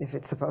if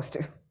it's supposed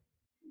to.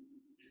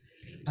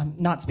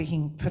 Not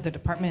speaking for the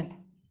department,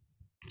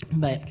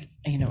 but,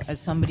 you know, as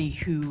somebody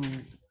who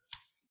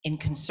in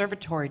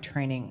conservatory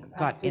training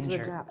got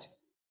injured. Adapt.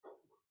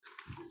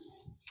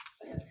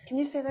 Can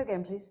you say that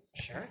again, please?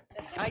 Sure.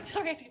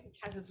 Sorry,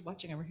 I was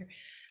watching over here.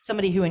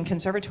 Somebody who in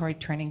conservatory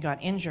training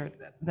got injured,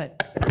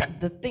 that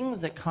the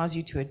things that cause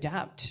you to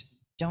adapt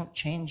don't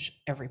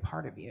change every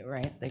part of you,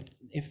 right?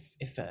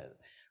 If a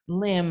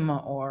limb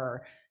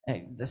or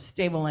the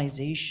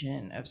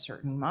stabilization of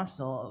certain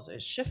muscles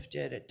is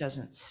shifted, it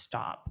doesn't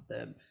stop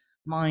the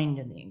mind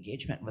and the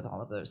engagement with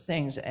all of those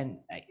things. And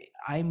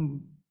I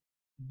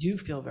do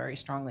feel very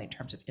strongly in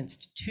terms of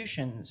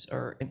institutions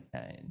or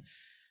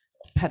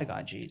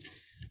pedagogies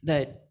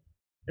that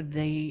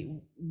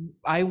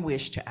I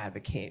wish to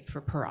advocate for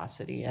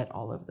porosity at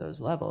all of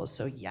those levels.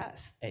 So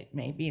yes, it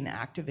may be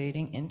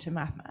activating into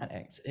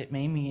mathematics. It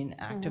may mean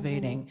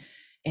activating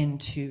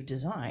into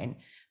design.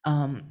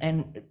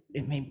 And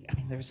it may, I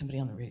mean, there was somebody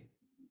on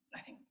I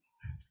think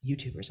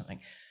YouTube or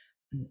something,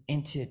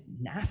 into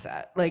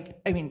NASA. Like,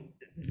 I mean,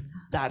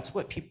 that's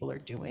what people are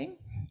doing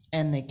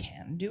and they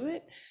can do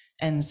it.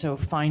 And so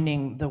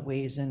finding the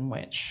ways in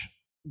which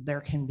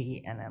there can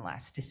be an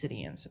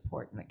elasticity and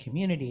support in the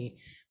community,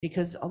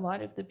 because a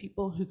lot of the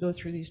people who go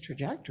through these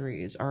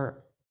trajectories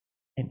are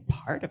in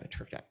part of a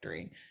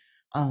trajectory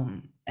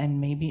And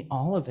maybe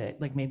all of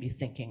it, like maybe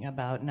thinking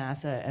about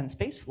NASA and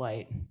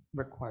spaceflight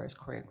requires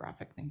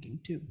choreographic thinking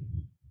too.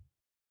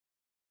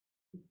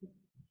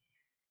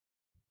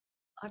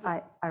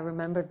 I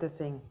remembered the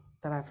thing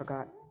that I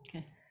forgot.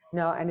 Okay.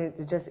 No, and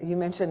it just, you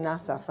mentioned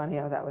NASA, funny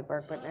how that would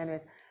work, but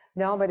anyways,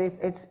 no, but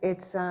it's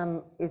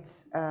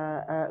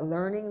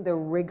learning the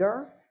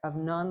rigor of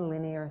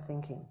non-linear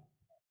thinking.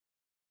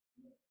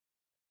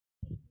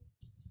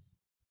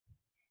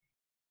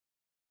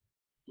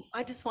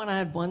 I just want to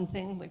add one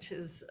thing, which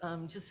is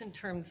just in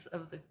terms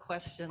of the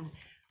question.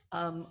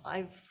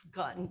 I've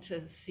gotten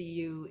to see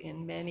you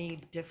in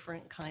many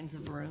different kinds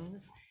of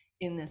rooms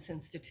in this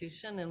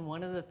institution, and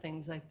one of the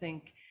things I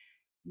think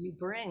you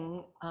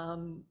bring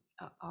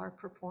are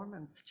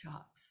performance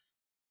chops.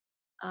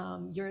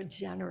 You're a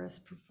generous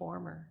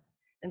performer,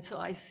 and so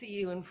I see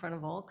you in front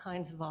of all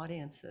kinds of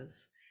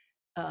audiences,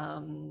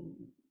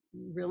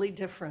 really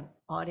different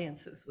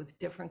audiences with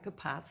different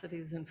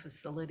capacities and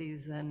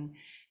facilities and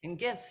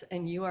gifts,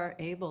 and you are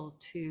able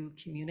to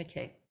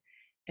communicate,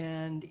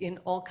 and in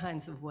all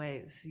kinds of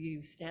ways.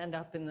 You stand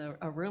up in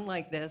a room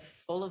like this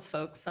full of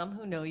folks, some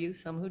who know you,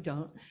 some who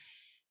don't,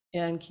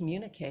 and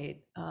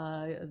communicate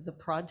the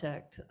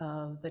project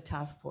of the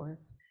task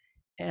force,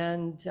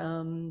 and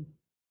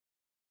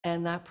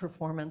that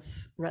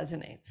performance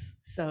resonates.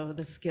 So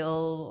the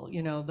skill,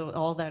 you know,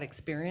 all that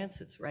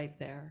experience, it's right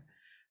there.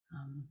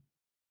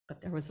 But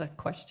there was a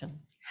question.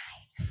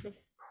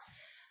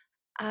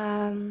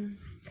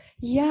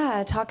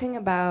 Yeah, talking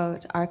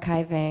about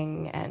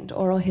archiving and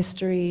oral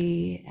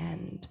history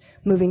and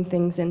moving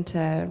things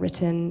into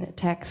written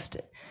text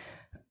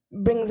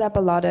brings up a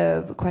lot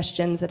of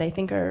questions that I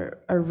think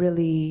are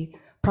really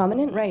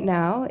prominent right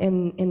now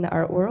in the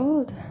art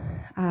world,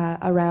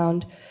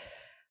 around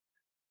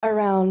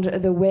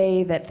the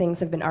way that things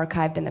have been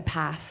archived in the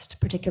past,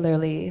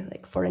 particularly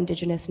like for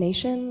Indigenous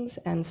nations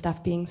and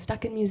stuff being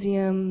stuck in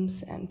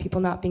museums and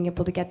people not being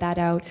able to get that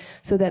out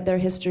so that their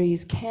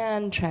histories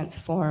can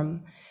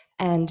transform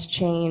and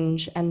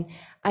change. And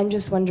I'm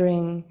just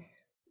wondering,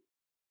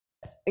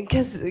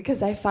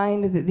 because I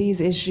find that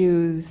these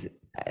issues,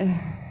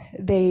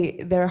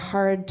 they're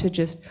hard to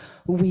just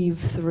weave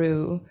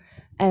through.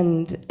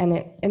 And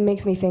it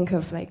makes me think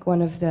of like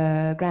one of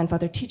the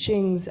grandfather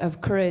teachings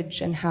of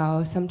courage and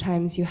how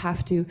sometimes you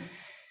have to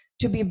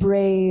be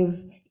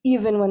brave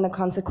even when the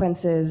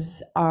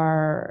consequences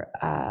are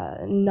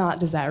not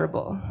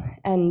desirable.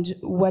 And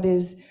what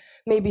is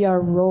maybe our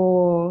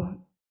role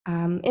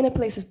in a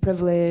place of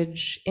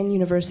privilege, in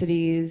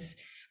universities,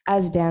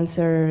 as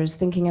dancers,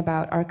 thinking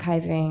about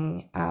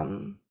archiving,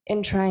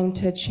 in trying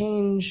to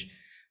change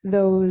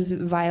those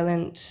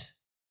violent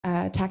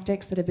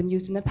tactics that have been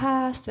used in the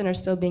past and are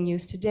still being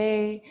used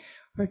today,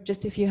 or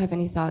just if you have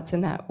any thoughts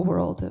in that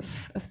world of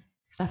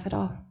stuff at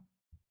all.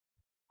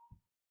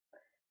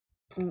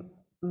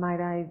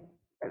 Might I,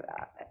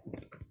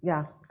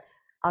 yeah,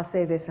 I'll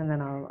say this and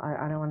then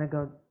I don't want to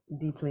go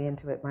deeply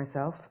into it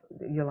myself.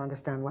 You'll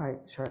understand why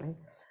shortly.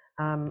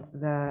 I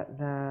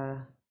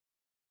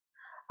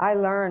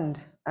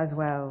learned as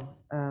well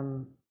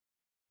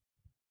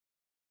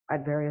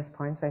at various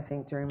points, I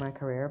think, during my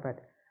career, but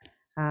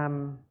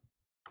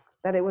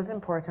that it was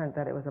important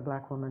that it was a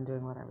Black woman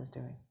doing what I was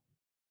doing.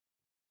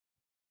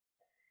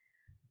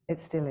 It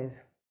still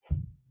is.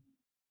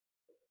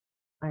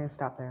 I can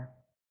stop there.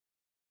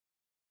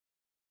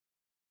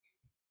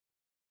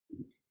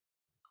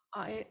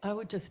 I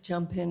would just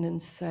jump in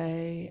and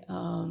say,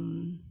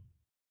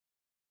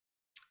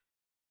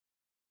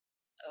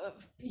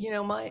 you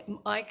know,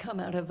 I come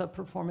out of a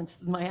performance,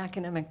 my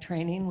academic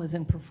training was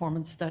in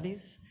performance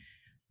studies.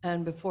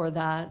 And before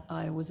that,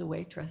 I was a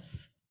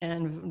waitress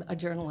and a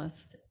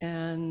journalist.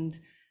 And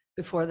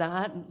before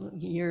that,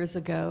 years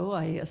ago,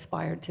 I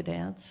aspired to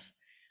dance.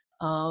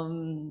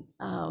 And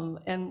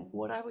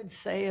what I would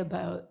say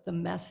about the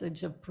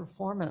message of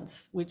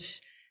performance,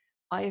 which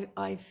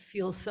I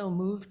feel so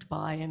moved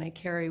by and I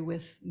carry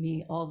with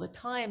me all the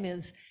time,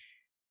 is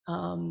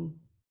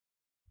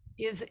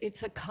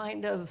it's a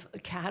kind of a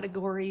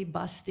category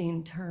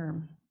busting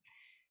term.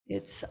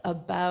 It's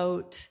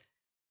about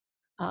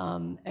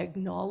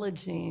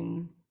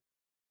acknowledging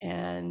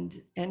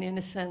and in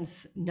a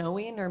sense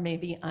knowing, or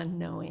maybe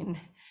unknowing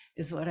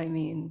is what I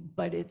mean,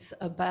 but it's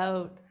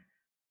about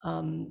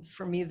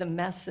for me the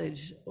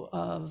message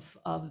of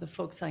the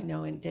folks I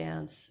know in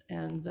dance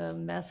and the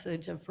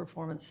message of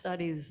performance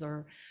studies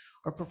or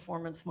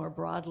performance more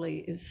broadly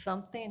is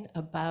something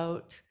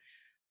about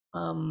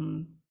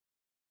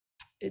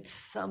it's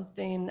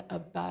something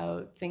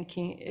about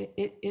thinking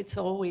it's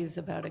always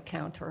about a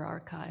counter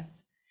archive.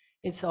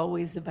 It's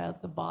always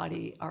about the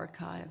body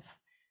archive.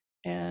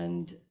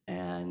 And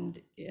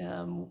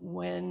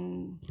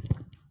when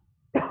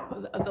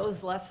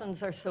those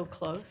lessons are so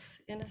close,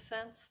 in a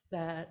sense,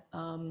 that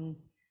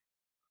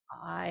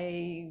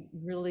I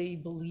really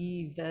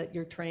believe that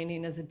your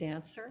training as a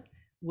dancer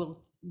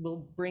will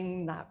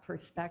bring that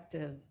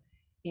perspective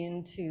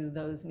into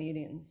those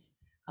meetings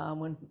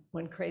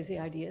when crazy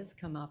ideas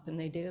come up, and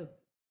they do.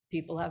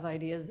 people have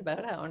ideas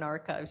about how an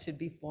archive should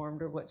be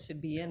formed or what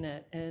should be in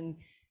it. And,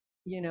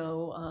 you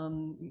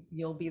know,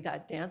 you'll be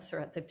that dancer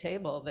at the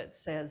table that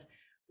says,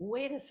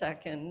 wait a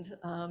second,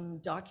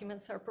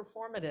 documents are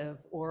performative,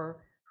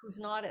 or who's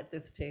not at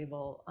this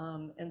table.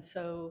 And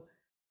so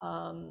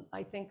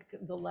I think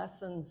the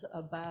lessons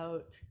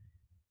about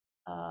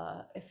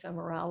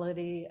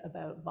ephemerality,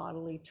 about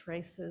bodily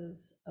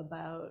traces,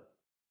 about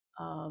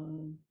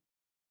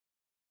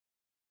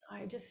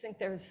I just think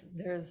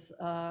there's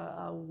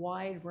a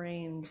wide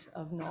range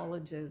of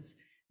knowledges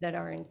that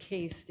are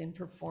encased in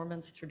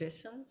performance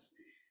traditions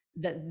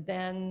that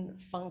then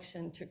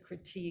function to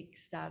critique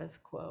status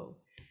quo,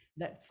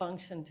 that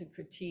function to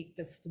critique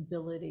the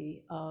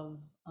stability of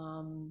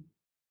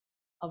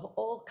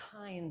all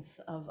kinds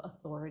of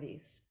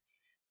authorities.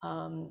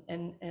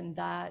 And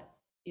that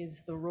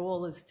is the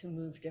role, is to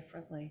move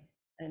differently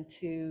and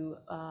to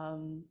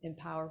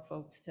empower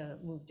folks to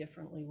move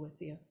differently with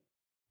you.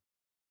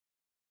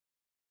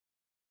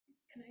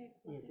 Can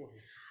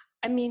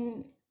I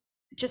mean,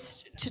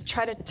 just to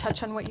try to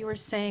touch on what you were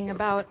saying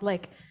about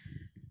like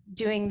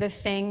doing the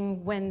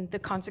thing when the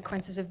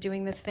consequences of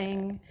doing the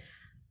thing.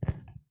 I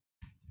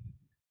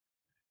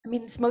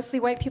mean, it's mostly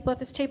white people at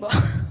this table.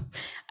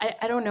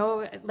 I don't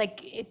know,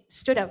 like it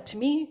stood out to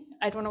me.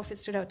 I don't know if it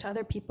stood out to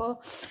other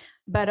people,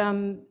 but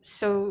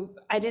so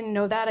I didn't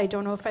know that. I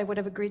don't know if I would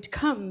have agreed to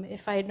come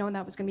if I had known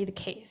that was gonna be the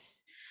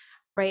case,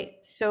 right?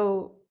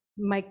 So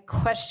my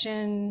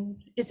question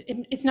is,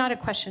 it's not a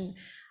question.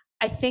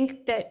 I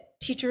think that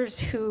teachers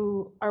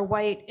who are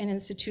white in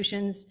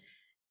institutions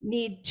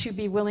need to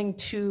be willing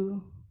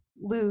to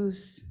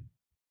lose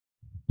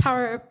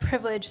power,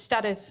 privilege,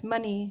 status,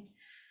 money.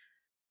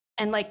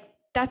 And like,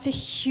 that is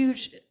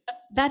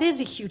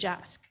a huge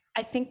ask.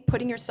 I think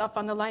putting yourself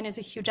on the line is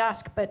a huge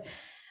ask, but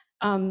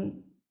to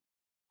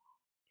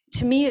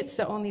me, it's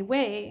the only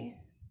way,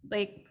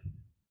 like,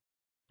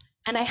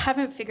 and I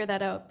haven't figured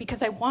that out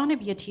because I want to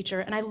be a teacher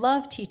and I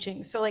love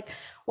teaching. So like,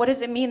 what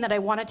does it mean that I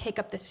want to take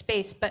up this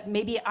space, but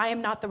maybe I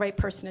am not the right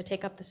person to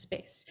take up the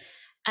space?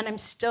 And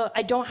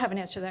I don't have an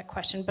answer to that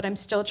question, but I'm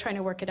still trying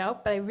to work it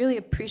out. But I really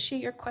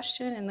appreciate your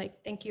question and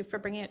like, thank you for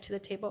bringing it to the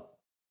table.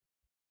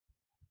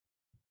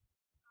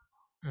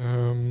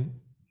 The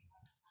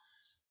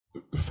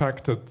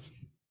fact that,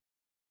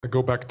 I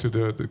go back to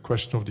the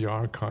question of the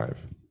archive,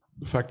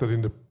 the fact that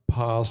in the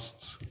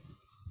past,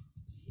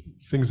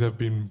 things have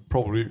been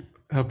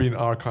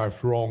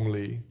archived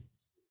wrongly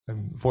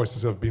and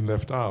voices have been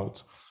left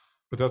out.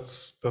 But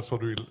that's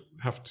what we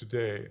have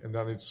today. And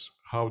then it's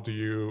how do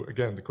you,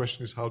 again, the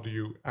question is how do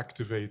you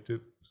activate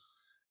it,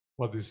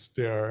 what is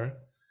there,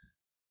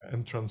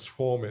 and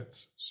transform it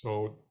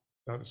so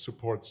that it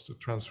supports the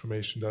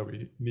transformation that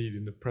we need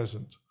in the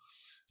present.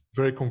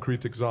 Very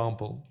concrete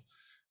example.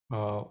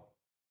 A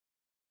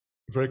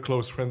very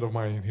close friend of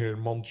mine here in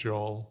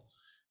Montreal,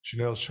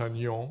 Ginelle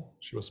Chagnon,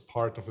 she was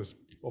part of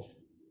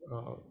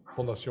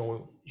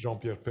Fondation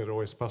Jean-Pierre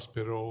Perrault, Espace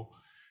Perrault.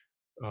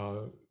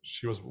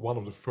 She was one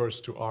of the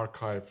first to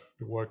archive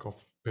the work of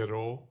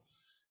Perrault.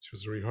 She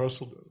was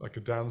a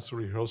dancer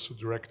rehearsal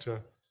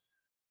director.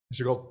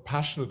 She got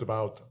passionate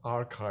about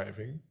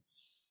archiving.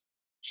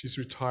 She's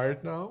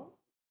retired now.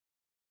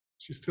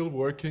 She's still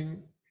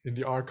working in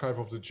the archive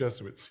of the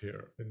Jesuits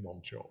here in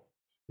Montreal,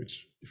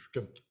 which, if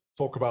you can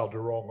talk about the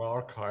wrong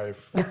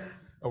archive,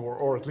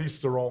 or at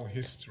least the wrong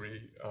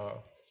history,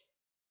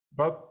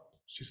 but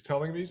she's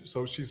telling me,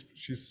 so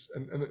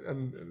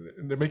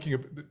and they're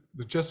making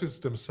the Jesuits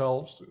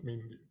themselves, I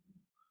mean,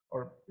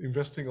 are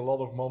investing a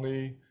lot of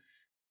money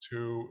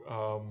to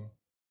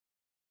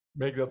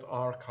make that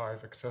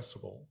archive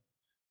accessible.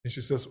 And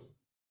she says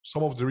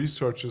some of the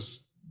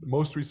researchers,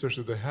 most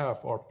researchers they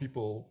have are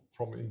people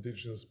from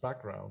indigenous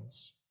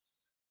backgrounds,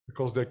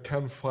 because they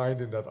can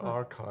find in that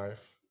archive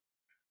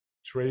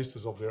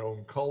traces of their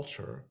own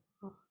culture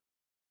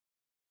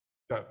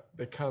that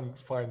they can't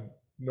find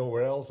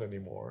nowhere else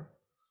anymore.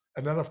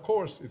 And then, of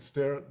course, it's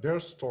their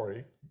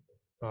story.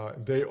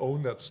 They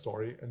own that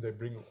story, and they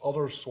bring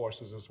other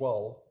sources as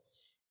well,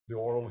 the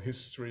oral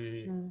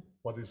history,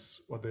 what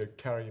they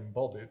carry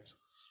embodied.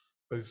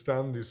 But it's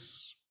then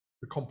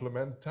the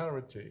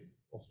complementarity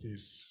of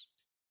this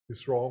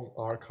wrong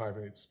archive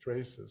and its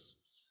traces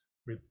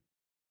with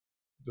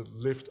the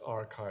lived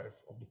archive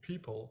of the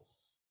people,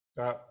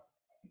 that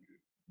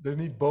they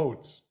need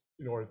both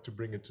in order to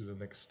bring it to the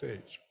next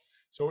stage.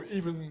 So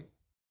even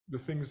the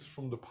things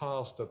from the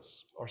past that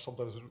are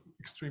sometimes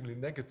extremely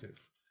negative,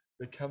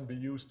 they can be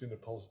used in a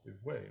positive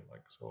way.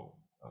 Like so.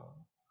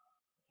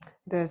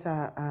 There's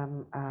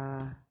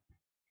I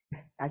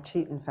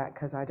cheat, in fact,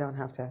 because I don't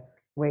have to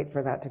wait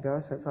for that to go,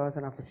 so it's always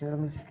an opportunity.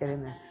 Let me just get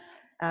in there.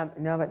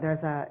 No, but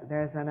there's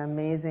an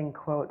amazing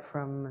quote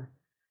from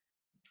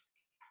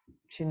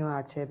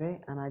Chinua Achebe,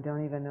 and I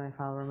don't even know if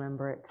I'll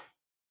remember it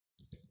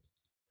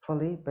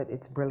fully, but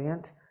it's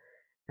brilliant.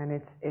 And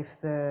it's, if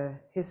the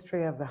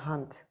history of the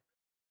hunt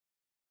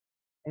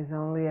is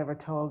only ever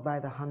told by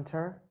the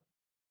hunter,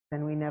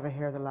 then we never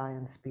hear the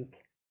lion speak.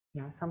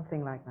 You know,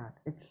 something like that.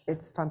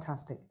 It's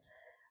fantastic.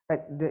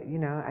 But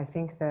I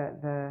think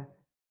the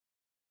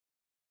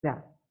Yeah,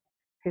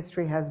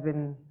 history has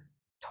been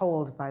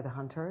told by the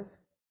hunters.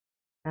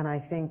 And I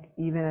think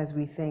even as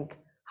we think,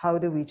 how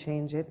do we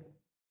change it?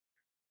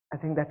 I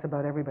think that's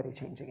about everybody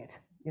changing it.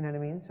 You know what I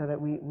mean? So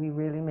that we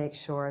really make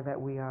sure that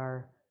we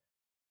are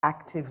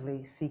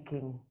actively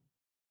seeking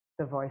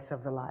the voice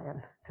of the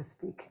lion to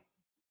speak.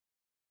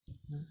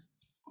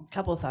 A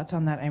couple of thoughts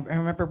on that. I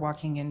remember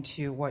walking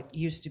into what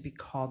used to be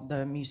called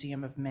the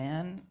Museum of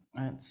Man.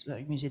 It's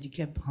Musée du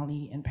Quai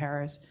Branly in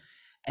Paris,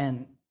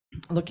 and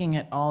looking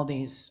at all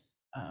these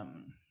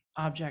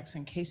objects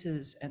and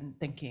cases and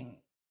thinking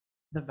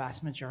the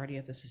vast majority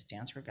of this is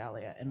dance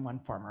regalia in one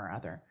form or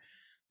other.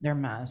 Their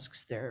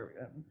masks,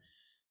 their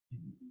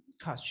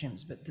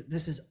costumes, but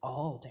this is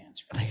all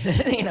dance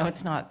related. You know,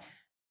 it's not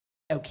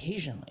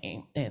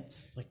occasionally,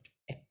 it's like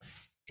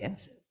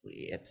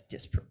extensively, it's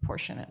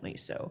disproportionately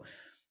so.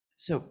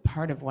 So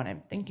part of what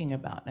I'm thinking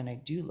about, and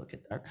I do look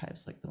at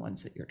archives like the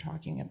ones that you're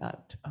talking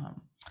about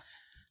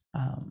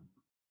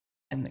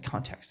in the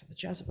context of the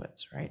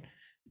Jesuits, right,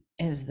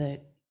 is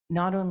that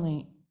not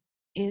only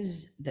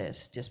is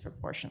this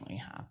disproportionately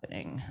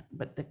happening,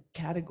 but the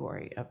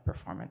category of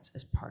performance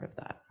is part of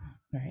that,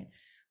 right?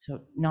 So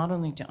not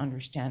only to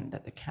understand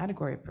that the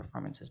category of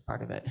performance is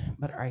part of it,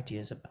 but our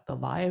ideas about the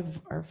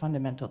live are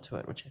fundamental to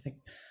it, which I think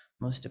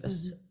most of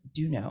us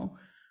do know.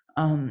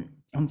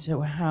 And so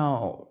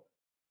how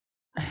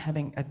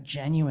having a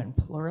genuine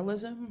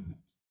pluralism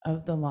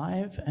of the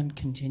live and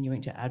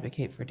continuing to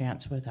advocate for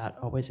dance without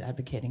always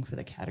advocating for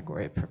the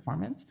category of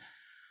performance,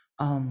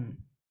 and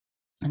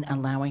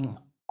allowing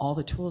all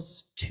the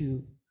tools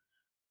to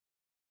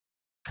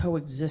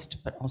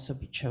coexist but also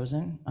be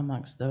chosen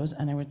amongst those.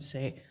 And I would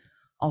say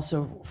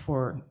also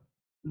for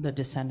the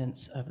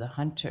descendants of the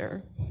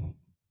hunter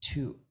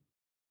to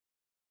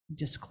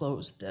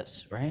disclose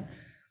this, right?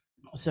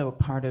 So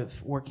part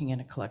of working in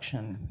a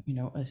collection, you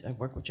know, as I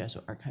work with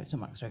Jesuit archives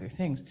amongst other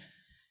things,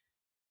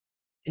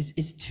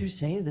 is to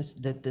say this,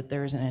 that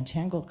there is an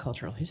entangled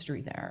cultural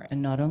history there.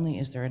 And not only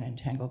is there an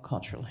entangled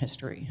cultural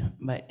history,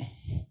 but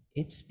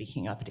it's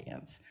speaking of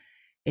dance.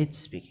 It's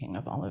speaking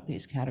of all of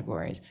these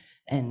categories.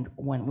 And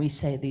when we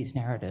say these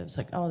narratives,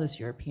 like, oh, this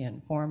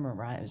European form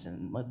arrives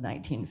in the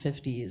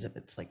 1950s, if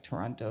it's like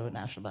Toronto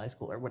National High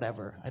School or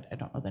whatever, I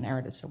don't know the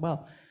narrative so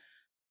well.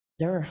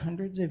 There are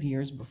hundreds of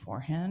years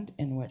beforehand,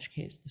 in which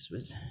case this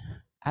was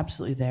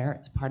absolutely there.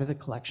 It's part of the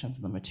collections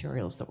and the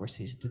materials that were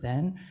seized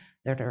then,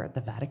 that are at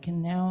the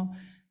Vatican now,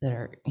 that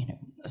are, you know,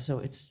 so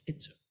it's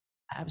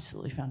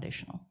absolutely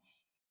foundational.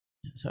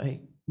 So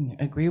I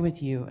agree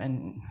with you,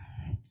 and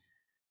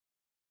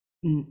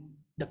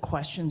the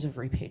questions of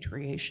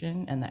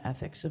repatriation and the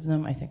ethics of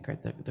them, I think, are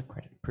the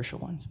crucial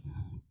ones.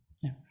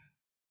 Yeah.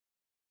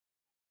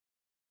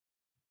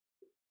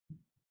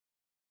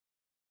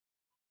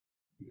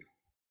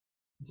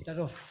 Instead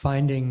of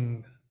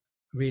finding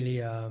really,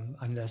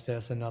 unless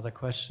there's another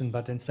question,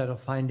 but instead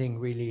of finding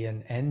really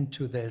an end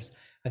to this,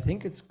 I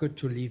think it's good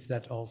to leave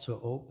that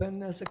also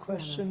open as a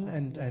question,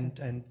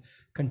 and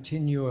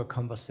continue a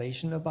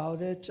conversation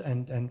about it,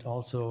 and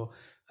also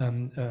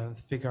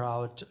figure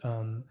out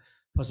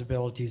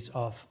possibilities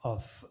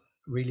of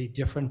really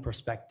different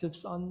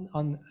perspectives on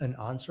an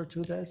answer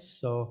to this.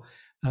 So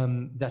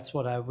that's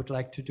what I would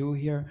like to do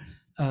here.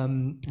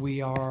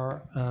 We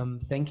are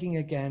thanking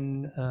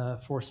again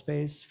for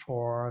space,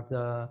 for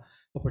the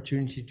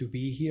opportunity to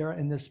be here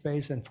in this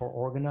space, and for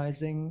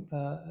organizing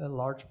a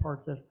large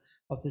part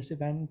of this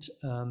event.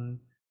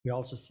 We're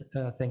also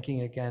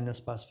thanking again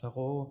Espace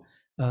Ferro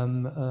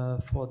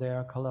for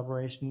their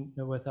collaboration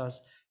with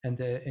us, and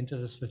the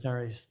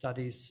Interdisciplinary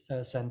Studies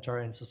Center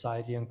in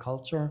Society and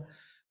Culture.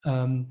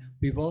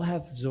 We will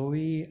have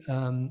Zoey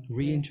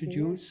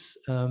reintroduce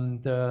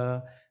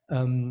the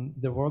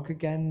work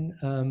again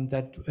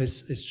that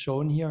is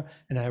shown here,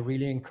 and I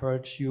really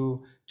encourage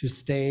you to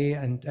stay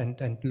and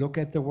look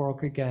at the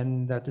work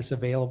again that is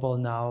available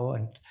now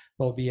and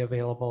will be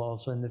available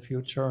also in the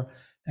future.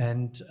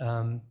 And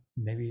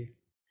maybe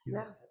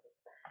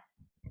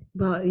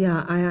Well,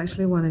 yeah, I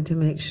actually wanted to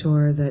make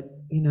sure that,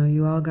 you know,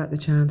 you all got the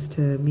chance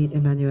to meet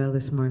Emmanuelle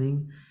this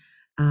morning.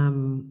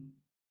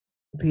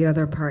 The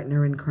other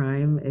partner in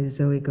crime is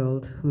Zoey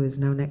Gauld, who is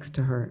now next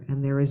to her,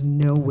 and there is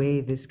no way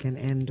this can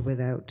end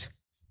without.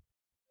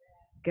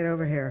 Get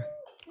over here.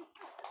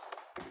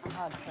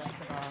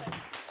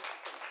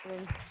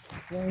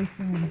 Very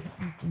fun.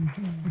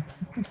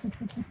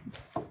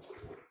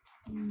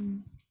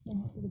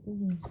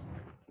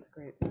 That's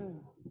great.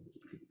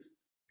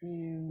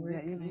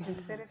 You can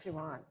sit if you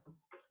want.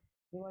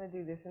 You want to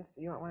do this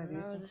instead? You want one of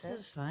these instead? This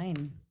is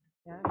fine.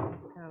 Yeah,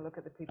 kind of look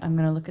at the people. I'm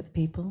going to look at the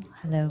people.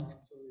 Hello.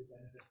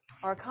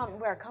 Or come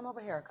over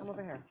here. Come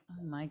over here.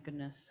 Oh my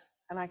goodness.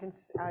 And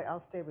I'll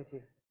stay with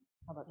you.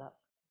 How about that?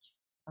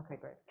 Okay,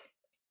 great.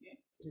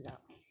 Let's do that.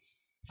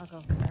 I'll go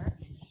over there.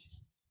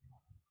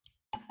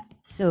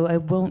 So I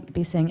won't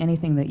be saying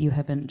anything that you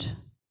haven't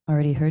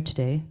already heard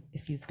today,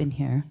 if you've been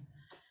here.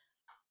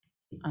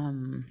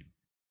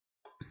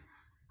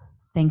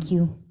 Thank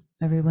you,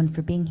 everyone,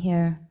 for being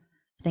here.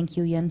 Thank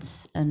you,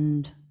 Jens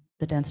and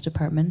the dance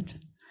department.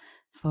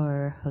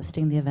 for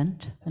hosting the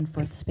event and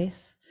for the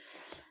space.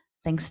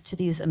 Thanks to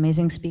these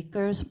amazing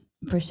speakers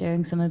for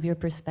sharing some of your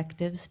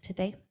perspectives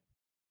today.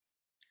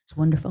 It's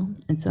wonderful.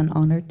 It's an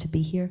honor to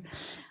be here.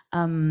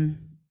 Emmanuelle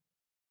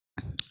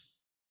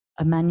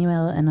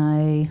and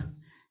I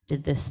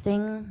did this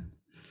thing.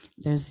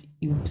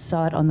 You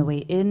saw it on the way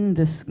in,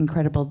 this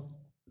incredible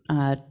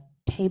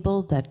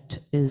table that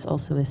is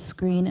also a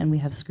screen, and we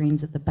have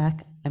screens at the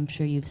back. I'm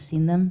sure you've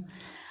seen them.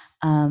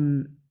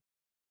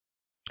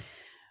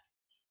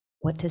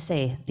 What to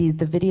say? The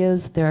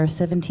videos, there are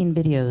 17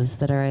 videos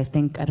that are, I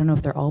don't know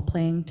if they're all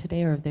playing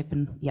today or if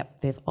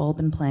they've all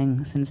been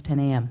playing since 10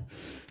 a.m.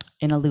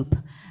 in a loop.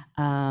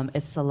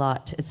 It's a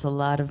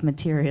lot of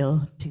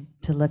material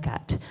to look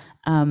at.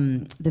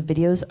 The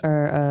videos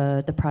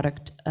are the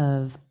product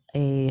of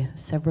a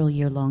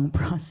several-year-long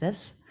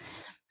process.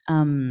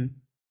 I'll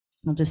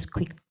just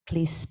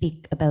quickly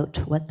speak about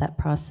what that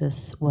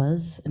process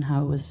was and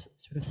how it was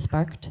sort of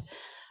sparked.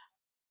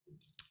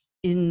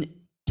 In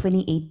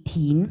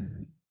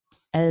 2018,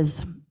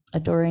 as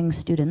adoring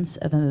students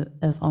of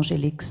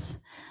Angélique's,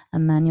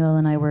 Emmanuelle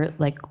and I were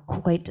like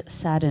quite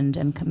saddened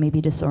and maybe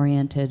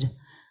disoriented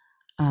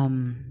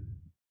to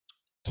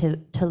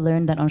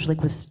learn that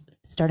Angélique was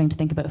starting to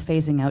think about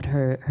phasing out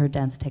her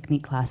dance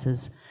technique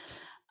classes.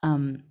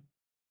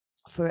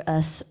 For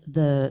us,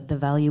 the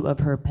value of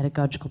her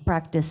pedagogical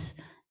practice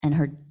and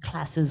her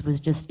classes was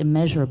just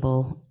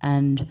immeasurable,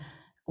 and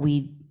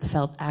we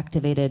felt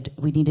activated.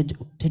 We needed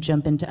to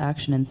jump into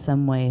action in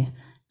some way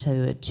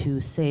to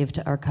save,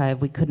 to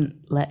archive. We couldn't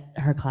let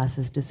her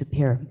classes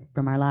disappear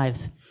from our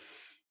lives.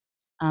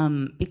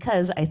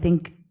 Because I'm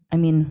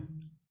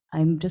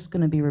just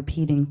going to be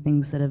repeating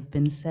things that have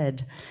been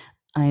said,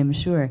 I am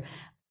sure.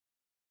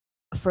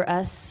 For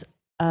us,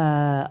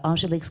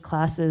 Angélique's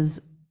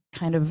classes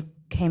kind of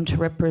came to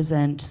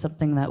represent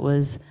something that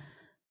was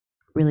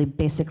really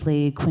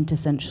basically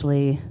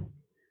quintessentially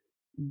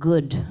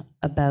good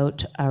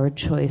about our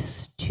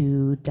choice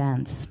to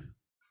dance,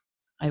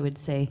 I would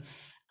say.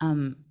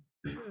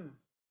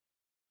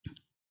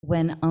 When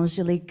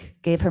Angélique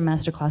gave her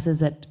master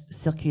classes at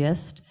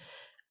Circuest,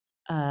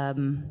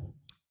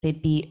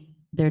 there'd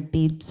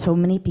be so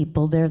many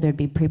people there. There'd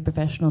be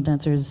pre-professional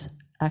dancers,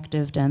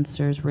 active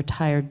dancers,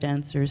 retired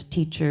dancers,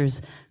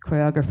 teachers,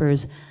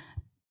 choreographers,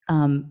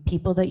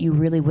 people that you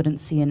really wouldn't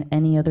see in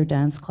any other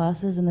dance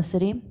classes in the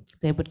city.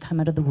 They would come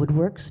out of the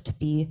woodworks to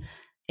be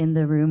in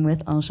the room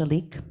with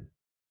Angélique.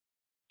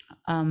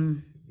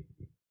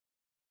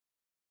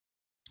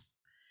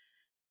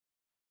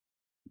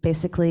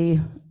 Basically,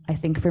 I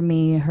think for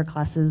me, her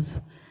classes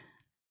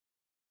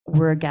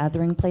were a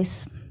gathering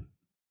place,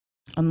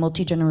 a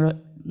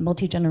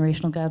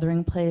multi-generational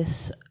gathering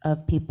place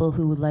of people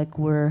who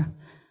were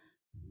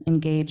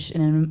engaged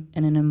in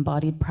an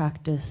embodied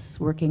practice,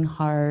 working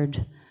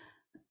hard,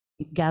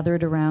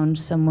 gathered around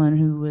someone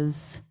who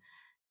was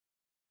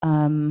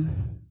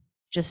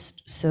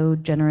just so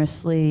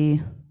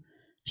generously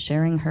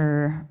sharing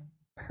her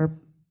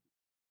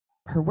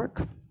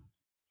work.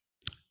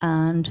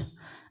 And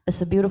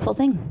it's a beautiful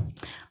thing.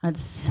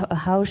 It's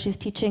how she's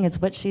teaching,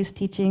 it's what she's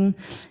teaching.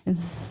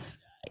 It's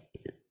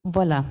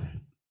voila.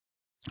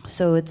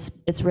 So it's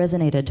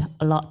resonated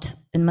a lot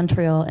in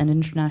Montreal and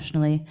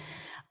internationally.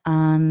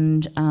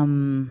 And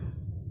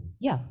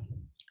yeah,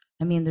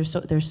 I mean,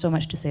 there's so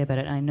much to say about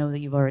it. I know that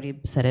you've already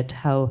said it,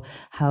 how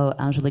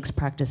Angélique's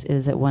practice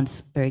is at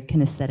once very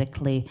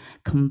kinesthetically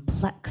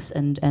complex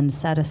and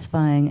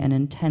satisfying and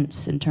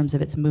intense in terms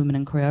of its movement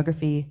and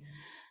choreography,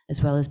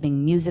 as well as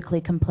being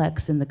musically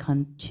complex in the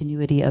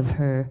continuity of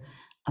her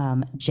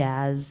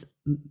jazz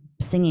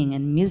singing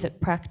and music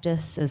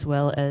practice, as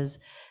well as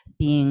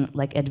being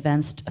like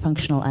advanced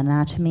functional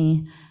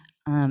anatomy,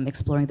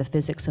 exploring the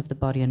physics of the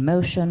body and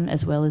motion,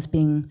 as well as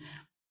being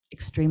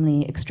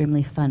extremely,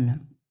 extremely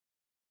fun.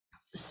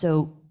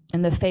 So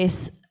in the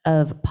face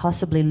of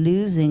possibly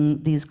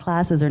losing these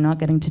classes or not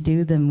getting to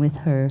do them with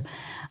her,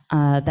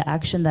 the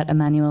action that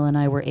Emmanuelle and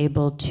I were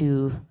able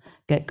to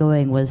get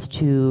going was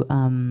to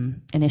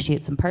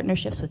initiate some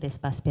partnerships with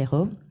Espace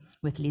Perrault,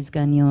 with Lise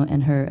Gagnon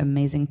and her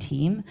amazing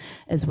team,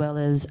 as well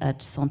as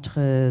at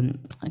Centre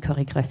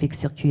Chorégraphique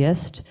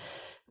Circuest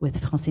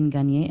with Francine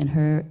Gagné and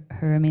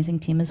her amazing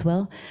team as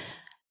well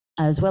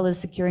as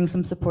securing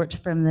some support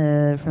from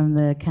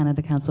the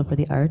Canada Council for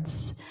the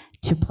Arts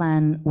to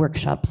plan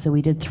workshops. So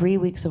we did 3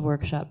 weeks of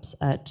workshops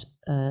at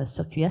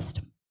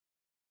Circuest,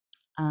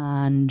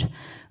 and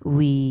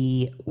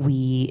we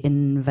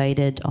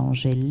invited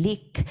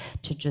Angélique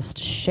to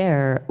just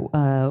share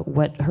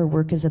what her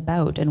work is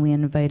about, and we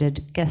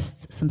invited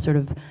guests, some sort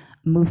of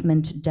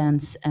movement,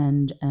 dance,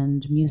 and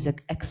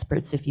music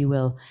experts, if you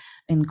will,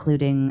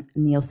 including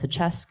Neil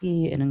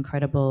Sachasky, an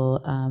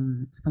incredible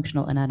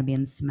functional anatomy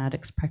and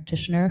somatics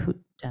practitioner,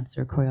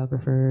 dancer,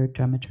 choreographer,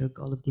 dramaturg,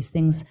 all of these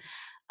things.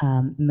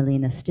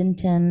 Melina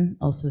Stinton,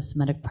 also a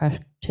somatic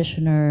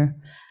practitioner,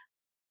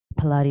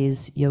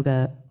 Pilates,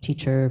 yoga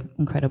teacher,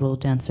 incredible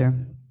dancer.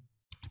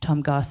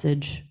 Tom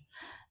Gossage,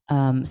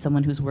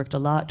 someone who's worked a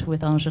lot with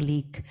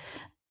Angélique,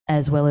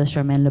 as well as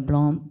Charmaine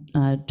Leblanc,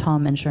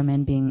 Tom and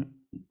Charmaine being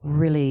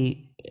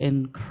really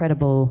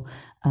incredible,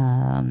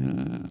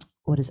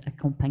 what is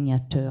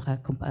accompagnateur,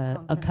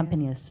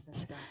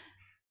 accompagnists,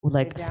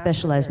 like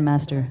specialized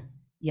master.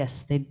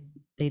 Yes, they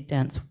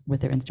dance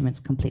with their instruments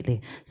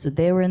completely. So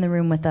they were in the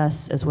room with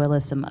us, as well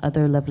as some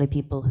other lovely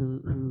people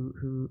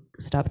who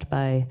stopped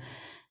by,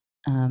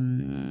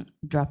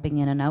 dropping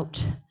in and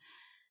out.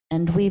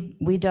 And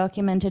we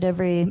documented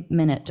every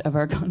minute of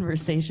our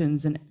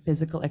conversations and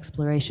physical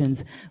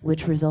explorations,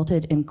 which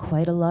resulted in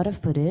quite a lot of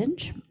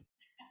footage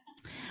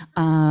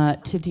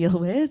to deal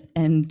with,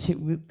 and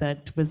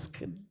that was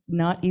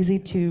not easy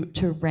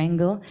to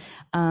wrangle.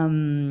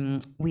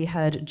 We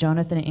had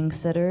Jonathan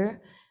Inksetter,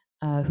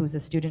 who's a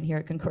student here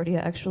at Concordia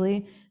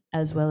actually,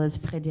 as well as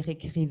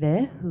Frédéric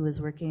Rivet, who is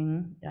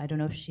working, I don't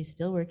know if she's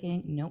still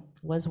working, nope,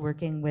 was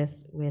working with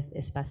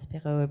Espace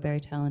Perrault, a very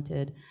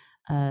talented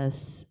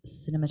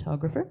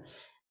cinematographer.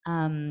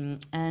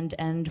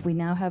 And we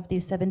now have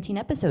these 17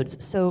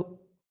 episodes. So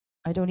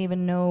I don't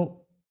even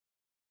know,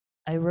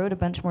 I wrote a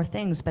bunch more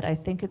things, but I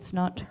think it's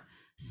not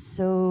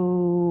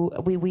so,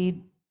 we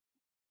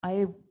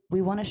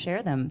want to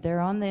share them.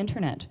 They're on the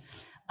internet.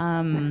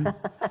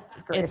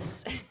 That's great.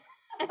 It's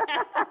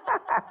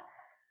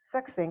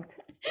Succinct.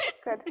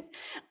 Good.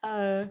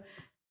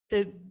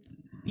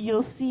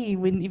 You'll see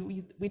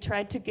when we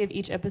tried to give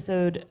each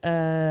episode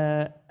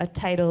a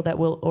title that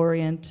will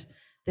orient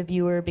the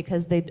viewer,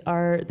 because they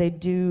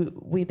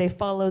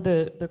follow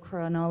the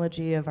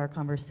chronology of our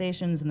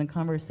conversations, and the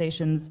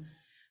conversations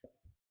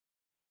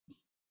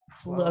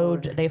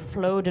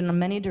flowed in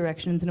many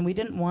directions, and we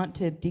didn't want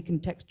to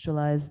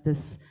decontextualize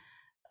this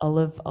all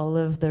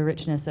of the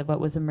richness of what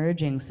was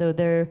emerging. So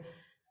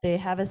they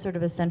have a sort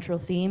of a central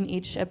theme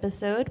each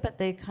episode, but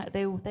they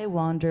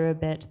wander a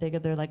bit.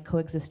 They're like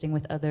coexisting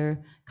with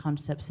other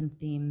concepts and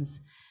themes,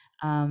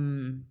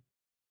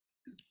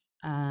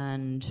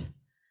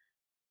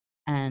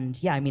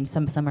 and yeah, I mean,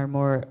 some are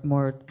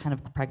more kind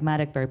of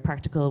pragmatic, very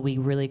practical. We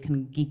really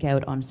can geek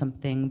out on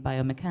something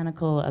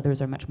biomechanical.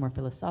 Others are much more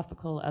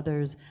philosophical.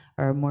 Others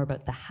are more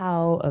about the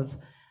how of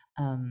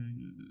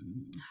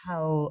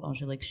how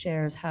Angélique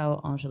shares,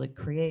 how Angélique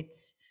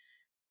creates.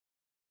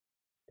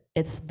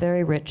 It's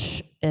very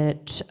rich.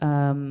 It's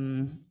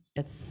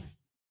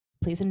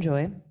please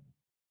enjoy.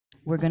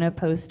 We're gonna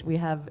post. We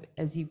have,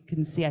 as you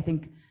can see, I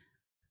think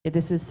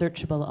this is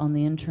searchable on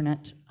the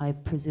internet. I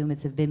presume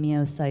it's a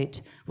Vimeo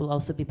site. We'll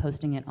also be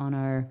posting it on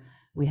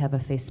we have a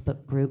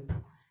Facebook group.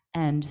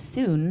 And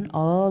soon,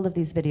 all of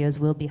these videos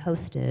will be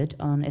hosted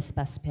on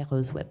Espace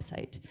Perrault's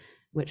website,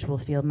 which will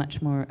feel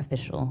much more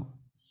official.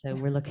 So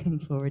we're looking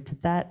forward to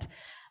that.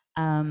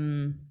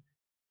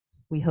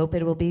 We hope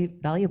it will be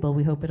valuable.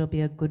 We hope it'll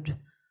be a good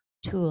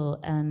tool.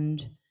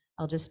 And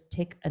I'll just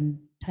take a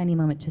tiny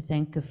moment to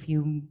thank a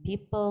few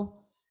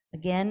people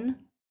again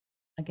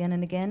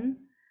and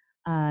again.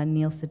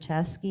 Neil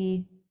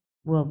Sachaski,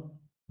 well,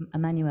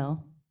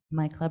 Emmanuelle,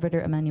 my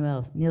collaborator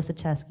Emmanuelle, Neil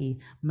Sachaski,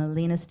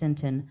 Melina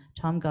Stinton,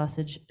 Tom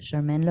Gossage,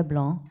 Charmaine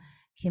Leblanc,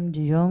 Kim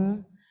de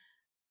Jong,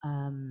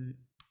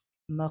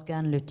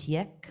 Morgane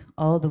Letiec,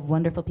 all the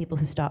wonderful people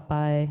who stopped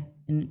by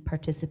and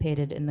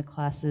participated in the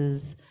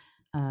classes,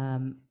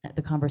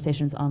 the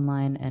conversations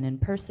online and in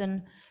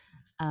person.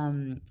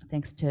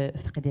 Thanks to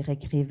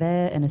Frédéric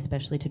Rivet, and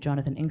especially to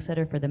Jonathan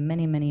Inksetter for the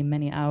many, many,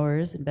 many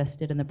hours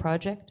invested in the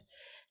project.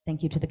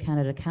 Thank you to the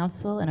Canada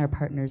Council and our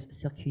partners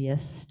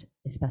Circuitiste,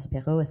 Espace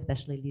Perrault,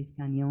 especially Lise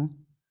Gagnon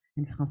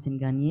and Francine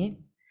Gagnier.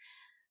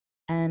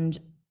 And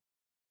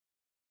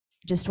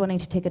just wanting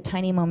to take a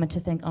tiny moment to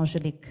thank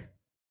Angélique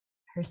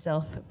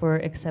herself for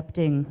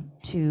accepting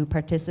to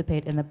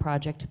participate in the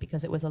project,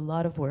 because it was a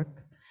lot of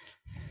work.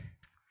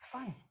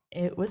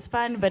 It was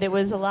fun, but it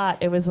was a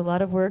lot. It was a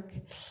lot of work.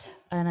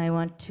 And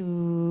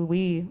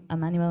Emmanuelle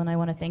and I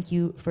want to thank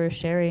you for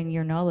sharing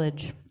your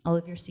knowledge, all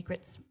of your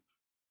secrets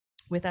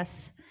with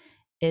us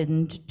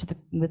and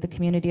with the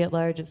community at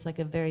large. It's like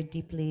a very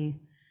deeply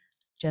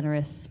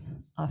generous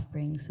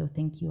offering. So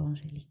thank you,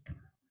 Angélique.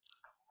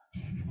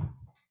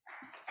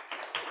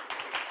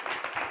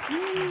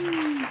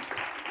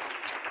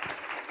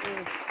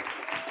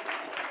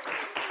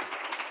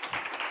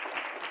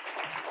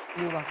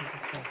 You're welcome to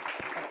stay.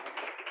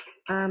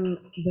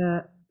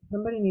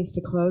 Somebody needs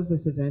to close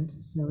this event,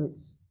 so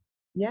it's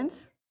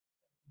Jens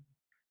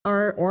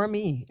or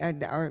me.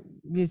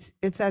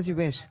 It's as you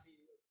wish.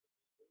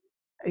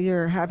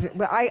 You're happy,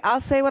 but I'll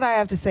say what I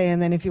have to say,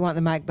 and then if you want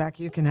the mic back,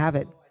 you can have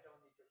it.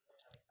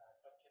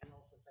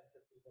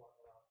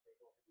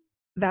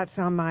 That's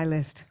on my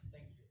list.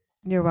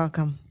 You're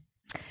welcome.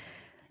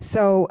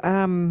 So,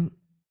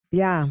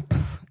 yeah,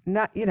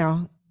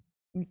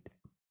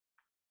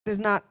 there's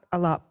not a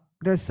lot.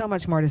 There's so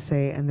much more to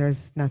say, and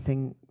there's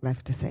nothing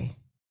left to say,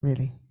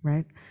 really,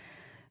 right?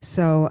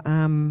 So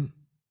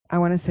I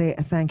want to say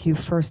a thank you,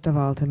 first of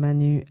all, to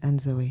Manu and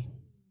Zoey.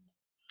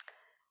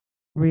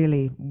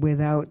 Really,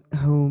 without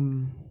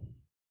whom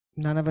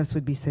none of us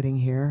would be sitting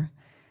here.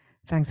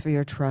 Thanks for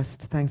your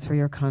trust. Thanks for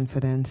your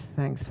confidence.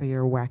 Thanks for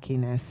your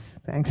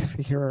wackiness. Thanks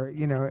for your,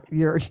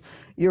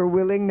 your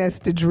willingness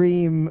to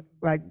dream.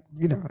 Like,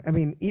 I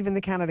mean, even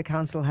the Canada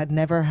Council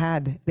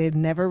they'd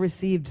never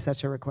received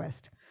such a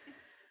request.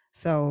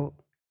 So,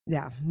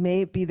 yeah,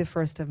 may it be the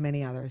first of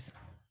many others.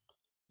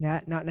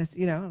 Yeah, not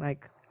necessarily,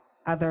 like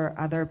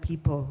other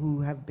people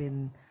who have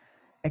been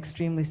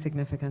extremely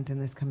significant in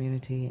this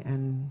community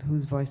and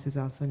whose voices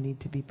also need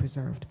to be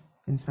preserved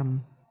in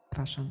some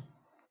fashion.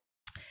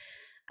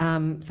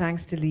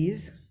 Thanks to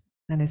Lise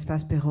and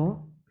Espace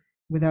Perrault.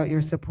 Without your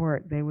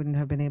support, they wouldn't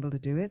have been able to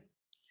do it.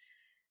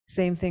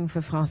 Same thing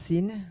for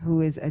Francine,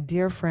 who is a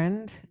dear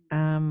friend.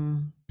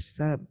 She's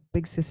a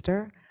big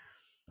sister,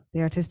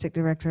 the artistic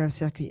director of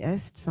Circuit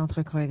Est,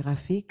 Centre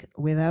Chorégraphique,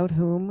 without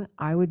whom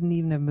I wouldn't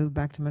even have moved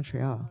back to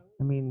Montreal.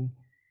 I mean,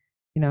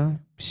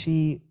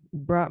 she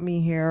brought me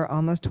here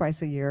almost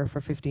twice a year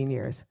for 15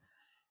 years.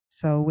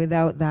 So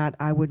without that,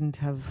 I wouldn't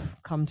have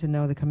come to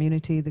know the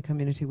community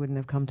wouldn't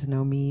have come to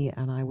know me,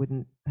 and I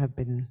wouldn't have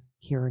been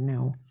here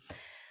now.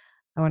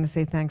 I want to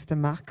say thanks to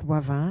Marc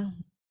Boivin,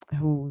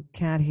 who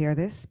can't hear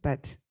this,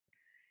 but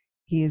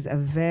he is a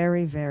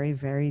very, very,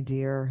 very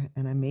dear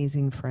and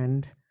amazing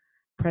friend,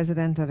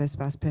 president of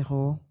Espace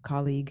Perrault,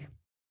 colleague,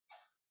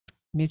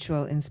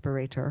 mutual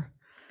inspirator.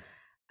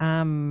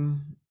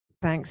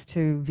 Thanks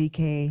to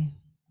VK,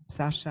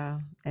 Sasha,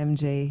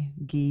 MJ,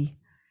 Guy,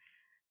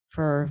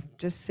 for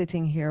just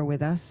sitting here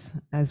with us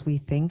as we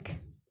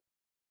think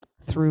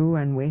through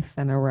and with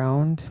and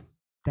around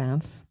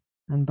dance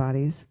and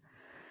bodies.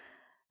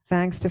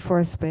 Thanks to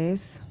For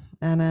Space,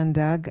 Anna and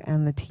Doug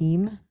and the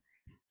team.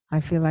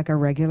 I feel like a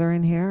regular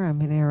in here.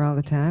 I'm in here all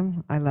the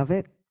time. I love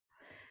it.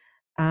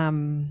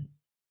 And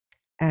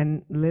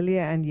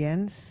Lilia and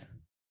Jens,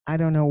 I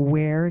don't know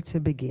where to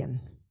begin.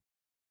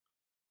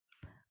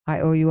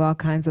 I owe you all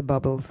kinds of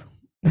bubbles.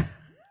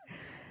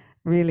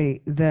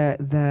 Really,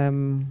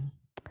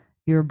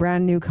 you're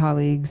brand new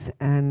colleagues,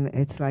 and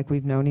it's like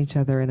we've known each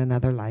other in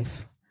another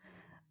life.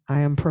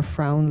 I am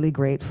profoundly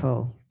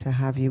grateful to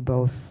have you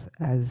both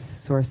as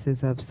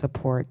sources of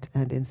support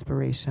and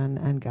inspiration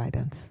and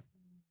guidance.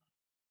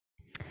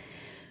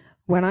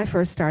 When I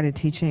first started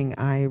teaching,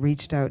 I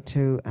reached out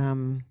to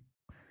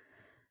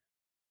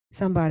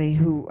somebody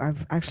who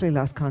I've actually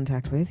lost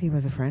contact with. He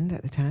was a friend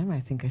at the time. I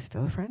think he's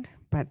still a friend.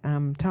 But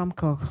Tom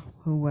Koch,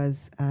 who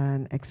was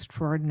an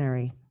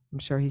extraordinary, I'm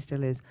sure he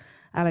still is,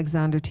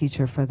 Alexander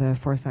teacher for the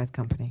Forsyth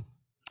Company.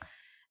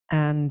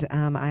 And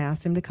I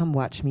asked him to come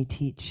watch me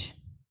teach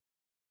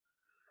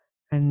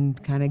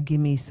and kind of give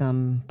me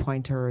some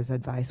pointers,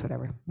 advice,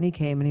 whatever. And he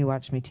came and he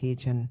watched me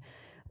teach, and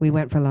we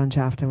went for lunch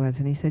afterwards,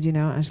 and he said,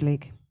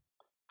 Angélique,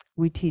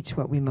 we teach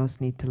what we most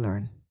need to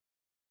learn.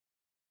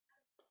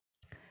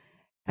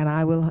 And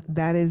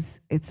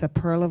it's a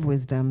pearl of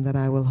wisdom that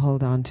I will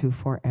hold on to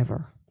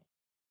forever.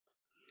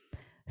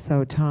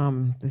 So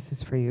Tom, this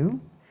is for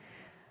you.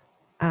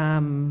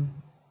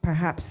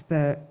 Perhaps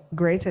the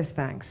greatest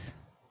thanks.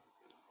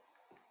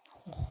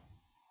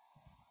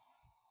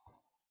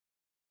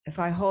 If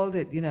I hold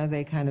it,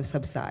 they kind of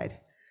subside.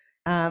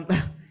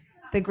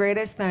 The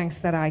greatest thanks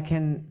that I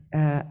can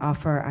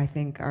offer, I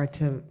think, are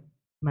to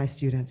my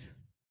students.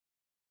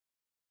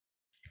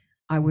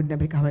 I wouldn't have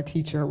become a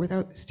teacher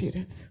without the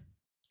students,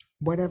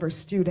 whatever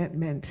student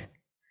meant.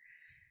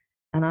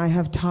 And I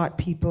have taught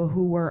people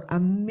who were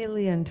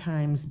 1,000,000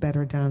 times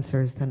better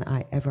dancers than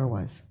I ever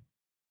was.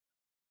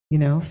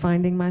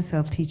 Finding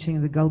myself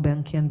teaching the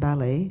Gulbenkian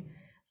ballet,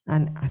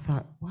 and I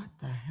thought, what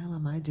the hell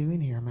am I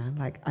doing here, man?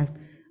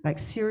 Like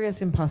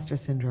serious imposter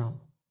syndrome.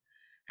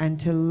 And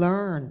to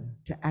learn,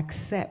 to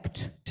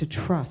accept, to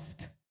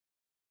trust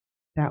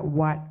that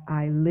what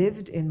I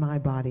lived in my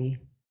body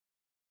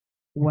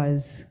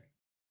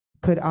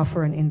could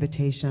offer an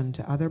invitation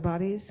to other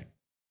bodies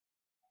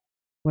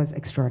was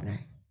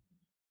extraordinary.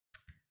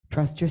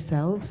 Trust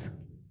yourselves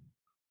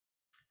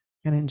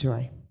and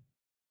enjoy.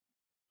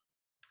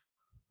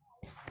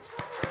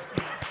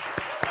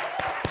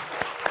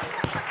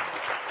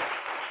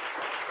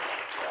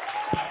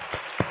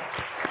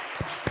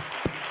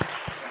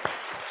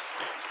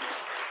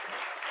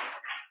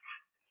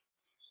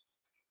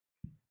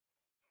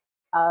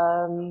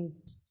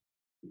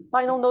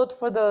 Final note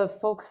for the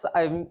folks.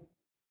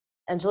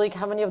 Angélique,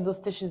 how many of those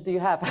tissues do you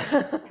have?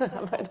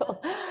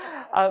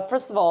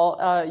 First of all,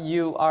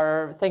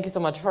 thank you so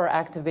much for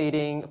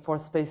activating For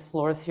Space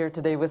floors here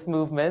today with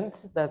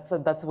movement. That's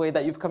a way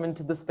that you've come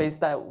into the space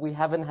that we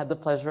haven't had the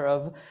pleasure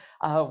of,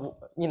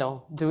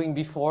 doing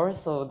before.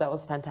 So that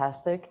was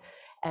fantastic.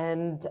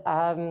 And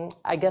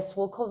I guess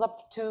we'll close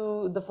up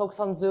to the folks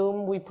on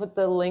Zoom. We put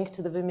the link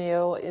to the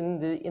Vimeo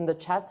in the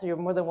chat, so you're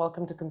more than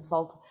welcome to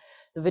consult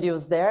the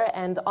videos there.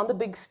 And on the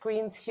big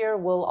screens here,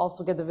 we'll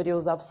also get the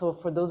videos up. So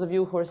for those of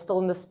you who are still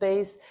in the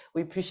space,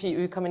 we appreciate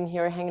you coming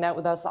here, hanging out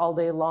with us all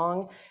day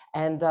long.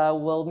 And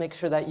we'll make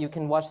sure that you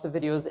can watch the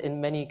videos in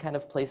many kind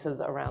of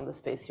places around the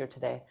space here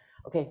today.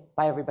 Okay,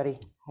 bye everybody.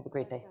 Have a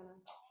great day.